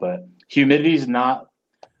 Yeah. But humidity is not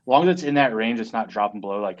long as it's in that range, it's not dropping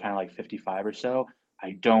below like kind of like 55 or so.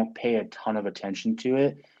 I don't pay a ton of attention to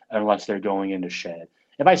it unless they're going into shed.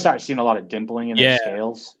 If I start seeing a lot of dimpling in their Yeah.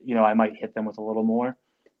 scales, I might hit them with a little more,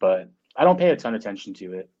 but I don't pay a ton of attention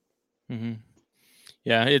to it. Mm-hmm.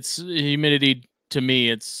 Yeah, it's humidity to me.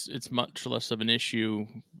 It's much less of an issue.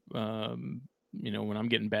 When I'm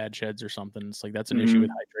getting bad sheds or something, it's like that's an issue with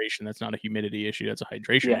hydration. That's not a humidity issue. That's a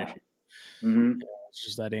hydration issue. It's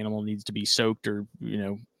just that animal needs to be soaked or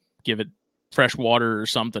give it fresh water or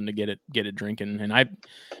something to get it drinking. And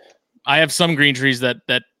I have some green trees that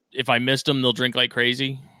if I missed them, they'll drink like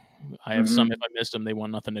crazy. I have some, if I missed them, they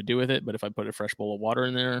want nothing to do with it. But if I put a fresh bowl of water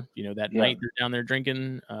in there, that night they're down there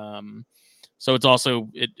drinking. So it's also,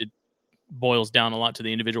 it boils down a lot to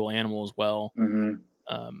the individual animal as well.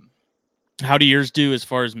 How do yours do as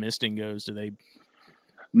far as misting goes? Do they?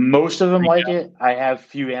 Most of them like it. I have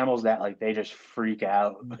few animals that like they just freak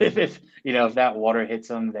out if that water hits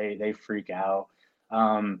them, they freak out.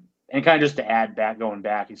 And kind of just to add back, going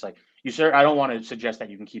back, it's like I don't want to suggest that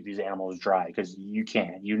you can keep these animals dry because you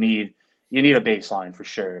can't. You need a baseline for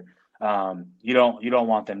sure. You don't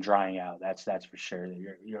want them drying out. That's for sure.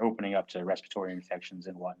 You're opening up to respiratory infections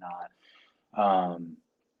and whatnot.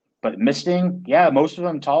 But misting, yeah, most of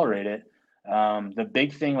them tolerate it. The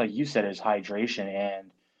big thing, like you said, is hydration.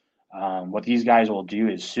 And what these guys will do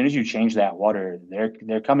is, as soon as you change that water,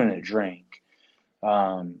 they're coming to drink.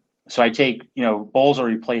 So I take, bowls are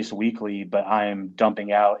replaced weekly, but I'm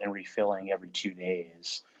dumping out and refilling every 2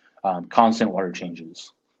 days. Constant water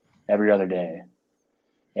changes every other day,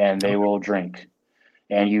 and they will drink.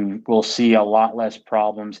 And you will see a lot less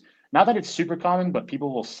problems. Not that it's super common, but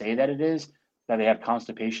people will say that it is, that they have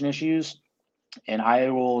constipation issues. And I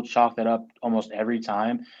will chalk that up almost every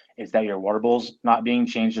time. It's that your water bowl's not being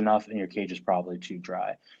changed enough and your cage is probably too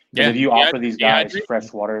dry. Because if you offer these guys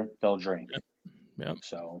fresh water, they'll drink. Yep.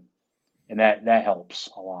 So, and that helps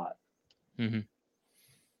a lot.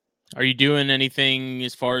 Are you doing anything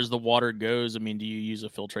as far as the water goes? I mean, do you use a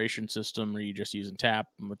filtration system or are you just using tap?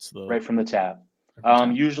 What's the right from the tap?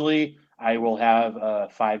 Usually I will have a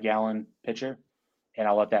 5-gallon pitcher and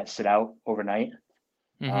I'll let that sit out overnight.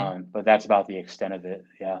 But that's about the extent of it.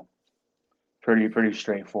 Yeah. Pretty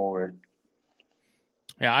straightforward.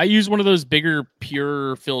 Yeah, I use one of those bigger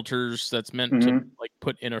pure filters that's meant to like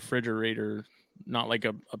put in a refrigerator, not like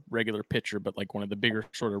a regular pitcher, but like one of the bigger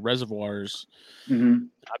sort of reservoirs. I've been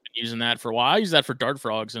using that for a while. I use that for dart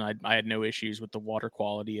frogs, and I had no issues with the water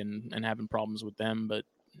quality and having problems with them. But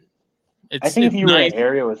I think if you were in an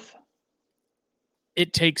area with,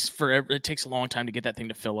 it takes forever. It takes a long time to get that thing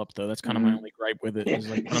to fill up, though. That's kind of my only gripe with it. Is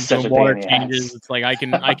like when I'm doing water changes, it's like I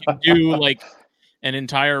can do like an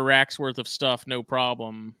entire rack's worth of stuff, no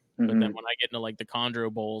problem. But then when I get into like the chondro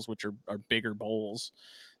bowls, which are bigger bowls,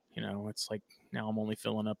 it's like now I'm only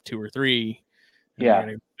filling up 2 or 3. And I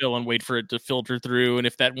gotta fill and wait for it to filter through. And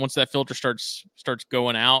if once that filter starts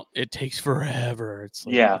going out, it takes forever. It's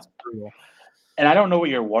like, it's brutal. And I don't know what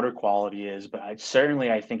your water quality is, but I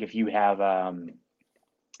think if you have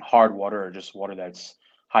hard water or just water that's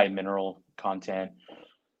high mineral content,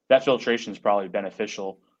 that filtration is probably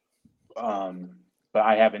beneficial. But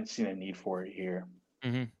I haven't seen a need for it here.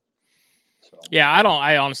 So. Yeah,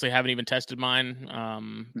 I honestly haven't even tested mine.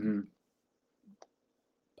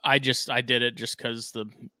 I did it just because the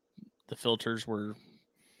filters were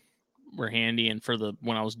handy, and for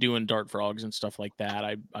when I was doing dart frogs and stuff like that,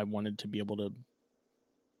 I wanted to be able to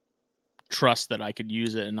trust that I could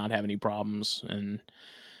use it and not have any problems. And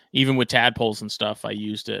even with tadpoles and stuff, I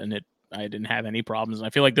used it and I didn't have any problems. And I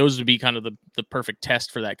feel like those would be kind of the perfect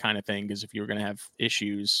test for that kind of thing. Because if you were going to have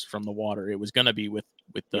issues from the water, it was going to be with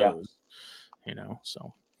those,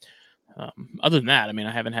 so other than that, I mean,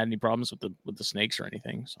 I haven't had any problems with the snakes or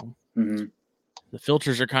anything. So the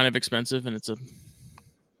filters are kind of expensive, and it's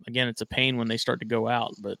a pain when they start to go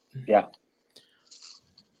out, but I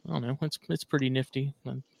don't know. It's pretty nifty.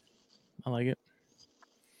 I like it.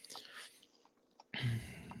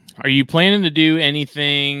 Are you planning to do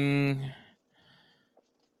anything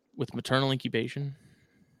with maternal incubation?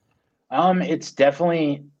 It's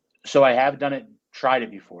definitely, so I have tried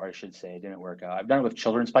it before, I should say. It didn't work out. I've done it with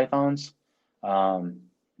children's pythons.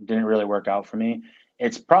 Didn't really work out for me.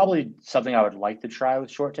 It's probably something I would like to try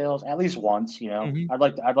with short tails at least once, I'd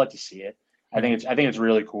like to see it. I think it's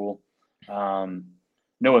really cool.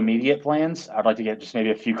 No immediate plans. I'd like to get just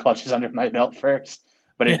maybe a few clutches under my belt first,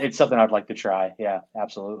 but it's something I'd like to try. Yeah,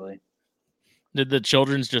 absolutely. Did the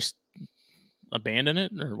children's just abandon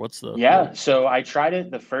it, or what's the? Yeah, so I tried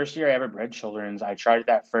it the first year I ever bred children's. I tried it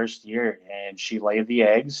that first year, and she laid the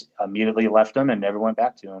eggs, immediately left them, and never went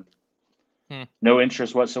back to them. No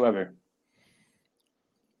interest whatsoever.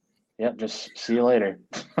 Yep, just see you later.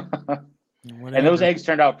 Whatever. And those eggs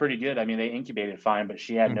turned out pretty good. I mean, they incubated fine, but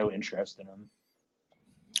she had no interest in them.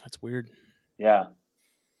 That's weird. Yeah.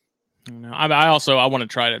 I want to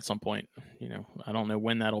try it at some point. I don't know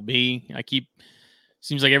when that'll be.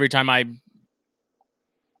 Seems like every time I'm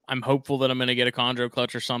hopeful that I'm going to get a chondro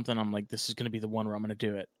clutch or something. I'm like, this is going to be the one where I'm going to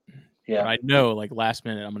do it. Yeah. But I know, like, last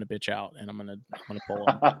minute, I'm going to bitch out and I'm going to pull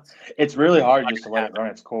it. It's really hard just to let it run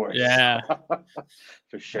its course. Yeah.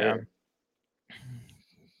 For sure. Yeah.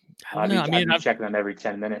 I don't know. I'd be checking them every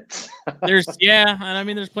 10 minutes. And I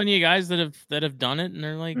mean, there's plenty of guys that have done it, and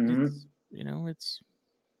they're like,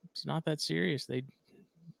 it's not that serious.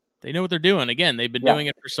 They know what they're doing. Again, they've been doing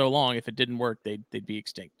it for so long. If it didn't work, they'd be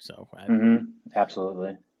extinct. So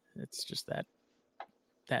absolutely, it's just that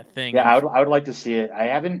thing. Yeah, I would like to see it.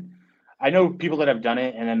 I know people that have done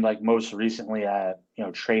it, and then like most recently,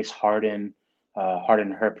 Trace Harden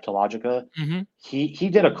Herpetologica. He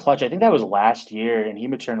did a clutch. I think that was last year, and he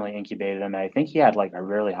maternally incubated him. And I think he had like a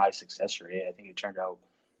really high success rate. I think it turned out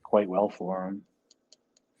quite well for him.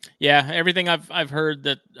 Yeah, everything I've heard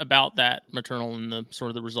about that maternal and the sort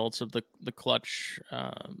of the results of the clutch,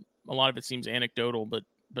 a lot of it seems anecdotal, but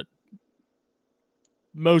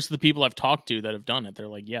most of the people I've talked to that have done it, they're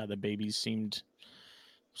like, yeah, the babies seemed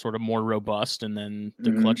sort of more robust, and then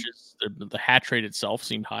the clutches, the hatch rate itself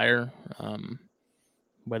seemed higher.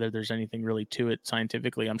 Whether there's anything really to it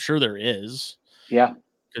scientifically, I'm sure there is. Yeah,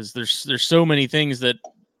 because there's so many things that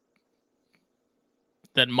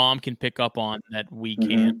mom can pick up on that we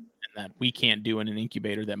can't, and that we can't do in an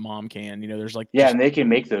incubator that mom can. There's like and they can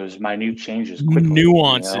make those minute changes quickly.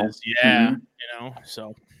 Nuances,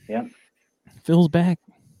 So yeah, Phil's back.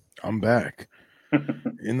 I'm back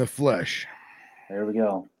in the flesh. There we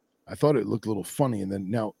go. I thought it looked a little funny, and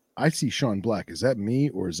then now I see Shawn Black. Is that me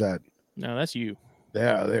or is that? No, that's you.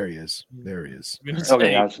 Yeah, there he is. There he is.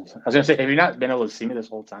 Okay, I was gonna say, have you not been able to see me this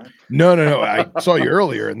whole time? No. I saw you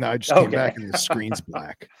earlier, and now I just came back, and the screen's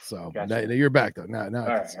black. So Gotcha. now you're back though. Now, all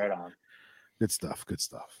right, right on. Good stuff. Good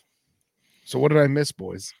stuff. So, what did I miss,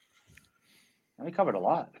 boys? We covered a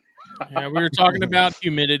lot. Yeah, we were talking about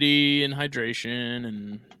humidity and hydration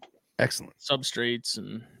and excellent substrates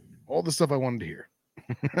and all the stuff I wanted to hear.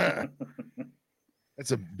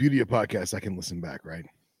 That's a beauty of podcast. I can listen back, right?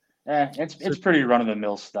 It's pretty run of the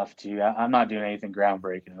mill stuff too. I'm not doing anything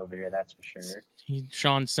groundbreaking over here, that's for sure.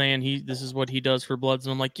 Shawn's saying this is what he does for bloods,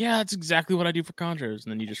 and I'm like, yeah, that's exactly what I do for chondros,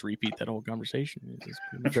 and then you just repeat that whole conversation.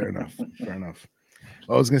 Fair enough. Fair enough.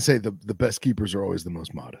 I was gonna say the best keepers are always the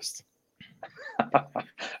most modest.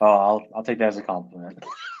 I'll take that as a compliment.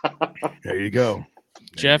 There you go.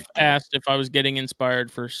 Jeff asked if I was getting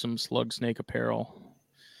inspired for some slug snake apparel.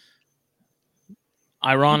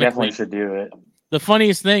 Ironically, you definitely should do it. The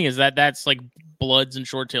funniest thing is that's like bloods and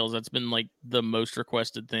short tails. That's been like the most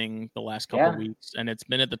requested thing the last couple of weeks, and it's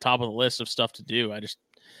been at the top of the list of stuff to do.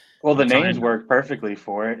 The names work perfectly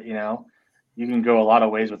for it. You can go a lot of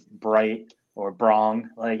ways with Bright or Brong.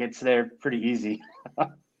 Like they're pretty easy.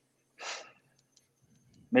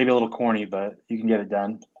 Maybe a little corny, but you can get it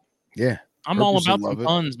done. Yeah, I'm all about the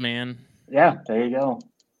puns, man. Yeah, there you go.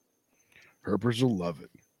 Herpers will love it.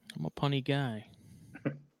 I'm a punny guy.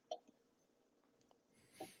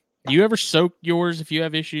 Do you ever soak yours if you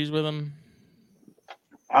have issues with them?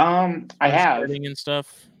 I have and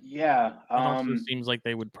stuff. Yeah. It seems like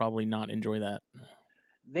they would probably not enjoy that.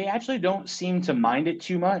 They actually don't seem to mind it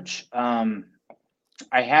too much. I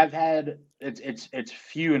have had it's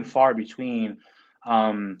few and far between.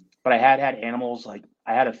 But I had animals, like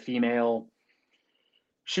I had a female.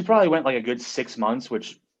 She probably went like a good 6 months,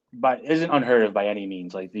 but isn't unheard of by any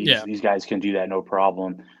means. Like these guys can do that no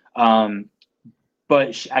problem.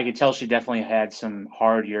 But I could tell she definitely had some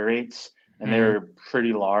hard urates, and they were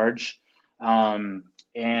pretty large. And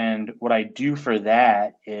what I do for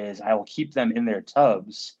that is I will keep them in their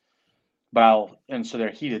tubs, so they're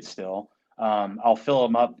heated still. I'll fill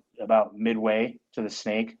them up about midway to the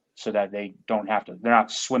snake so that they're not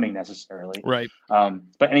swimming necessarily. Right.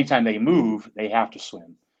 But anytime they move, they have to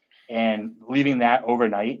swim. And leaving that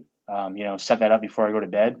overnight, set that up before I go to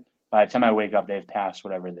bed. By the time I wake up, they've passed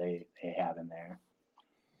whatever they have in there.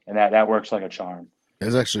 And that works like a charm.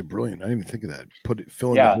 That's actually brilliant. I didn't even think of that. Fill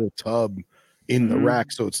in the whole tub in the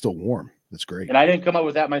rack so it's still warm. That's great. And I didn't come up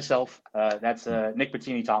with that myself. That's Nick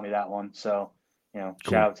Bettini taught me that one. So, cool.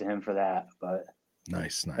 Shout out to him for that. But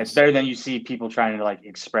nice. It's better than you see people trying to like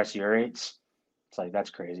express urates. It's like, that's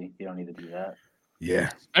crazy. You don't need to do that. Yeah.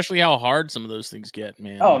 Especially how hard some of those things get,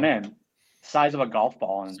 man. Oh man, size of a golf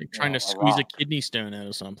ball. And it's like trying to squeeze a kidney stone out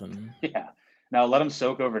of something. Yeah. Now let them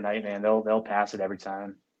soak overnight, man. They'll pass it every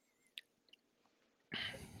time.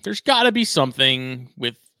 There's got to be something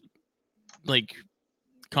with like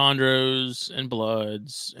chondros and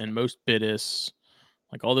bloods and most bitis,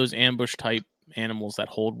 like all those ambush type animals that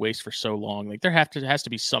hold waste for so long, like there has to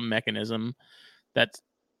be some mechanism that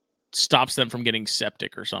stops them from getting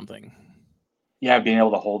septic or something. Yeah, being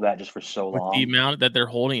able to hold that just for so With long. the amount that they're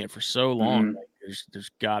holding it for so long, Mhm. like, there's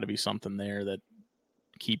got to be something there that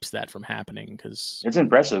keeps that from happening. Because It's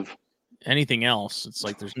impressive. anything else, it's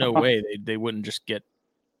like there's no way they wouldn't just get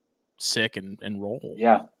sick and roll.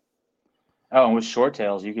 Yeah. Oh, and with short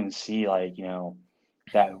tails, you can see like,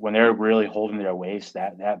 that when they're really holding their waist,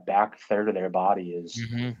 that back third of their body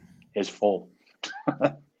is full.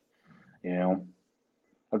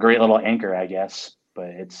 A great little anchor, I guess. But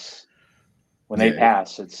it's when they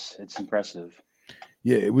pass, it's impressive.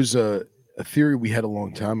 Yeah, it was a theory we had a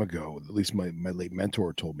long time ago. At least my late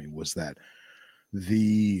mentor told me was that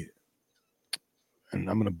and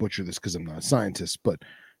I'm going to butcher this because I'm not a scientist, but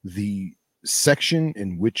the section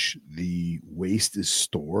in which the waste is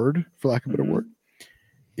stored, for lack of a better word,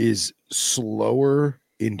 is slower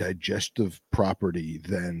in digestive property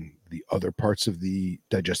than the other parts of the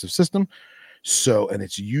digestive system. So, and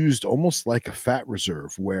it's used almost like a fat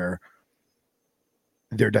reserve where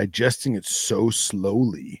they're digesting it so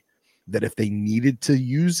slowly that if they needed to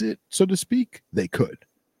use it, so to speak, they could.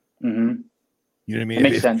 Mm-hmm. You know what I mean? It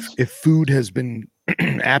makes sense. If food has been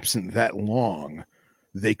absent that long,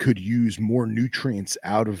 they could use more nutrients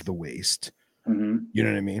out of the waste. Mm-hmm. You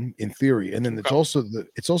know what I mean? In theory. And then it's also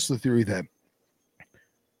the theory that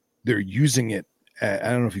they're using it. I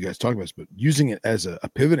don't know if you guys talk about this, but using it as a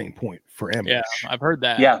pivoting point for ambush. Yeah, I've heard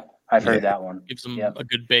that. Yeah, I've heard that one. Gives them a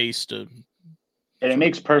good base to. And it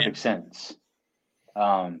makes perfect sense.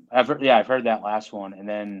 I've heard that last one, and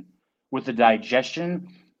then with the digestion,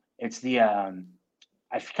 it's the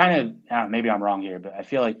I kind of maybe I'm wrong here, but I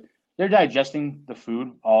feel like they're digesting the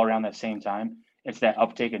food all around that same time. It's that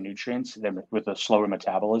uptake of nutrients with the slower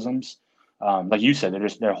metabolisms. Like you said,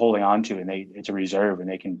 they're holding on to it, and it's a reserve, and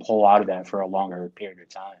they can pull out of that for a longer period of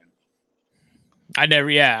time. I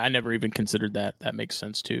never even considered that. That makes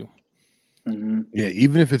sense too. Mm-hmm. Yeah,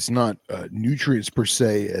 even if it's not nutrients per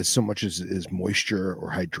se, as so much as moisture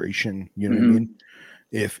or hydration. You know what I mean?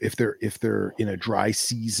 If they're in a dry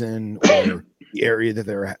season or the area that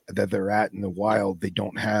they're at in the wild, they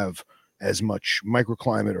don't have as much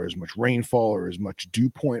microclimate or as much rainfall or as much dew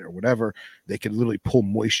point or whatever, they can literally pull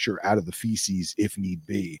moisture out of the feces if need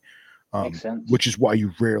be. Makes sense. Which is why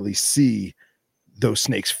you rarely see those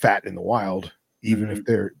snakes fat in the wild, even if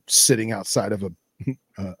they're sitting outside of a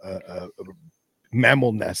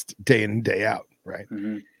mammal nest day in and day out, right?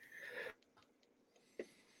 Mm-hmm.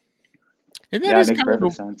 And that is kind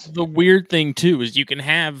of the weird thing too, is you can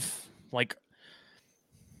have like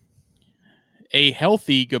a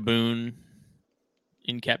healthy gaboon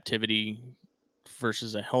in captivity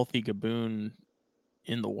versus a healthy gaboon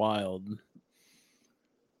in the wild.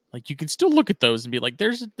 Like you can still look at those and be like,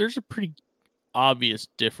 there's a pretty obvious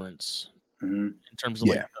difference in terms of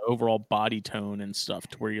like the overall body tone and stuff,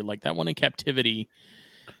 to where you're like, that one in captivity,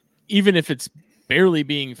 even if it's barely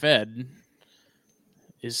being fed,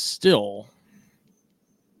 is still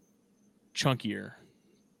chunkier.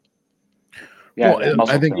 Yeah, well,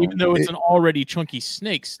 I think even though it's an already chunky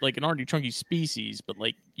species, but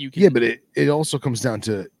like you can. Yeah, but it also comes down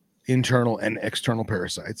to internal and external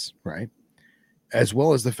parasites, right? As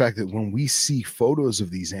well as the fact that when we see photos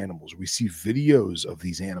of these animals, we see videos of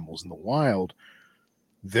these animals in the wild,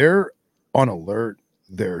 they're on alert,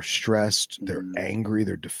 they're stressed, they're angry,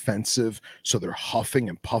 they're defensive. So they're huffing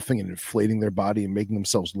and puffing and inflating their body and making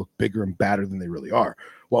themselves look bigger and badder than they really are.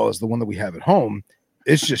 While as the one that we have at home,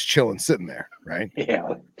 it's just chilling, sitting there, right?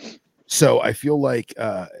 Yeah. So I feel like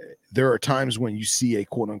there are times when you see a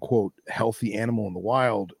quote unquote healthy animal in the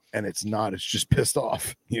wild and it's not, it's just pissed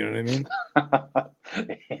off. You know what I mean?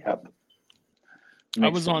 Yeah. I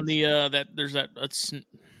was on the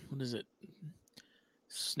what is it?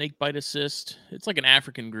 Snake Bite Assist. It's like an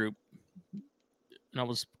African group. And I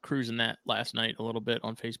was cruising that last night a little bit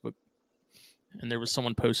on Facebook. And there was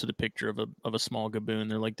someone posted a picture of a small gaboon.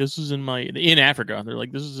 They're like, this is in Africa. They're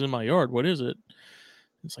like, this is in my yard. What is it?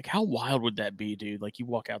 It's like, how wild would that be, dude? Like you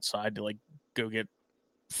walk outside to like go get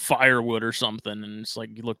firewood or something, and it's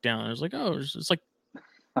like you look down and it's like, oh, it's like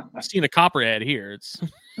seeing a copperhead here. It's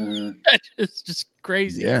it's just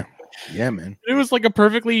crazy. Yeah, man. It was like a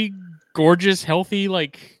perfectly gorgeous, healthy,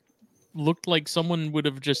 like looked like someone would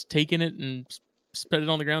have just taken it and spread it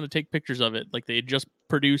on the ground to take pictures of it, like they had just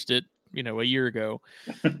produced it, a year ago.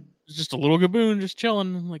 It's just a little gaboon just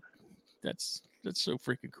chilling. I'm like, that's so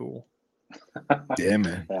freaking cool. Yeah,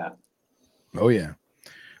 man. Yeah. Oh yeah.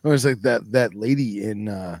 It was like that lady in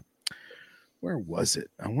where was it?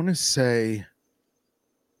 I want to say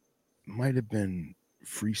might have been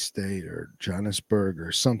Free State or Johannesburg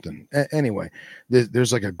or something. Anyway,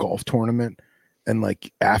 there's like a golf tournament, and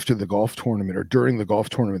like after the golf tournament or during the golf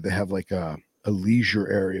tournament, they have like a leisure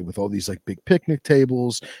area with all these like big picnic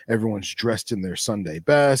tables. Everyone's dressed in their Sunday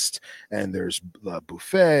best, and there's the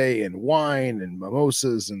buffet and wine and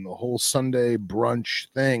mimosas and the whole Sunday brunch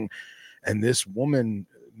thing. And this woman,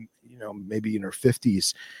 maybe in her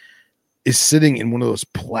 50s, is sitting in one of those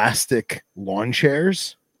plastic lawn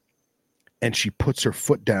chairs, and she puts her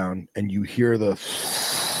foot down, and you hear the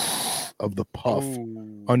of the puff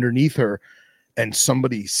underneath her, and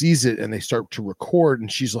somebody sees it and they start to record,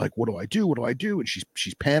 and she's like, what do I do? And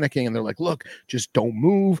she's panicking, and they're like, look, just don't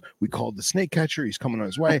move. We called the snake catcher. He's coming on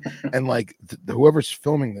his way. And like whoever's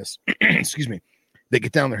filming this, excuse me, they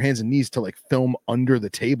get down their hands and knees to like film under the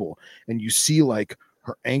table, and you see like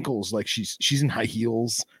her ankles, like she's in high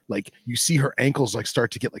heels, like you see her ankles like start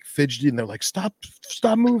to get like fidgety, and they're like, stop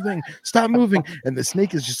moving, and the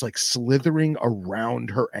snake is just like slithering around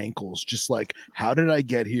her ankles, just like, how did I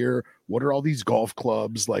get here? What are all these golf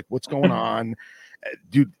clubs, like, what's going on?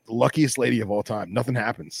 Dude, the luckiest lady of all time. Nothing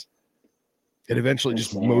happens. It eventually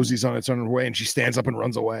just moseys on its own way, and she stands up and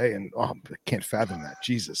runs away, and I can't fathom that.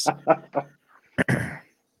 Jesus.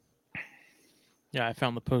 Yeah, I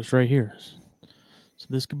found the post right here. So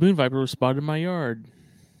this gaboon viper was spotted in my yard.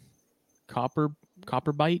 Copper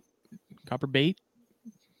bait,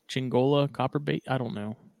 Chingola copper bait. I don't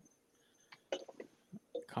know.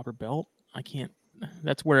 Copper belt. I can't.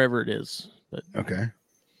 That's wherever it is. But okay.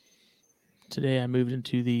 Today I moved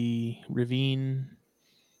into the ravine,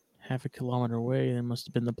 half a kilometer away. It must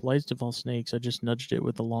have been the politest of all snakes. I just nudged it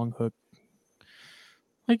with a long hook.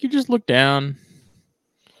 Like, you just look down,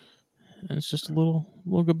 and it's just a little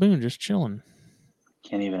gaboon just chilling.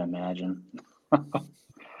 Can't even imagine.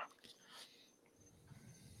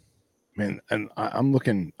 Man, and I'm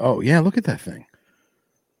looking. Oh yeah, look at that thing.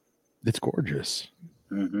 It's gorgeous.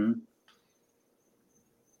 Mm-hmm.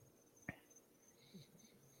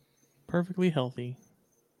 Perfectly healthy.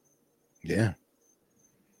 Yeah.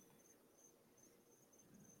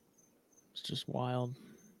 It's just wild.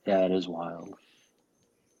 Yeah, it is wild.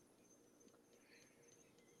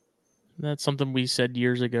 That's something we said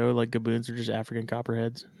years ago, like gaboons are just African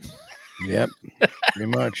copperheads. Yep. Pretty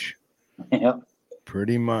much. Yep.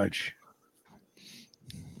 Pretty much.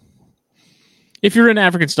 If you're in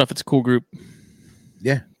African stuff, it's a cool group.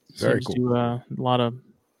 Yeah. Very Seems cool. to a lot of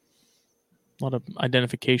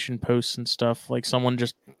identification posts and stuff. Like, someone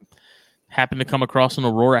just happened to come across an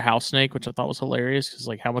Aurora house snake, which I thought was hilarious, because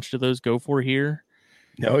like, how much do those go for here?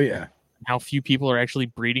 Oh yeah. How few people are actually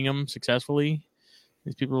breeding them successfully.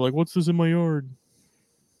 These people are like, what's this in my yard?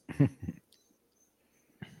 But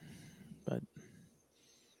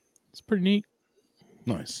it's pretty neat.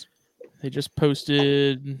 Nice. They just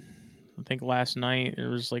posted, I think last night, there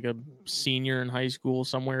was like a senior in high school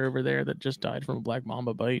somewhere over there that just died from a black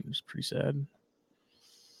mamba bite. It's pretty sad.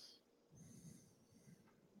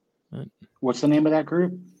 But, what's the name of that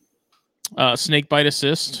group? Snake Bite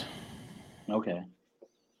Assist. Okay.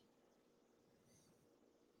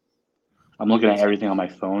 I'm looking at everything on my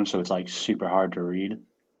phone, so it's like super hard to read.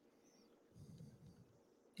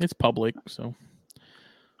 It's public, so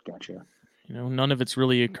Gotcha. None of it's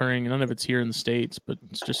really occurring. None of it's here in the States, but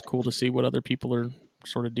it's just cool to see what other people are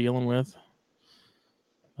sort of dealing with.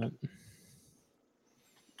 But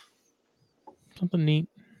something neat.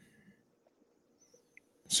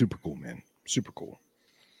 Super cool, man. Super cool.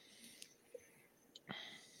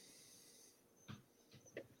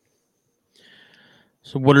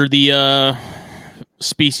 So what are the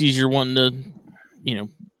species you're wanting to,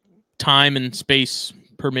 time and space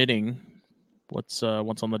permitting? What's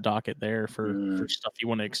on the docket there for stuff you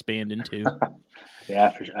want to expand into? Yeah,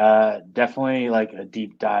 for sure. Definitely like a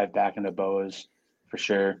deep dive back into boas for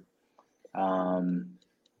sure. And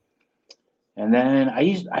then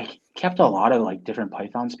I kept a lot of like different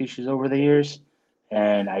python species over the years,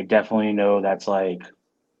 and I definitely know that's like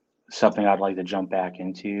something I'd like to jump back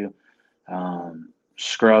into.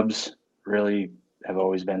 Scrubs really have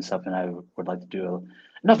always been something I would like to do.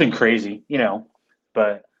 Nothing crazy,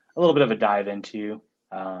 but a little bit of a dive into.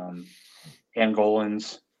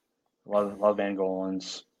 Angolans, love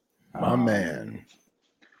Angolans. My man.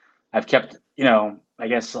 I've kept, I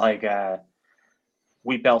guess like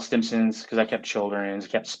wheat belt Stimsons, because I kept children's,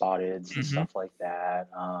 kept spotteds and stuff like that.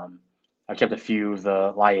 I kept a few of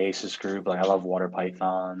the Liasis group. Like, I love water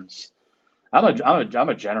pythons. I'm a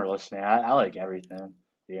generalist, man. I like everything.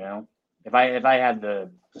 If I had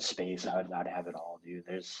the space, I'd have it all, dude.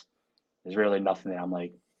 There's really nothing that I'm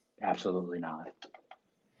like absolutely not.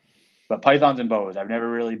 But pythons and boas, I've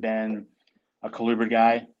never really been a colubrid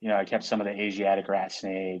guy. You know, I kept some of the Asiatic rat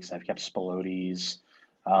snakes. I've kept Spilotes.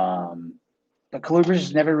 But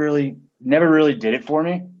colubrids never really did it for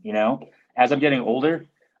me. You know, as I'm getting older,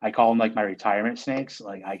 I call them like my retirement snakes.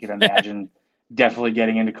 Like I could imagine definitely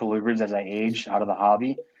getting into colubrids as I age out of the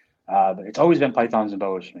hobby. But it's always been pythons and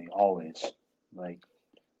boas for me, always. Like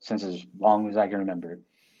since as long as I can remember.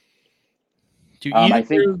 Do I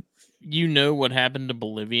think you know what happened to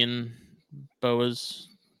Bolivian boas?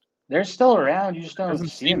 they're still around. You just don't Doesn't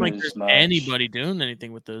see seem them like as there's much. anybody doing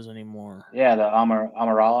anything with those anymore. Yeah, the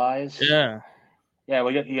Amaralais. Yeah. Yeah,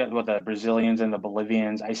 you got what the Brazilians and the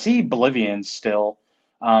Bolivians. I see Bolivians still,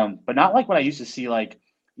 but not like what I used to see. Like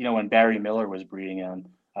when Barry Miller was breeding them,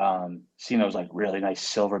 seeing those like really nice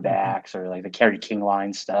silverbacks or like the Kerry King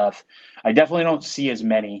line stuff. I definitely don't see as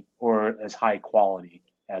many or as high quality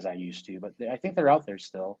as I used to, but I think they're out there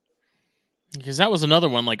still. Because that was another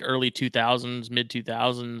one, like early 2000s, mid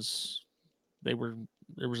 2000s.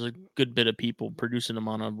 There was a good bit of people producing them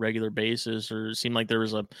on a regular basis, or it seemed like there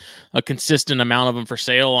was a consistent amount of them for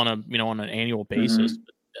sale on on an annual basis. Mm-hmm.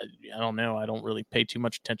 But I don't know. I don't really pay too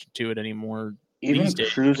much attention to it anymore Even these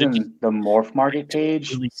days. cruising the Morph Market I don't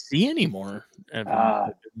page. really see anymore.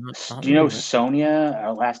 Not Do you know really. Sonia?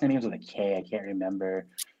 Her last name begins with a K. I can't remember.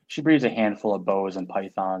 She breeds a handful of boas and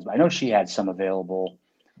pythons, but I know she had some available.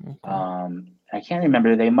 Okay. I can't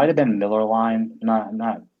remember. They might have been Miller line.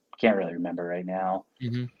 Not. Can't really remember right now.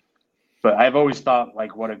 Mm-hmm. But I've always thought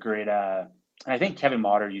like what a great. I think Kevin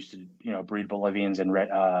Motter used to breed Bolivians and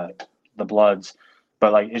the Bloods,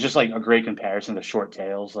 but like it's just like a great comparison to short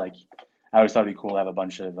tails. Like I always thought it'd be cool to have a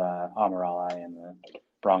bunch of Amaralai and the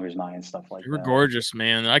Bronger's Mine and stuff like They were that. gorgeous,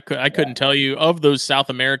 man. I couldn't tell you of those South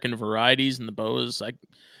American varieties and the boas.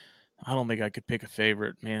 I don't think I could pick a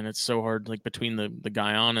favorite, man. It's so hard, like between the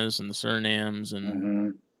Guyanas and the Surinams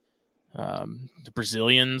and the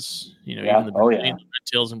Brazilians. Even the Brazilian red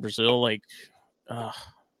tails in Brazil. Like,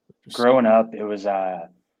 growing up, it was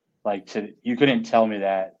you couldn't tell me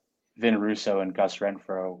that Vin Russo and Gus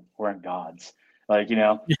Renfro weren't gods. Like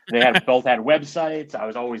they both had websites. I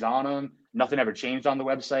was always on them. Nothing ever changed on the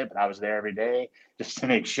website, but I was there every day just to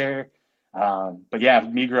make sure. But yeah,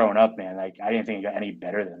 me growing up, man, like I didn't think it got any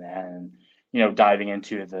better than that. And diving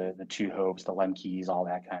into the Two Hopes, the Lemkeys, all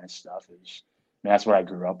that kind of stuff that's what I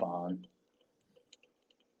grew up on.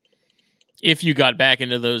 If you got back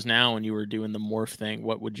into those now and you were doing the morph thing,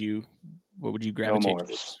 what would you gravitate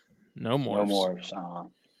towards? No morphs. No morphs.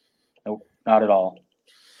 Nope, not at all.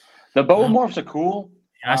 The boa morphs are cool.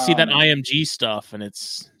 I see that IMG stuff, and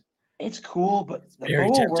it's cool, but the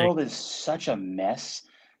boa world is such a mess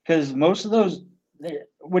because most of those,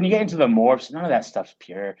 when you get into the morphs, none of that stuff's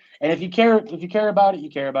pure. And if you care about it, you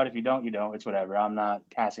care about it. If you don't, you don't. It's whatever. I'm not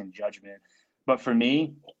passing judgment. But for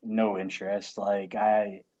me, no interest. Like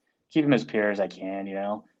I keep them as pure as I can.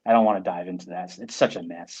 I don't want to dive into that. It's such a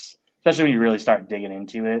mess, especially when you really start digging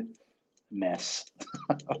into it. Mess.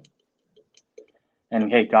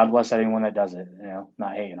 And hey, God bless anyone that does it.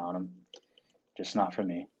 Not hating on them, just not for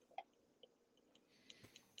me.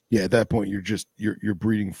 Yeah, at that point, you're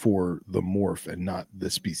breeding for the morph and not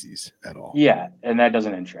the species at all. Yeah, and that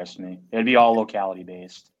doesn't interest me. It'd be all locality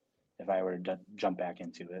based if I were to jump back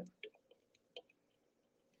into it.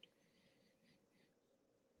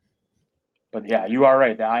 But yeah, you are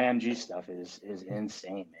right. The IMG stuff is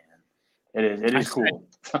insane, man. It is cool.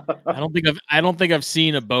 I don't think I've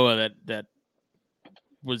seen a boa that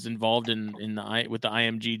was involved with the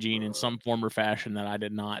IMG gene in some form or fashion that I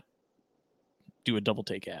did not do a double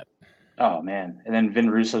take at. Oh man. And then Vin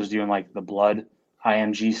Russo's doing like the blood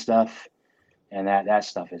IMG stuff, and that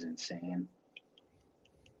stuff is insane.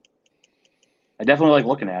 I definitely like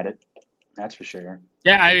looking at it. That's for sure.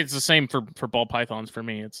 Yeah, it's the same for ball pythons for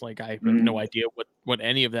me. It's like I have no idea what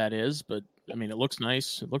any of that is, but I mean it looks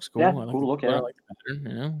nice. It looks cool. Yeah, cool to look at. I like the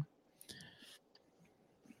pattern,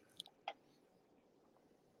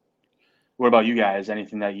 What about you guys?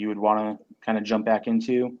 Anything that you would want to kind of jump back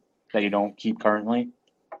into that you don't keep currently?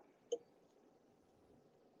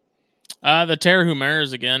 The Terra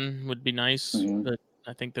Humaras again would be nice, but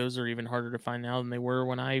I think those are even harder to find now than they were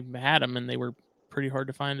when I had them, and they were pretty hard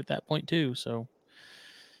to find at that point too. So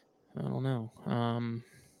I don't know.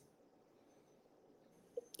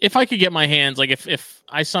 If I could get my hands, like if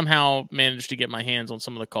I somehow managed to get my hands on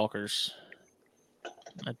some of the Calkers,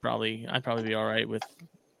 I'd probably be all right with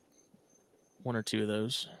one or two of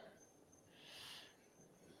those.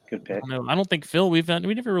 Good pick. I don't think Phil. We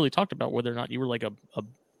never really talked about whether or not you were like a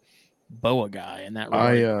boa guy in that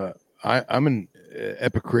regard. I'm an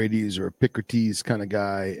Epicrates or Epicrates kind of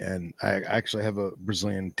guy, and I actually have a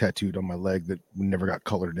Brazilian tattooed on my leg that never got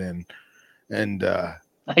colored in, and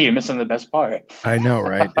You're missing the best part. I know,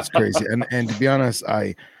 right? It's crazy, and to be honest,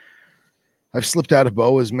 I've slipped out of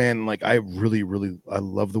boas, man. Like I really, I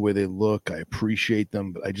love the way they look. I appreciate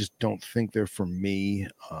them, but I just don't think they're for me.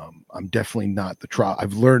 I'm definitely not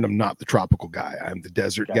I've learned I'm not the tropical guy. I'm the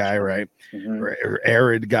desert guy, right? Or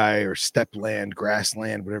arid guy, or steppe land,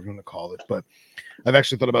 grassland, whatever you want to call it. But I've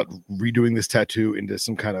actually thought about redoing this tattoo into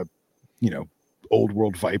some kind of, old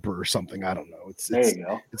world viper or something. I don't know. There you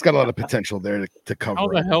go. It's got a lot of potential there to cover. How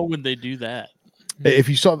the hell would they do that? If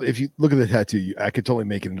you look at the tattoo, I could totally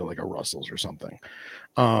make it into like a Russell's or something.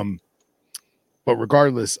 But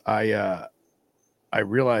regardless, I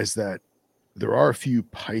realized that there are a few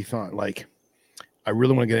python. Like, I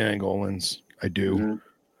really want to get Angolans. I do.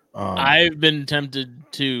 I've been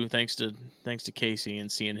tempted to, thanks to Casey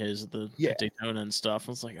and seeing his at the Daytona and stuff.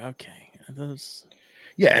 I was like, okay, those.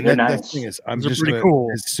 Yeah, and that thing is, I'm just pretty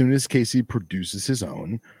cool. As soon as Casey produces his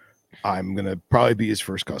own, I'm gonna probably be his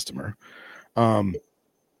first customer.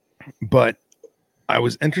 But I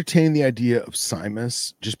was entertaining the idea of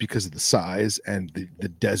Simus just because of the size and the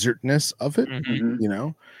desertness of it,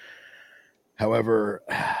 However,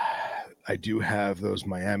 I do have those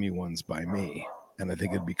Miami ones by me, and I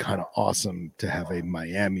think it'd be kind of awesome to have a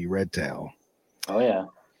Miami red tail. Oh yeah.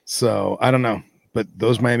 So I don't know, but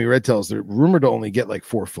those Miami red tails, they're rumored to only get like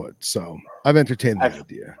 4 foot. So I've entertained that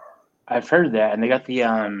idea. I've heard that, and they got the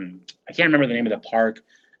I can't remember the name of the park.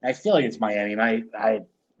 I feel like it's Miami. I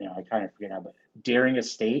kind of forget now, but Deering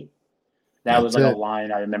Estate. That was like a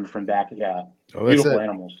line I remember from back. Yeah. Oh, beautiful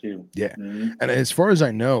animals too. Yeah. And as far as I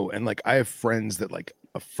know, and like I have friends that like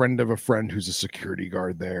a friend of a friend who's a security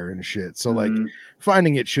guard there and shit. So like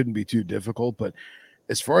finding it shouldn't be too difficult. But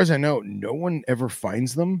as far as I know, no one ever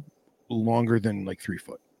finds them longer than like 3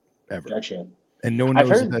 foot ever. Gotcha. And no one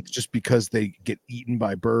knows that's just because they get eaten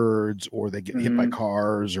by birds or they get hit by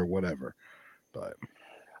cars or whatever. But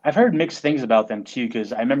I've heard mixed things about them too,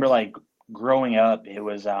 because I remember like growing up, it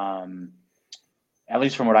was at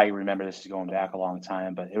least from what I remember, this is going back a long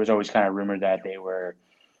time, but it was always kind of rumored that they were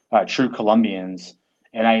true Colombians.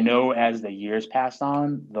 And I know as the years passed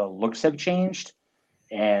on, the looks have changed,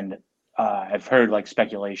 and I've heard like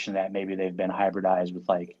speculation that maybe they've been hybridized with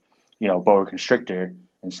like, boa constrictor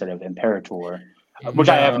instead of imperator, which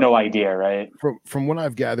I have no idea, right? From what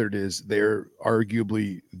I've gathered is they're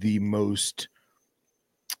arguably the most,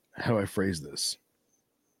 how do I phrase this?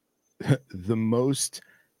 The most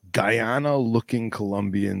Guyana-looking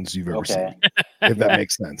Colombians you've ever seen, if that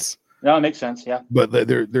makes sense. No, it makes sense. Yeah, but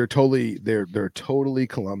they're totally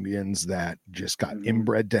Colombians that just got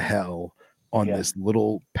inbred to hell on this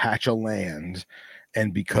little patch of land,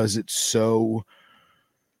 and because it's so,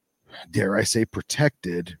 dare I say,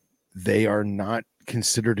 protected, they are not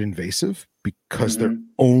considered invasive because they're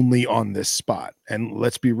only on this spot. And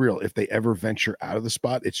let's be real, if they ever venture out of the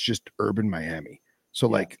spot, it's just urban Miami. So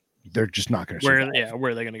like they're just not going to survive.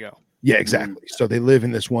 Where are they going to go? Yeah, exactly. So they live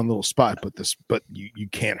in this one little spot, but you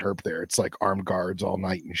can't herp there. It's like armed guards all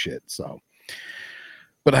night and shit. So,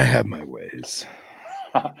 but I have my ways.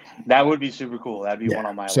 That would be super cool. That'd be one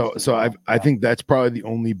on my list. So I think that's probably the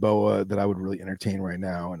only boa that I would really entertain right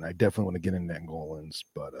now, and I definitely want to get into Angolans.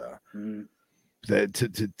 But that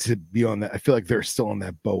to be on that, I feel like they're still on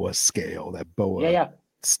that boa scale, that boa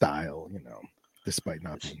style, despite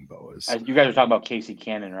not being boas. You guys are talking about Casey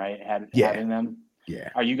Cannon, right? Having them. Yeah.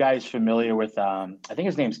 Are you guys familiar with? I think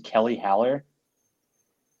his name's Kelly Haller.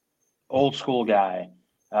 Old school guy.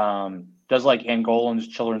 Does like Angolans,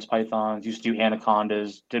 children's pythons. Used to do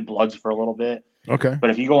anacondas. Did bloods for a little bit. Okay. But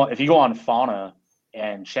if you go on Fauna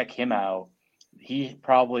and check him out, he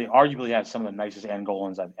arguably has some of the nicest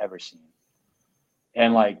Angolans I've ever seen,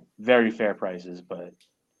 and like very fair prices. But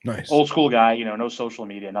nice. Old school guy. No social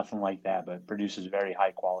media, nothing like that, but produces very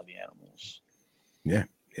high quality animals. Yeah.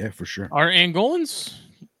 Yeah, for sure. Are Angolans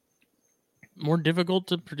more difficult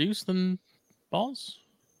to produce than balls?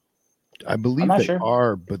 I believe they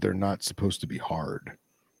are, but they're not supposed to be hard.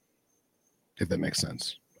 If that makes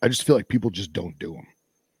sense. I just feel like people just don't do them.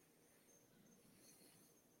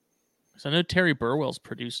 So I know Terry Burwell's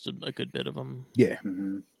produced a good bit of them. Yeah.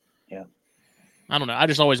 Mm-hmm. Yeah. I don't know. I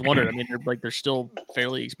just always wondered. I mean, they're still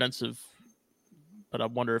fairly expensive, but I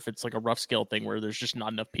wonder if it's like a rough scale thing where there's just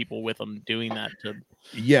not enough people with them doing that to.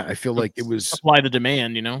 Yeah, I feel like it was supply the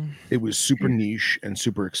demand. It was super niche and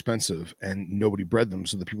super expensive, and nobody bred them.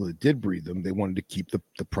 So the people that did breed them, they wanted to keep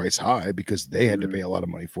the price high because they had to pay a lot of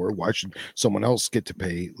money for it. Why should someone else get to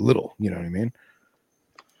pay little? You know what I mean?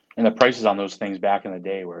 And the prices on those things back in the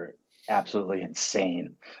day were absolutely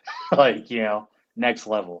insane. Like next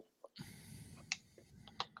level.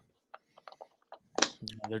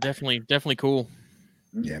 They're definitely cool.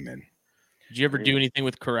 Yeah, man. Did you ever do anything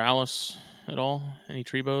with Corrales at all? Any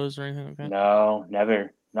tree boas or anything like that? No,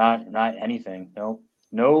 never. Not anything.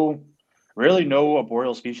 No, really no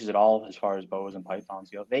arboreal species at all as far as boas and pythons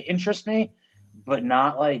go. They interest me, but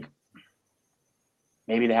not like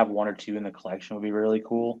maybe they have one or two in the collection would be really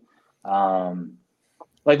cool.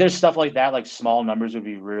 Like there's stuff like that, like small numbers would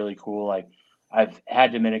be really cool. Like I've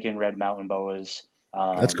had Dominican red mountain boas.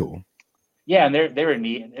 That's cool. Yeah, and they were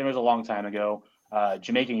neat. It was a long time ago.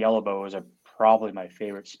 Jamaican yellow boas are probably my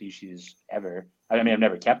favorite species ever. I mean, I've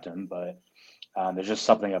never kept them, but there's just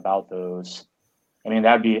something about those. I mean,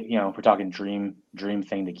 that'd be, if we're talking dream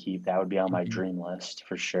thing to keep, that would be on my dream list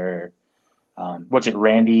for sure. What's it,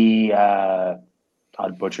 Randy? I'd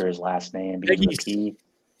butcher his last name. Begins with a P.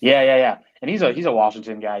 Yeah. And he's a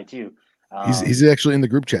Washington guy too. He's actually in the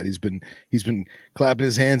group chat. He's been clapping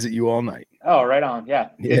his hands at you all night. Oh, right on. Yeah,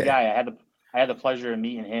 good guy. I had the pleasure of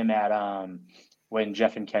meeting him at when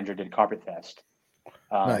Jeff and Kendra did Carpet Fest.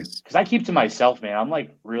 Nice. Because I keep to myself, man. I'm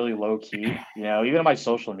like really low key. Even on my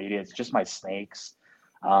social media, it's just my snakes.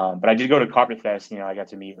 But I did go to Carpet Fest. I got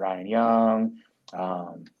to meet Ryan Young.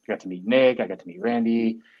 Got to meet Nick. I got to meet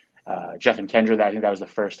Randy. Jeff and Kendra. I think that was the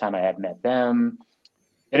first time I had met them.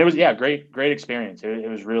 And it was, great experience. It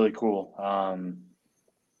was really cool.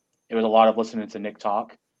 It was a lot of listening to Nick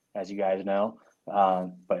talk, as you guys know.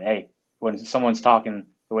 But hey, when someone's talking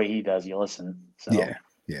the way he does, you listen. So yeah.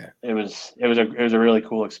 It was a really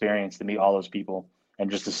cool experience to meet all those people and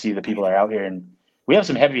just to see the people that are out here. And we have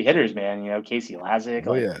some heavy hitters, man. Casey Lazick.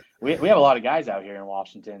 We have a lot of guys out here in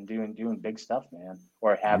Washington doing big stuff, man,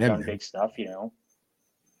 or have done big stuff.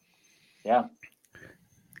 Yeah.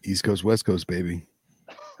 East Coast, West Coast, baby.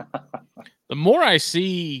 The more I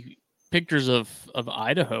see pictures of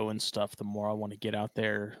Idaho and stuff, the more I want to get out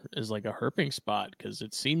there as like a herping spot, because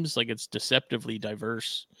it seems like it's deceptively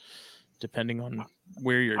diverse depending on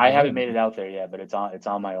where you're I haven't made it out there yet, but it's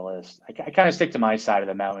on my list. I kind of stick to my side of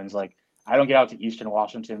the mountains. Like I don't get out to Eastern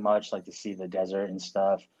Washington much, like to see the desert and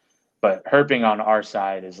stuff. But herping on our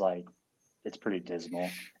side is like, it's pretty dismal.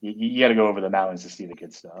 You got to go over the mountains to see the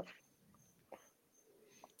good stuff.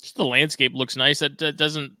 Just the landscape looks nice.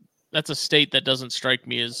 That's a state that doesn't strike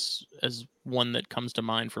me as one that comes to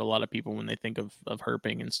mind for a lot of people when they think of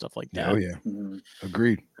herping and stuff like that. Oh yeah,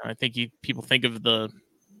 Agreed. I think people think of the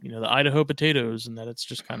Idaho potatoes and that it's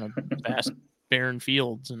just kind of vast barren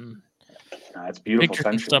fields and it's beautiful pictures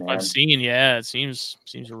country, and stuff man. I've seen. Yeah, it seems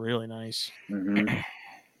really nice. Mm-hmm.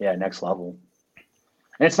 Yeah, next level.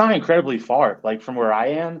 And it's not incredibly far. Like from where I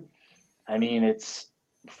am, I mean, it's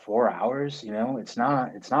 4 hours. It's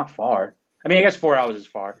not far. I mean, I guess 4 hours is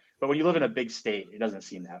far, but when you live in a big state, it doesn't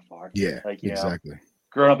seem that far. Yeah, like exactly.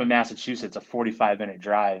 Growing up in Massachusetts, a 45-minute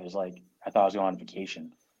drive is like I thought I was going on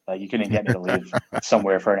vacation. Like you couldn't get me to leave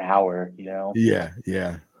somewhere for an hour.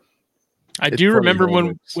 Yeah. I do remember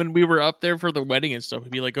when we were up there for the wedding and stuff,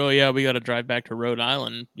 we'd be like, oh yeah, we got to drive back to Rhode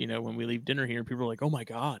Island. When we leave dinner here, and people are like, oh my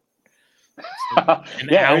God, it's like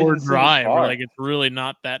an hour drive. We're like, it's really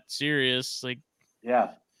not that serious. Like,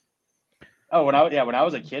 yeah. Oh, when I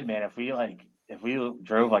was a kid, man, if we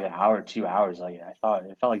drove like an hour, 2 hours, like it felt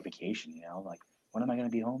like vacation. Like when am I going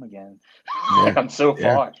to be home again? Like I'm so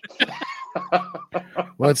far.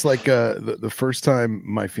 Well, it's like the first time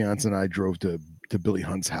my fiance and I drove to Billy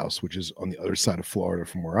Hunt's house, which is on the other side of Florida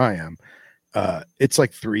from where I am. It's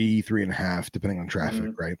like 3.5, depending on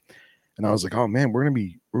traffic, right? And I was like, oh man, we're gonna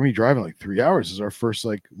be driving like 3 hours. This is our first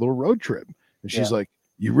like little road trip. And she's like,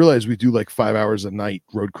 you realize we do like 5 hours a night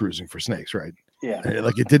road cruising for snakes, right? Yeah. And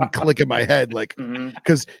like it didn't click in my head, like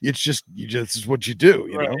because it's just this is what you do,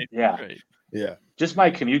 know? Yeah. Right. Yeah. Just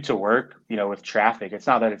my commute to work, with traffic. It's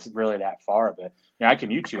not that it's really that far, but I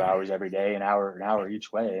commute 2 hours every day, an hour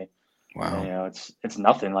each way. Wow. And, it's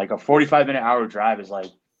nothing. Like a 45-minute hour drive is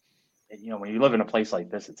like, when you live in a place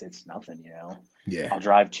like this, it's nothing. Yeah. I'll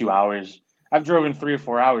drive 2 hours. I've driven 3 or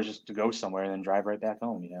 4 hours just to go somewhere and then drive right back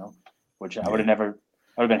home. Which I would have never.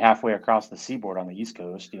 I would have been halfway across the seaboard on the East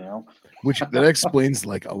Coast. Which that explains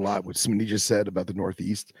like a lot what somebody just said about the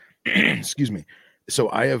Northeast. Excuse me. So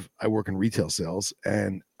I work in retail sales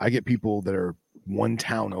and I get people that are one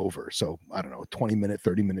town over. So I don't know, 20-minute,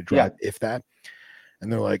 30-minute drive, if that.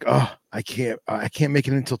 And they're like, oh, I can't make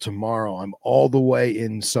it until tomorrow. I'm all the way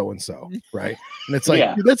in so-and-so. Right. And it's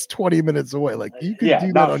like, dude, that's 20 minutes away. Like you could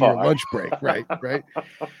do that on your lunch break. Right. Right.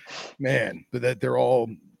 Man, but that they're all,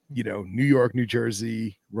 New York, New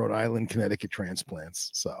Jersey, Rhode Island, Connecticut transplants.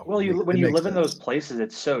 So when you live in those places,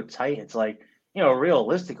 it's so tight. It's like,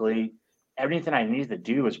 realistically, everything I needed to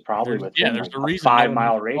do was probably There's within a a reason no one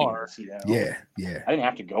 5-mile has a car. radius. You know, Yeah. I didn't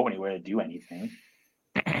have to go anywhere to do anything.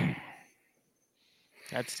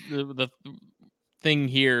 That's the thing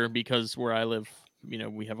here, because where I live,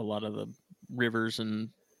 we have a lot of the rivers and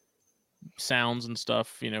sounds and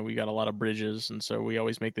stuff. We got a lot of bridges, and so we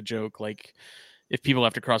always make the joke, like, if people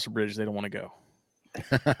have to cross a bridge, they don't want to go.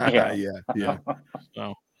 Yeah.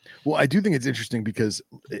 So, well, I do think it's interesting because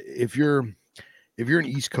if you're an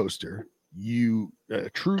East Coaster, a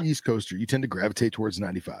true East Coaster, you tend to gravitate towards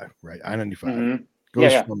 95, right? I-95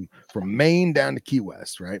 goes from Maine down to Key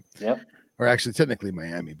West, right? Yep. Or actually technically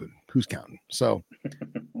Miami, but who's counting? So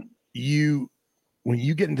when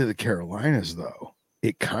you get into the Carolinas, though,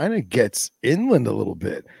 it kind of gets inland a little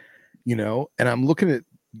bit, and I'm looking at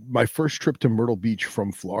my first trip to Myrtle Beach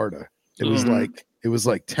from Florida. It was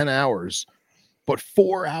like 10 hours, but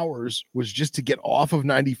 4 hours was just to get off of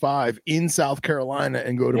 95 in South Carolina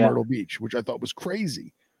and go to Myrtle Beach, which I thought was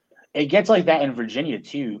crazy. It gets like that in Virginia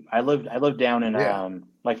too. I lived down in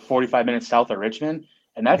like 45 minutes south of Richmond,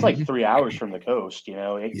 and that's like 3 hours from the coast.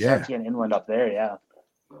 It starts getting inland up there. Yeah,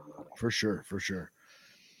 for sure.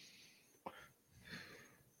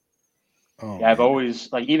 Oh, yeah, I've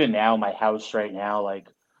always, like, even now, my house right now, like,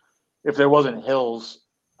 if there wasn't hills,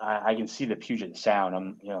 I can see the Puget Sound.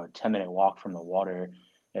 I'm, a 10-minute walk from the water.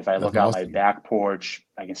 If I look out my back porch,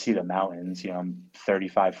 I can see the mountains. I'm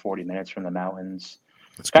 35, 40 minutes from the mountains.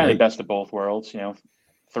 It's kind of the best of both worlds,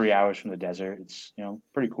 3 hours from the desert. It's,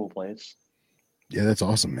 pretty cool place. Yeah, that's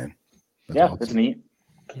awesome, man. It's neat.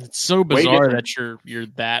 It's so bizarre that you're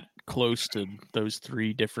that close to those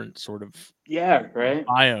three different sort of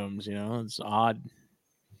biomes. It's odd.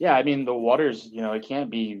 Yeah, I mean, the water's, it can't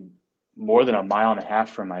be more than 1.5 miles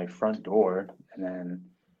from my front door, and then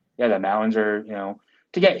the mountains are,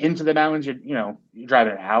 to get into the mountains, you're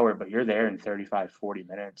driving an hour, but you're there in 35, 40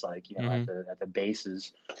 minutes, like, at the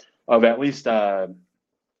bases of at least the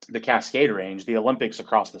Cascade Range, the Olympics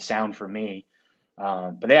across the Sound for me.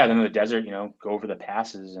 But then in the desert, go over the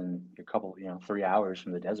passes, and you're a couple, 3 hours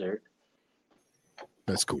from the desert.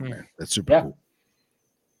 That's cool, man. That's super cool.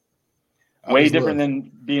 Way different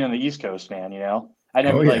than being on the East Coast, man. I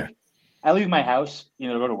never I leave my house, to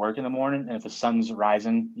go to work in the morning, and if the sun's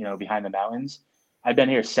rising, behind the mountains, I've been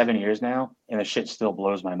here 7 years now, and the shit still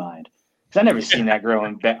blows my mind because I never seen that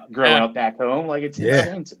growing up back home. Like, it's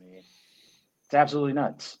insane to me. It's absolutely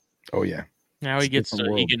nuts. Oh yeah. Now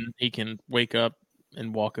he can wake up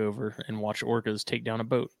and walk over and watch orcas take down a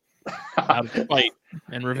boat out of fight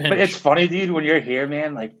and revenge. But it's funny, dude, when you're here,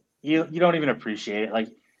 man. Like, you don't even appreciate it. Like,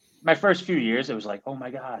 my first few years, it was like, oh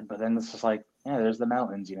my god. But then it's just like, there's the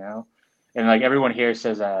mountains, and like everyone here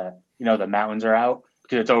says, the mountains are out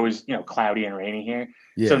because it's always cloudy and rainy here.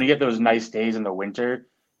 Yeah. So when you get those nice days in the winter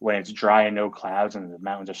when it's dry and no clouds and the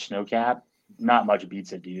mountains are snow capped, not much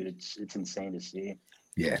beats it, dude. It's insane to see.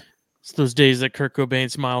 Yeah. It's those days that Kurt Cobain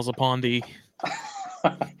smiles upon thee.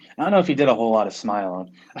 I don't know if he did a whole lot of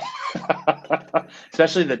smiling.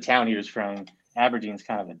 Especially the town he was from. Aberdeen's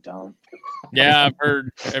kind of a dump. Yeah, I've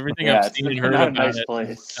heard everything I've seen and heard about nice it.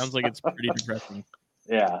 Place. Sounds like it's pretty depressing.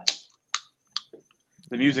 Yeah.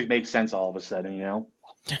 The music makes sense all of a sudden,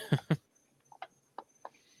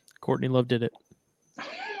 Courtney Love did it.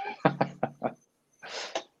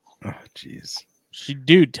 Oh, jeez.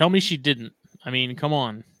 Dude, tell me she didn't. I mean, come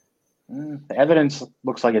on. The evidence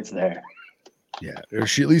looks like it's there. Yeah, or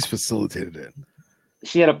she at least facilitated it.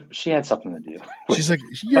 She had something to do. She's like,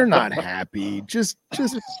 you're not happy. Just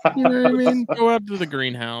you know what I mean? Go up to the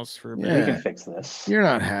greenhouse for a bit. We can fix this. You're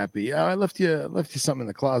not happy. I left you something in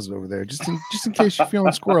the closet over there, just in case you're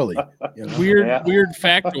feeling squirrely. Weird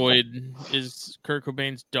factoid is Kurt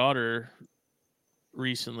Cobain's daughter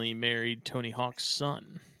recently married Tony Hawk's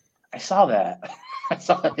son. I saw that.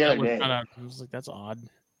 The other day. I was like, that's odd.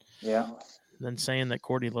 Yeah. And then saying that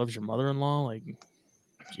Courtney loves your mother-in-law, like,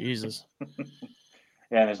 Jesus.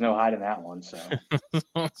 Yeah, there's no hiding that one. So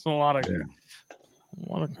it's a lot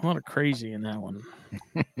of crazy in that one.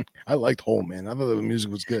 I liked Hole, man. I thought the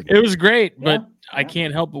music was good. It was great, but I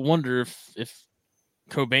can't help but wonder if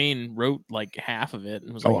Cobain wrote like half of it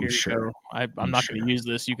and was like, I'm sure. I'm not going to use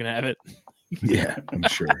this. You can have it. Yeah, I'm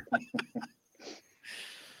sure.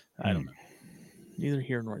 I don't know. Neither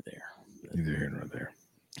here nor there. Neither here nor there.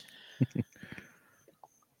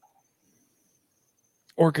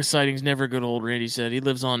 Orca sightings never good, old Randy said. He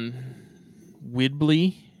lives on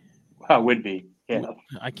Whidbey. Whidbey, yeah.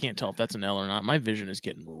 I can't tell if that's an L or not. My vision is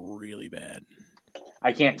getting really bad.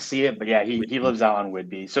 I can't see it, but yeah, he lives out on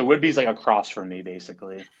Whidbey. So Whidbey's like across from me,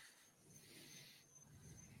 basically.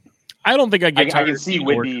 I don't think I I get tired can of see seeing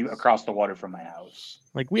Whitby orcas. across the water from my house.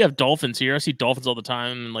 Like, we have dolphins here. I see dolphins all the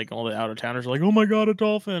time, and like all the out-of-towners are like, "Oh my god, a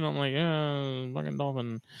dolphin!" I'm like, "Yeah, fucking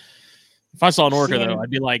dolphin." If I saw an orca, though, I'd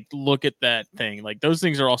be like, "Look at that thing!" Like, those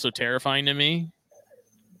things are also terrifying to me.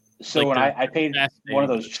 So Like, when they're I paid one fascinating, of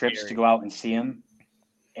but those they're trips to scary. go out and see him,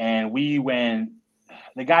 and we went.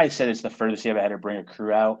 The guy said it's the furthest he ever had to bring a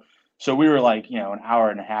crew out. So we were like, an hour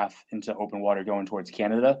and a half into open water going towards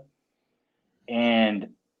Canada, and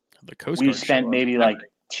The Coast we Guard show spent up. maybe like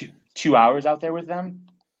 2 hours out there with them.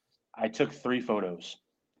 I took 3 photos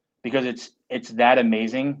because it's that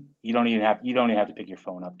amazing. You don't even have to pick your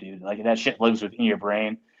phone up, dude. Like that shit lives within your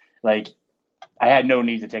brain. Like I had no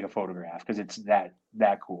need to take a photograph because it's that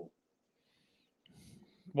cool.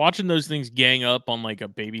 Watching those things gang up on like a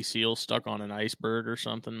baby seal stuck on an iceberg or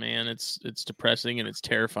something, man, it's depressing and it's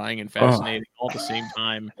terrifying and fascinating all at the same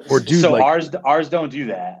time. Or dude, so like, ours don't do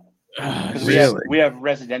that. Because really? we have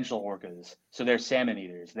residential orcas, so they're salmon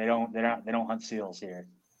eaters. They don't hunt seals here.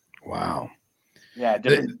 Wow. Yeah,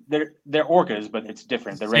 different. They're orcas, but it's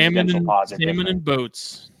different. The residential pods are salmon different. and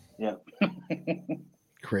boats. Yeah.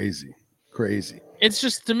 Crazy. It's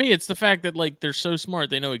just, to me, it's the fact that like they're so smart.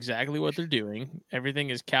 They know exactly what they're doing. Everything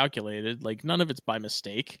is calculated. Like none of it's by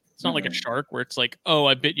mistake. It's not like a shark where it's like, oh,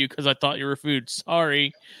 I bit you because I thought you were food.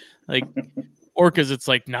 Sorry. Like orcas, it's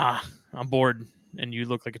like, nah, I'm bored and you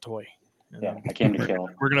look like a toy. Yeah, I came to kill.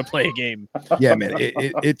 We're gonna play a game. Yeah, man.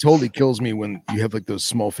 It totally kills me when you have like those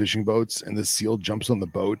small fishing boats and the seal jumps on the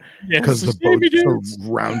boat because the boat's so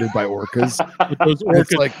surrounded by orcas. But those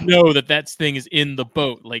orcas like, know that thing is in the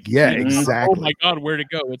boat. Like, yeah, exactly. Oh my god, where to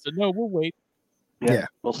go? It's a no. We'll wait. Yeah,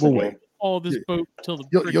 we'll wait. All this boat till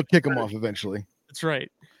the you'll kick them off eventually. That's right.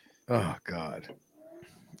 Oh god.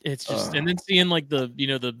 It's just and then seeing like the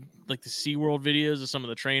the SeaWorld videos of some of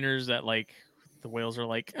the trainers that like the whales are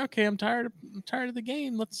like, okay, I'm tired of the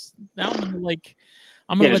game. I'm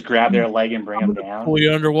gonna just grab their leg and bring them down. Pull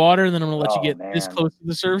you underwater, and then I'm gonna let you get this close to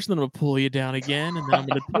the surface, and then I'm gonna pull you down again, and then I'm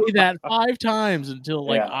gonna do that 5 times until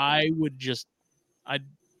like I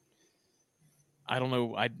don't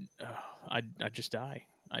know, I'd just die.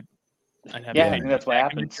 I'd have that's what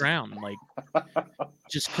happens. Drown, like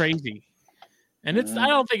just crazy. And I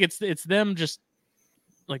don't think it's them just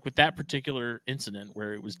like with that particular incident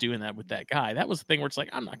where it was doing that with that guy. That was the thing where it's like,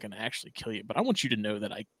 I'm not going to actually kill you, but I want you to know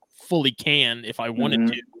that I fully can, if I wanted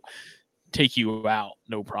to, take you out,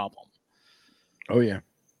 no problem. Oh yeah.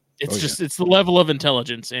 It's the level of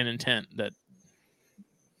intelligence and intent that,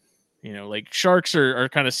 like sharks are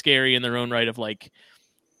kind of scary in their own right of like,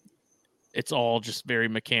 it's all just very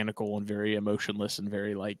mechanical and very emotionless and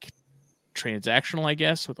very like transactional, I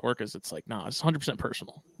guess. With orcas, it's like, nah, it's 100%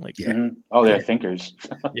 personal. Like, they're thinkers.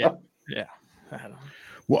 yeah. I don't know.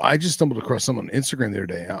 Well, I just stumbled across someone on Instagram the other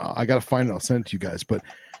day. I got to find it. I'll send it to you guys. But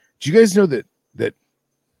do you guys know that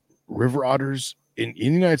river otters in the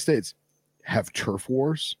United States have turf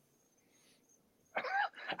wars?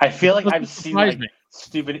 I feel like I've seen like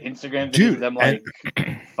stupid Instagram videos of them like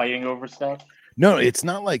fighting over stuff. No, it's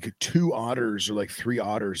not like 2 otters or like 3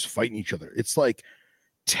 otters fighting each other. It's like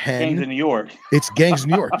 10 gangs in New York. It's gangs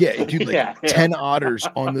in New York. Yeah, dude, like 10 otters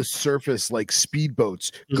on the surface, like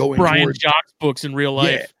speedboats going Brian towards Jock's books in real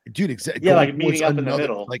life. Yeah, dude, exactly. Yeah, like meeting up in the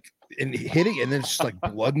middle, like and hitting, and then it's just like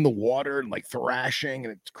blood in the water and like thrashing,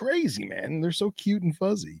 and it's crazy, man. They're so cute and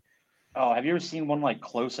fuzzy. Oh, have you ever seen one like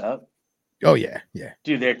close up? Oh yeah.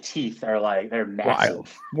 Dude, their teeth are like they're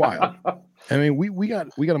massive. Wild. I mean, we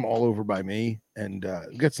got them all over by me, and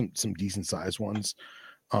we got some decent sized ones.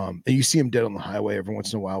 And you see them dead on the highway every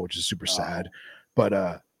once in a while, which is super sad.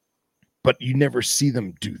 But you never see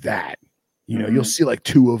them do that. You'll see like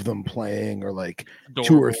 2 of them playing, or like adorable.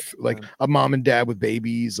 2 or like a mom and dad with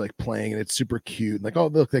babies like playing, and it's super cute. Like, oh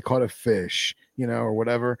look, they caught a fish, or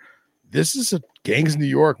whatever. This is a gangs in New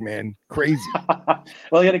York, man. Crazy.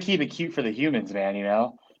 Well, you got to keep it cute for the humans, man.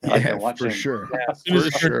 Like yeah, for sure. Yeah, as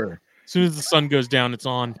soon as the sun goes down, it's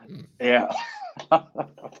on. Yeah.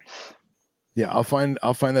 Yeah, I'll find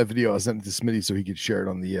that video. I'll send it to Smitty so he could share it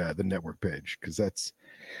on the network page, because that's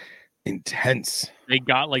intense. They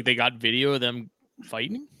got video of them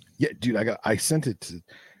fighting. Yeah, dude, I sent it to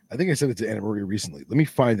Anna Maria recently. Let me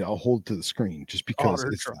find it. I'll hold it to the screen just because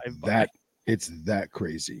it's that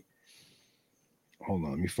crazy. Hold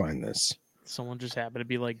on, let me find this. Someone just happened to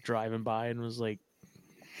be like driving by and was like,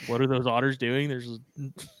 "What are those otters doing?" There's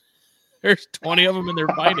 20 of them and they're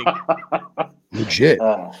fighting. Legit.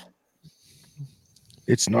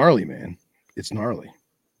 It's gnarly, man. It's gnarly.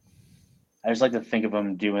 I just like to think of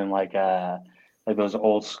them doing like those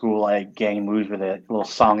old school like gang moves with a little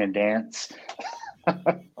song and dance.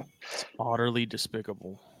 It's utterly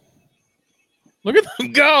despicable. Look at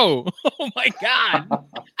them go! Oh my god!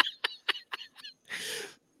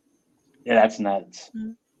 Yeah, that's nuts.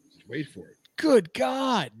 Wait for it. Good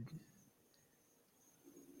God!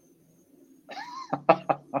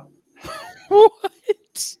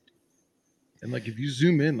 What? And like if you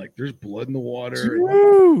zoom in, like there's blood in the water.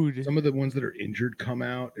 Dude! Some of the ones that are injured come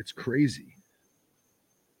out. It's crazy.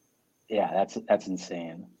 Yeah, that's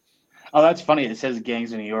insane. Oh, that's funny. It says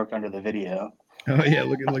Gangs of New York under the video. Oh yeah,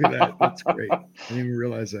 look at that. That's great. I didn't even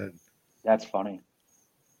realize that. That's funny.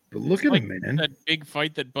 But look at Like him, man. that big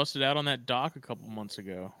fight that busted out on that dock a couple months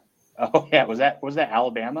ago. Oh yeah, was that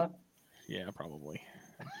Alabama? Yeah, probably.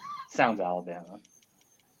 Sounds Alabama.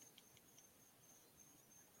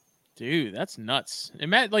 Dude, that's nuts. And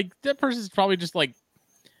Matt, like that person's probably just like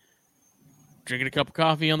drinking a cup of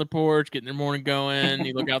coffee on the porch, getting their morning going.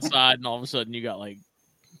 You look outside, and all of a sudden, you got like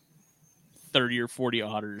 30 or 40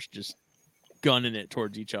 otters just gunning it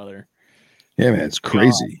towards each other. Yeah, man, it's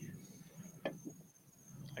crazy.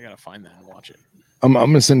 I gotta find that and watch it. I'm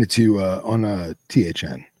gonna send it to you on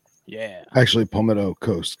THN. Yeah. Actually, Palmetto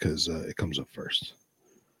Coast because it comes up first.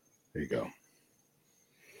 There you go.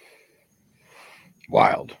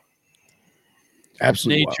 Wild.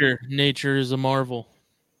 Absolutely Nature is a marvel.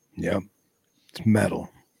 Yep. It's metal.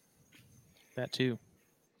 That too.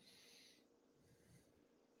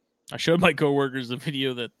 I showed my coworkers the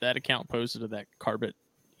video that account posted of that carpet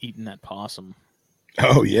eating that possum.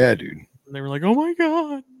 Oh yeah, dude. And they were like, "Oh my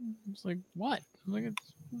god!" It's like, "What?" I'm like,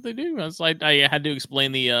 "It's what they do." I was like, I had to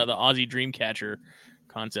explain the Aussie Dreamcatcher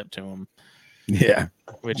concept to them. Yeah.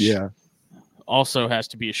 Which also has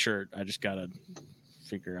to be a shirt. I just gotta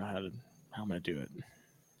figure out how I'm gonna do it.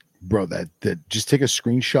 Bro, that just take a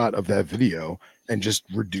screenshot of that video and just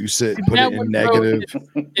reduce it, put it in negative.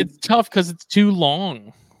 It's tough because it's too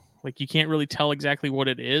long. Like you can't really tell exactly what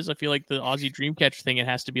it is. I feel like the Aussie Dreamcatcher thing, it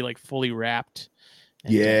has to be like fully wrapped.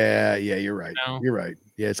 Yeah, you're right. You know? You're right.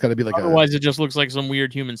 Yeah, it's got to be like otherwise it just looks like some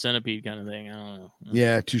weird human centipede kind of thing. I don't know.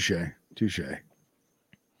 Yeah, touche. The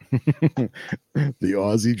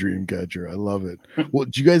Aussie Dreamcatcher. I love it. Well,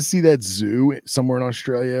 did you guys see that zoo somewhere in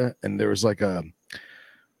Australia? And there was like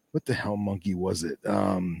what the hell monkey was it?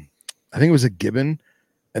 I think it was a gibbon.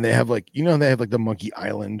 And they have like, they have like the monkey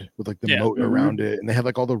island with like the moat around it. And they have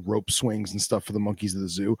like all the rope swings and stuff for the monkeys of the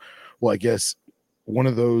zoo. Well, I guess one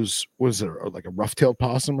of those was like a rough-tailed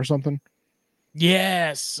possum or something.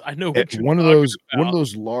 Yes, I know. One of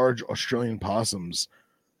those large Australian possums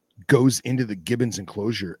goes into the gibbon's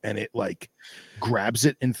enclosure and it like grabs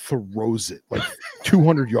it and throws it like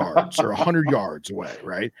 200 yards or 100 yards away,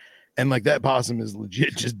 right? And like that possum is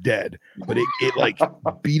legit just dead, but it like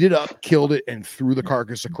beat it up, killed it, and threw the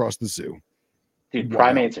carcass across the zoo. Dude,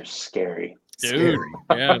 primates are scary. Dude,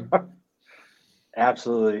 yeah.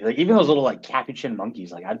 Absolutely. Like even those little like capuchin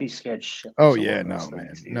monkeys, like I'd be scared shit. Oh yeah, no,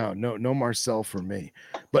 man. No Marcel for me.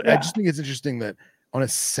 But I just think it's interesting that on a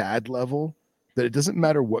sad level, that it doesn't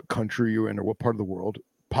matter what country you're in or what part of the world,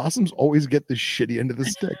 possums always get the shitty end of the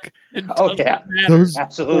stick. Oh yeah. Those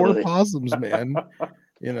absolutely. poor possums, man.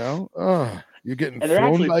 You're getting and they're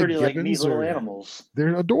thrown actually by pretty like gibbons neat little animals.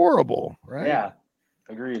 They're adorable, right? Yeah.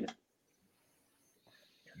 Agreed.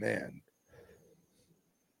 Man.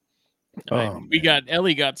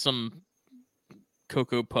 Ellie got some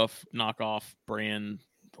Cocoa Puff knockoff brand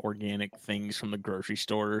organic things from the grocery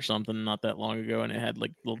store or something not that long ago, and it had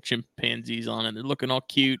like little chimpanzees on it. They're looking all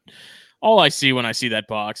cute. All I see when I see that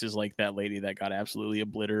box is like that lady that got absolutely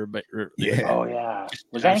obliterated. But Oh yeah,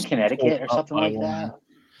 was that in Connecticut or something like that?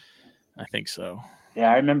 I think so.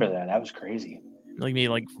 Yeah, I remember that. That was crazy. Like maybe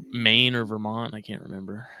like Maine or Vermont. I can't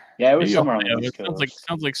remember. Yeah, it was somewhere on the East Coast.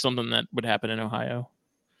 Sounds like something that would happen in Ohio.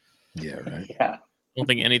 Yeah, right. Yeah. I don't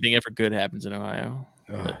think anything ever good happens in Ohio.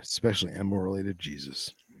 Especially animal-related.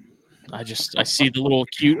 Jesus. I see the little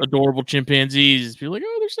cute, adorable chimpanzees. People are like,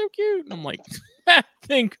 oh, they're so cute. And I'm like, that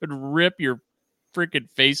thing could rip your freaking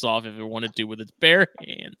face off if it wanted to with its bare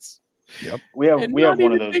hands. Yep. We have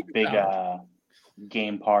one of those big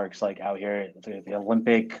game parks like out here. It's like the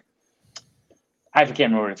Olympic. I can't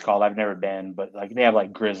remember what it's called. I've never been, but like they have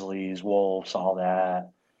like grizzlies, wolves, all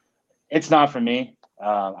that. It's not for me.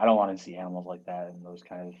 I don't want to see animals like that in those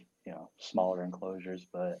kind of smaller enclosures.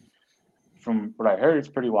 But from what I heard, it's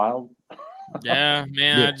pretty wild. Yeah,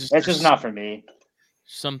 man. It's just not for me.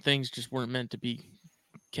 Some things just weren't meant to be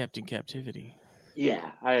kept in captivity.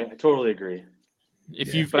 Yeah, I totally agree.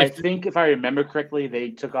 I think if I remember correctly, they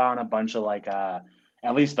took on a bunch of like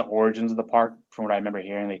at least the origins of the park, from what I remember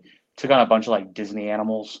hearing, they took on a bunch of like Disney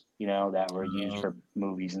animals, that were used for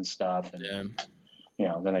movies and stuff. And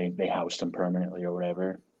then they housed them permanently or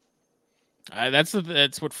whatever.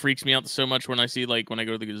 That's what freaks me out so much when I see when I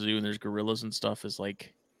go to the zoo and there's gorillas and stuff is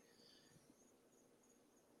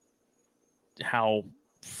how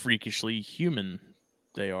freakishly human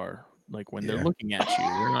they are. When they're looking at you,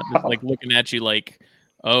 they're not just looking at you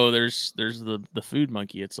oh, there's the food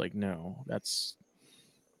monkey. It's no, that's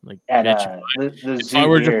At bitch. the If zoo I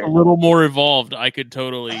were here, just a little more evolved, I could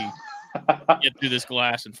totally get through this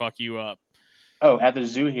glass and fuck you up. Oh, at the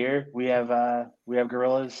zoo here, we have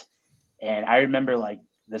gorillas, and I remember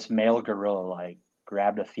this male gorilla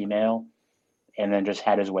grabbed a female, and then just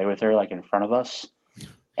had his way with her in front of us,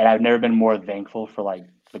 and I've never been more thankful for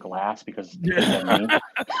the glass because of me.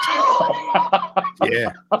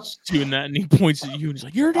 Yeah, doing that, and he points at you, and he's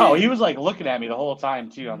like, "You're dead." Oh, he was looking at me the whole time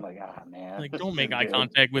too. I'm like, ah, man. Don't make eye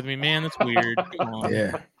contact with me, man. That's weird. Come on.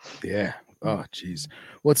 Yeah. Oh, geez.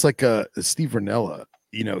 Well, it's Steve Ranella.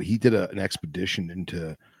 He did an expedition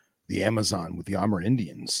into the Amazon with the Amur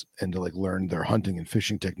Indians and to learn their hunting and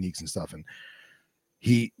fishing techniques and stuff. And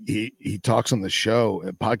he talks on the show,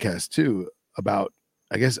 a podcast too, about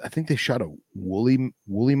I think they shot a woolly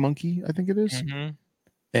monkey, I think it is. Mm-hmm.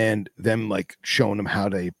 And them showing them how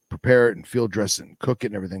they prepare it and field dress it and cook it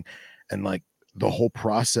and everything. And the whole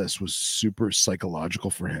process was super psychological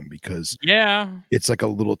for him because it's a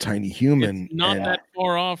little tiny human. It's not that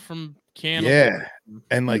far off from cannibal. Yeah.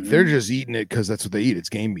 And they're just eating it because that's what they eat. It's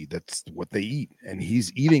game meat. That's what they eat. And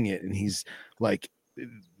he's eating it. And he's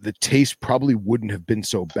the taste probably wouldn't have been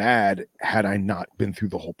so bad had I not been through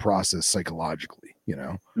the whole process psychologically,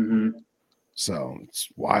 Mm-hmm. So it's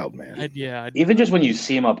wild, man. Even just when you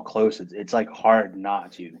see them up close, it's hard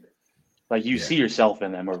not to. You see yourself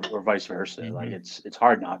in them, or vice versa. Mm-hmm. It's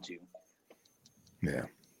hard not to. Yeah.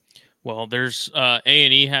 Well, there's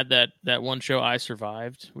A&E had that one show I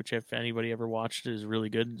Survived, which if anybody ever watched it is really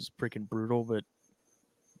good. It's freaking brutal but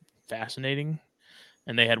fascinating.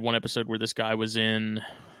 And they had one episode where this guy was in,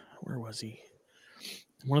 where was he?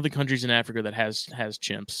 One of the countries in Africa that has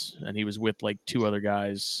chimps, and he was with two other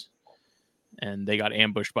guys, and they got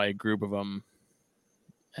ambushed by a group of them.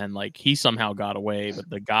 And he somehow got away, but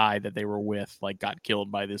the guy that they were with got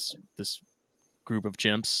killed by this group of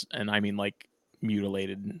chimps, and I mean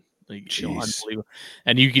mutilated, unbelievable.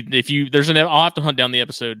 And you could I'll have to hunt down the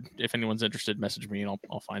episode if anyone's interested. Message me and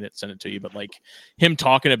I'll find it, send it to you. But him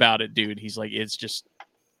talking about it, dude, he's it's just.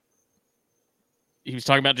 He was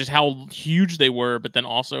talking about just how huge they were, but then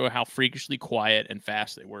also how freakishly quiet and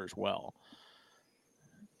fast they were as well.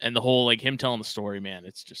 And the whole him telling the story, man,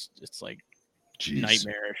 it's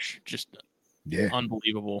nightmarish, just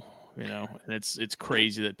unbelievable, and it's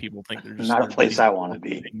crazy that people think they're just not a place I want to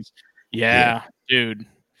be. Yeah, dude.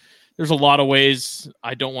 There's a lot of ways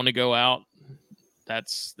I don't want to go out.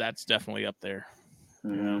 That's definitely up there.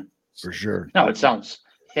 Mm-hmm. For sure. No, it sounds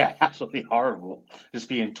absolutely horrible. Just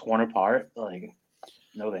being torn apart,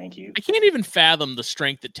 no, thank you. I can't even fathom the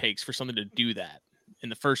strength it takes for something to do that in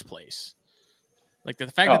the first place. The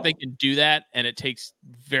fact that they can do that and it takes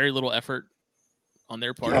very little effort on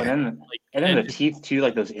their part. And then the teeth too,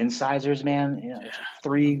 those incisors, man.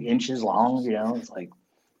 3 inches long. It's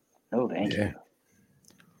no, thank you.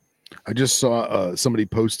 I just saw somebody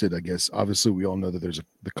posted. I guess obviously we all know that there's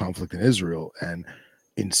the conflict in Israel, and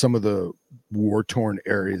in some of the war-torn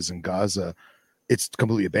areas in Gaza, it's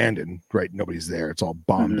completely abandoned. Right, nobody's there. It's all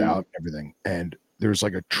bombed out and everything, and there's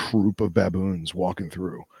a troop of baboons walking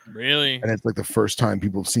through. Really? And it's the first time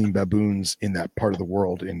people have seen baboons in that part of the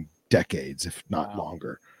world in decades, if not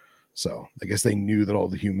longer. So I guess they knew that all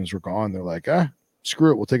the humans were gone. They're like,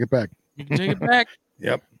 screw it. We'll take it back. You can take it back.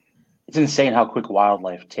 Yep. It's insane how quick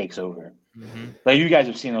wildlife takes over. Mm-hmm. You guys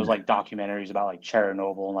have seen those documentaries about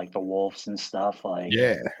Chernobyl and the wolves and stuff.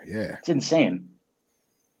 Yeah. It's insane.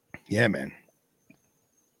 Yeah, man.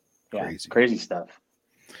 Yeah, crazy stuff.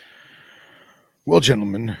 Well,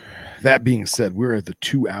 gentlemen, that being said, we're at the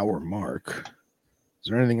 2-hour mark. Is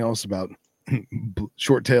there anything else about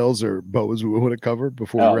short tails or bows we want to cover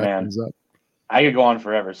before we wrap things up? I could go on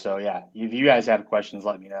forever. So yeah, if you guys have questions,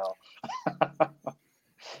 let me know.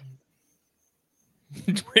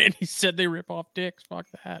 Randy said they rip off dicks. Fuck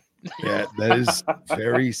that. Yeah, that is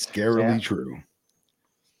very scarily true.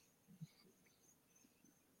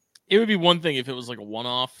 It would be one thing if it was a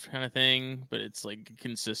one-off kind of thing, but it's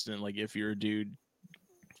consistent. If you're a dude,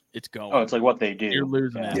 it's going. Oh, it's what they do. You're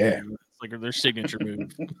losing that. Yeah. It's their signature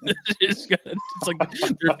move. It's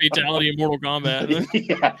their fatality in Mortal Kombat.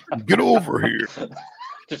 Yeah. Get over here.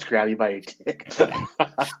 Just grab you by your dick.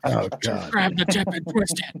 Oh, God. Just grab the tip and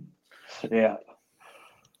twist it. Yeah.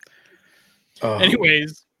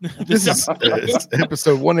 Anyways, this is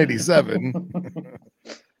episode 187.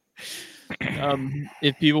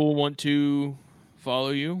 If people want to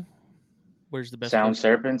follow you, Where's the best Sound place?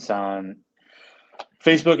 Serpents on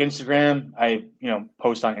Facebook, Instagram. I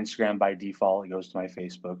post on Instagram by default. It goes to my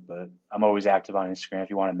Facebook, but I'm always active on Instagram. If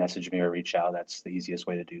you want to message me or reach out, that's the easiest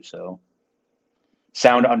way to do so.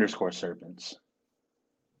 Sound_Serpents.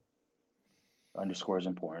 Underscore is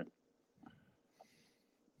important.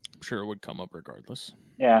 I'm sure it would come up regardless.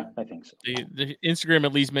 Yeah, I think so. The Instagram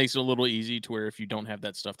at least makes it a little easy to where if you don't have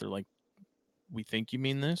that stuff, they're like, we think you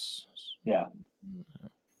mean this. Yeah.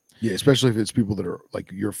 Yeah, especially if it's people that are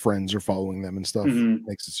like your friends are following them and stuff.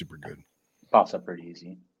 Makes it super good. Pops up pretty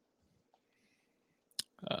easy.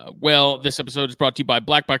 Well, this episode is brought to you by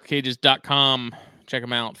blackboxcages.com. Check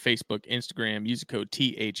them out. Facebook, Instagram. Use the code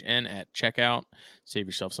THN at checkout. Save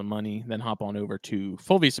yourself some money. Then hop on over to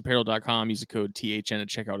fullfaceapparel.com. Use the code THN at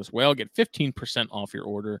checkout as well. Get 15% off your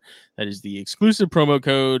order. That is the exclusive promo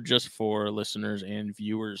code just for listeners and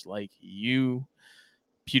viewers like you.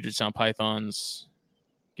 Puget Sound Pythons.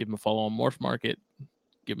 Give them a follow on Morph Market.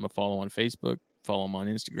 Give them a follow on Facebook. Follow them on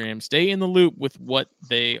Instagram. Stay in the loop with what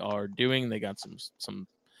they are doing. They got some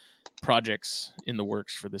projects in the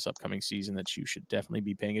works for this upcoming season that you should definitely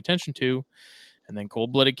be paying attention to. And then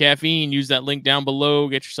Cold-Blooded Caffeine. Use that link down below.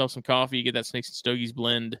 Get yourself some coffee. Get that Snakes and Stogies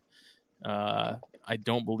blend. I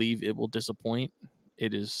don't believe it will disappoint.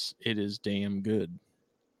 It is damn good.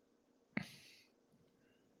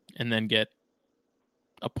 And then get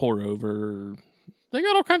a pour over. They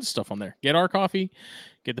got all kinds of stuff on there. Get our coffee.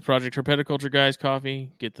 Get the Project Herpetoculture guys coffee.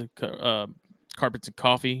 Get the Carpets and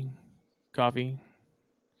Coffee.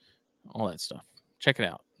 All that stuff. Check it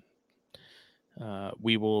out.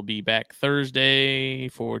 We will be back Thursday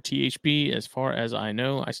for THP. As far as I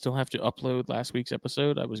know, I still have to upload last week's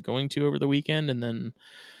episode. I was going to over the weekend, and then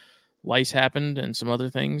lice happened and some other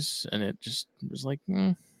things, and it just was like,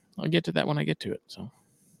 I'll get to that when I get to it. So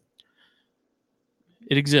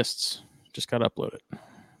it exists. Just got to upload it.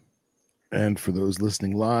 And for those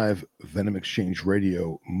listening live, Venom Exchange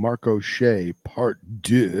Radio, Marco Shea, Part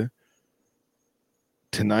 2.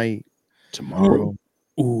 Tonight, tomorrow.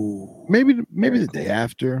 Ooh. Maybe the day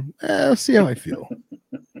after. I'll see how I feel.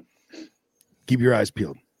 Keep your eyes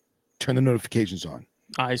peeled. Turn the notifications on.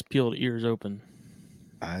 Eyes peeled, ears open.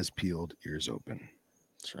 Eyes peeled, ears open.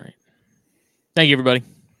 That's right. Thank you, everybody.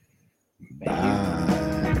 Bye.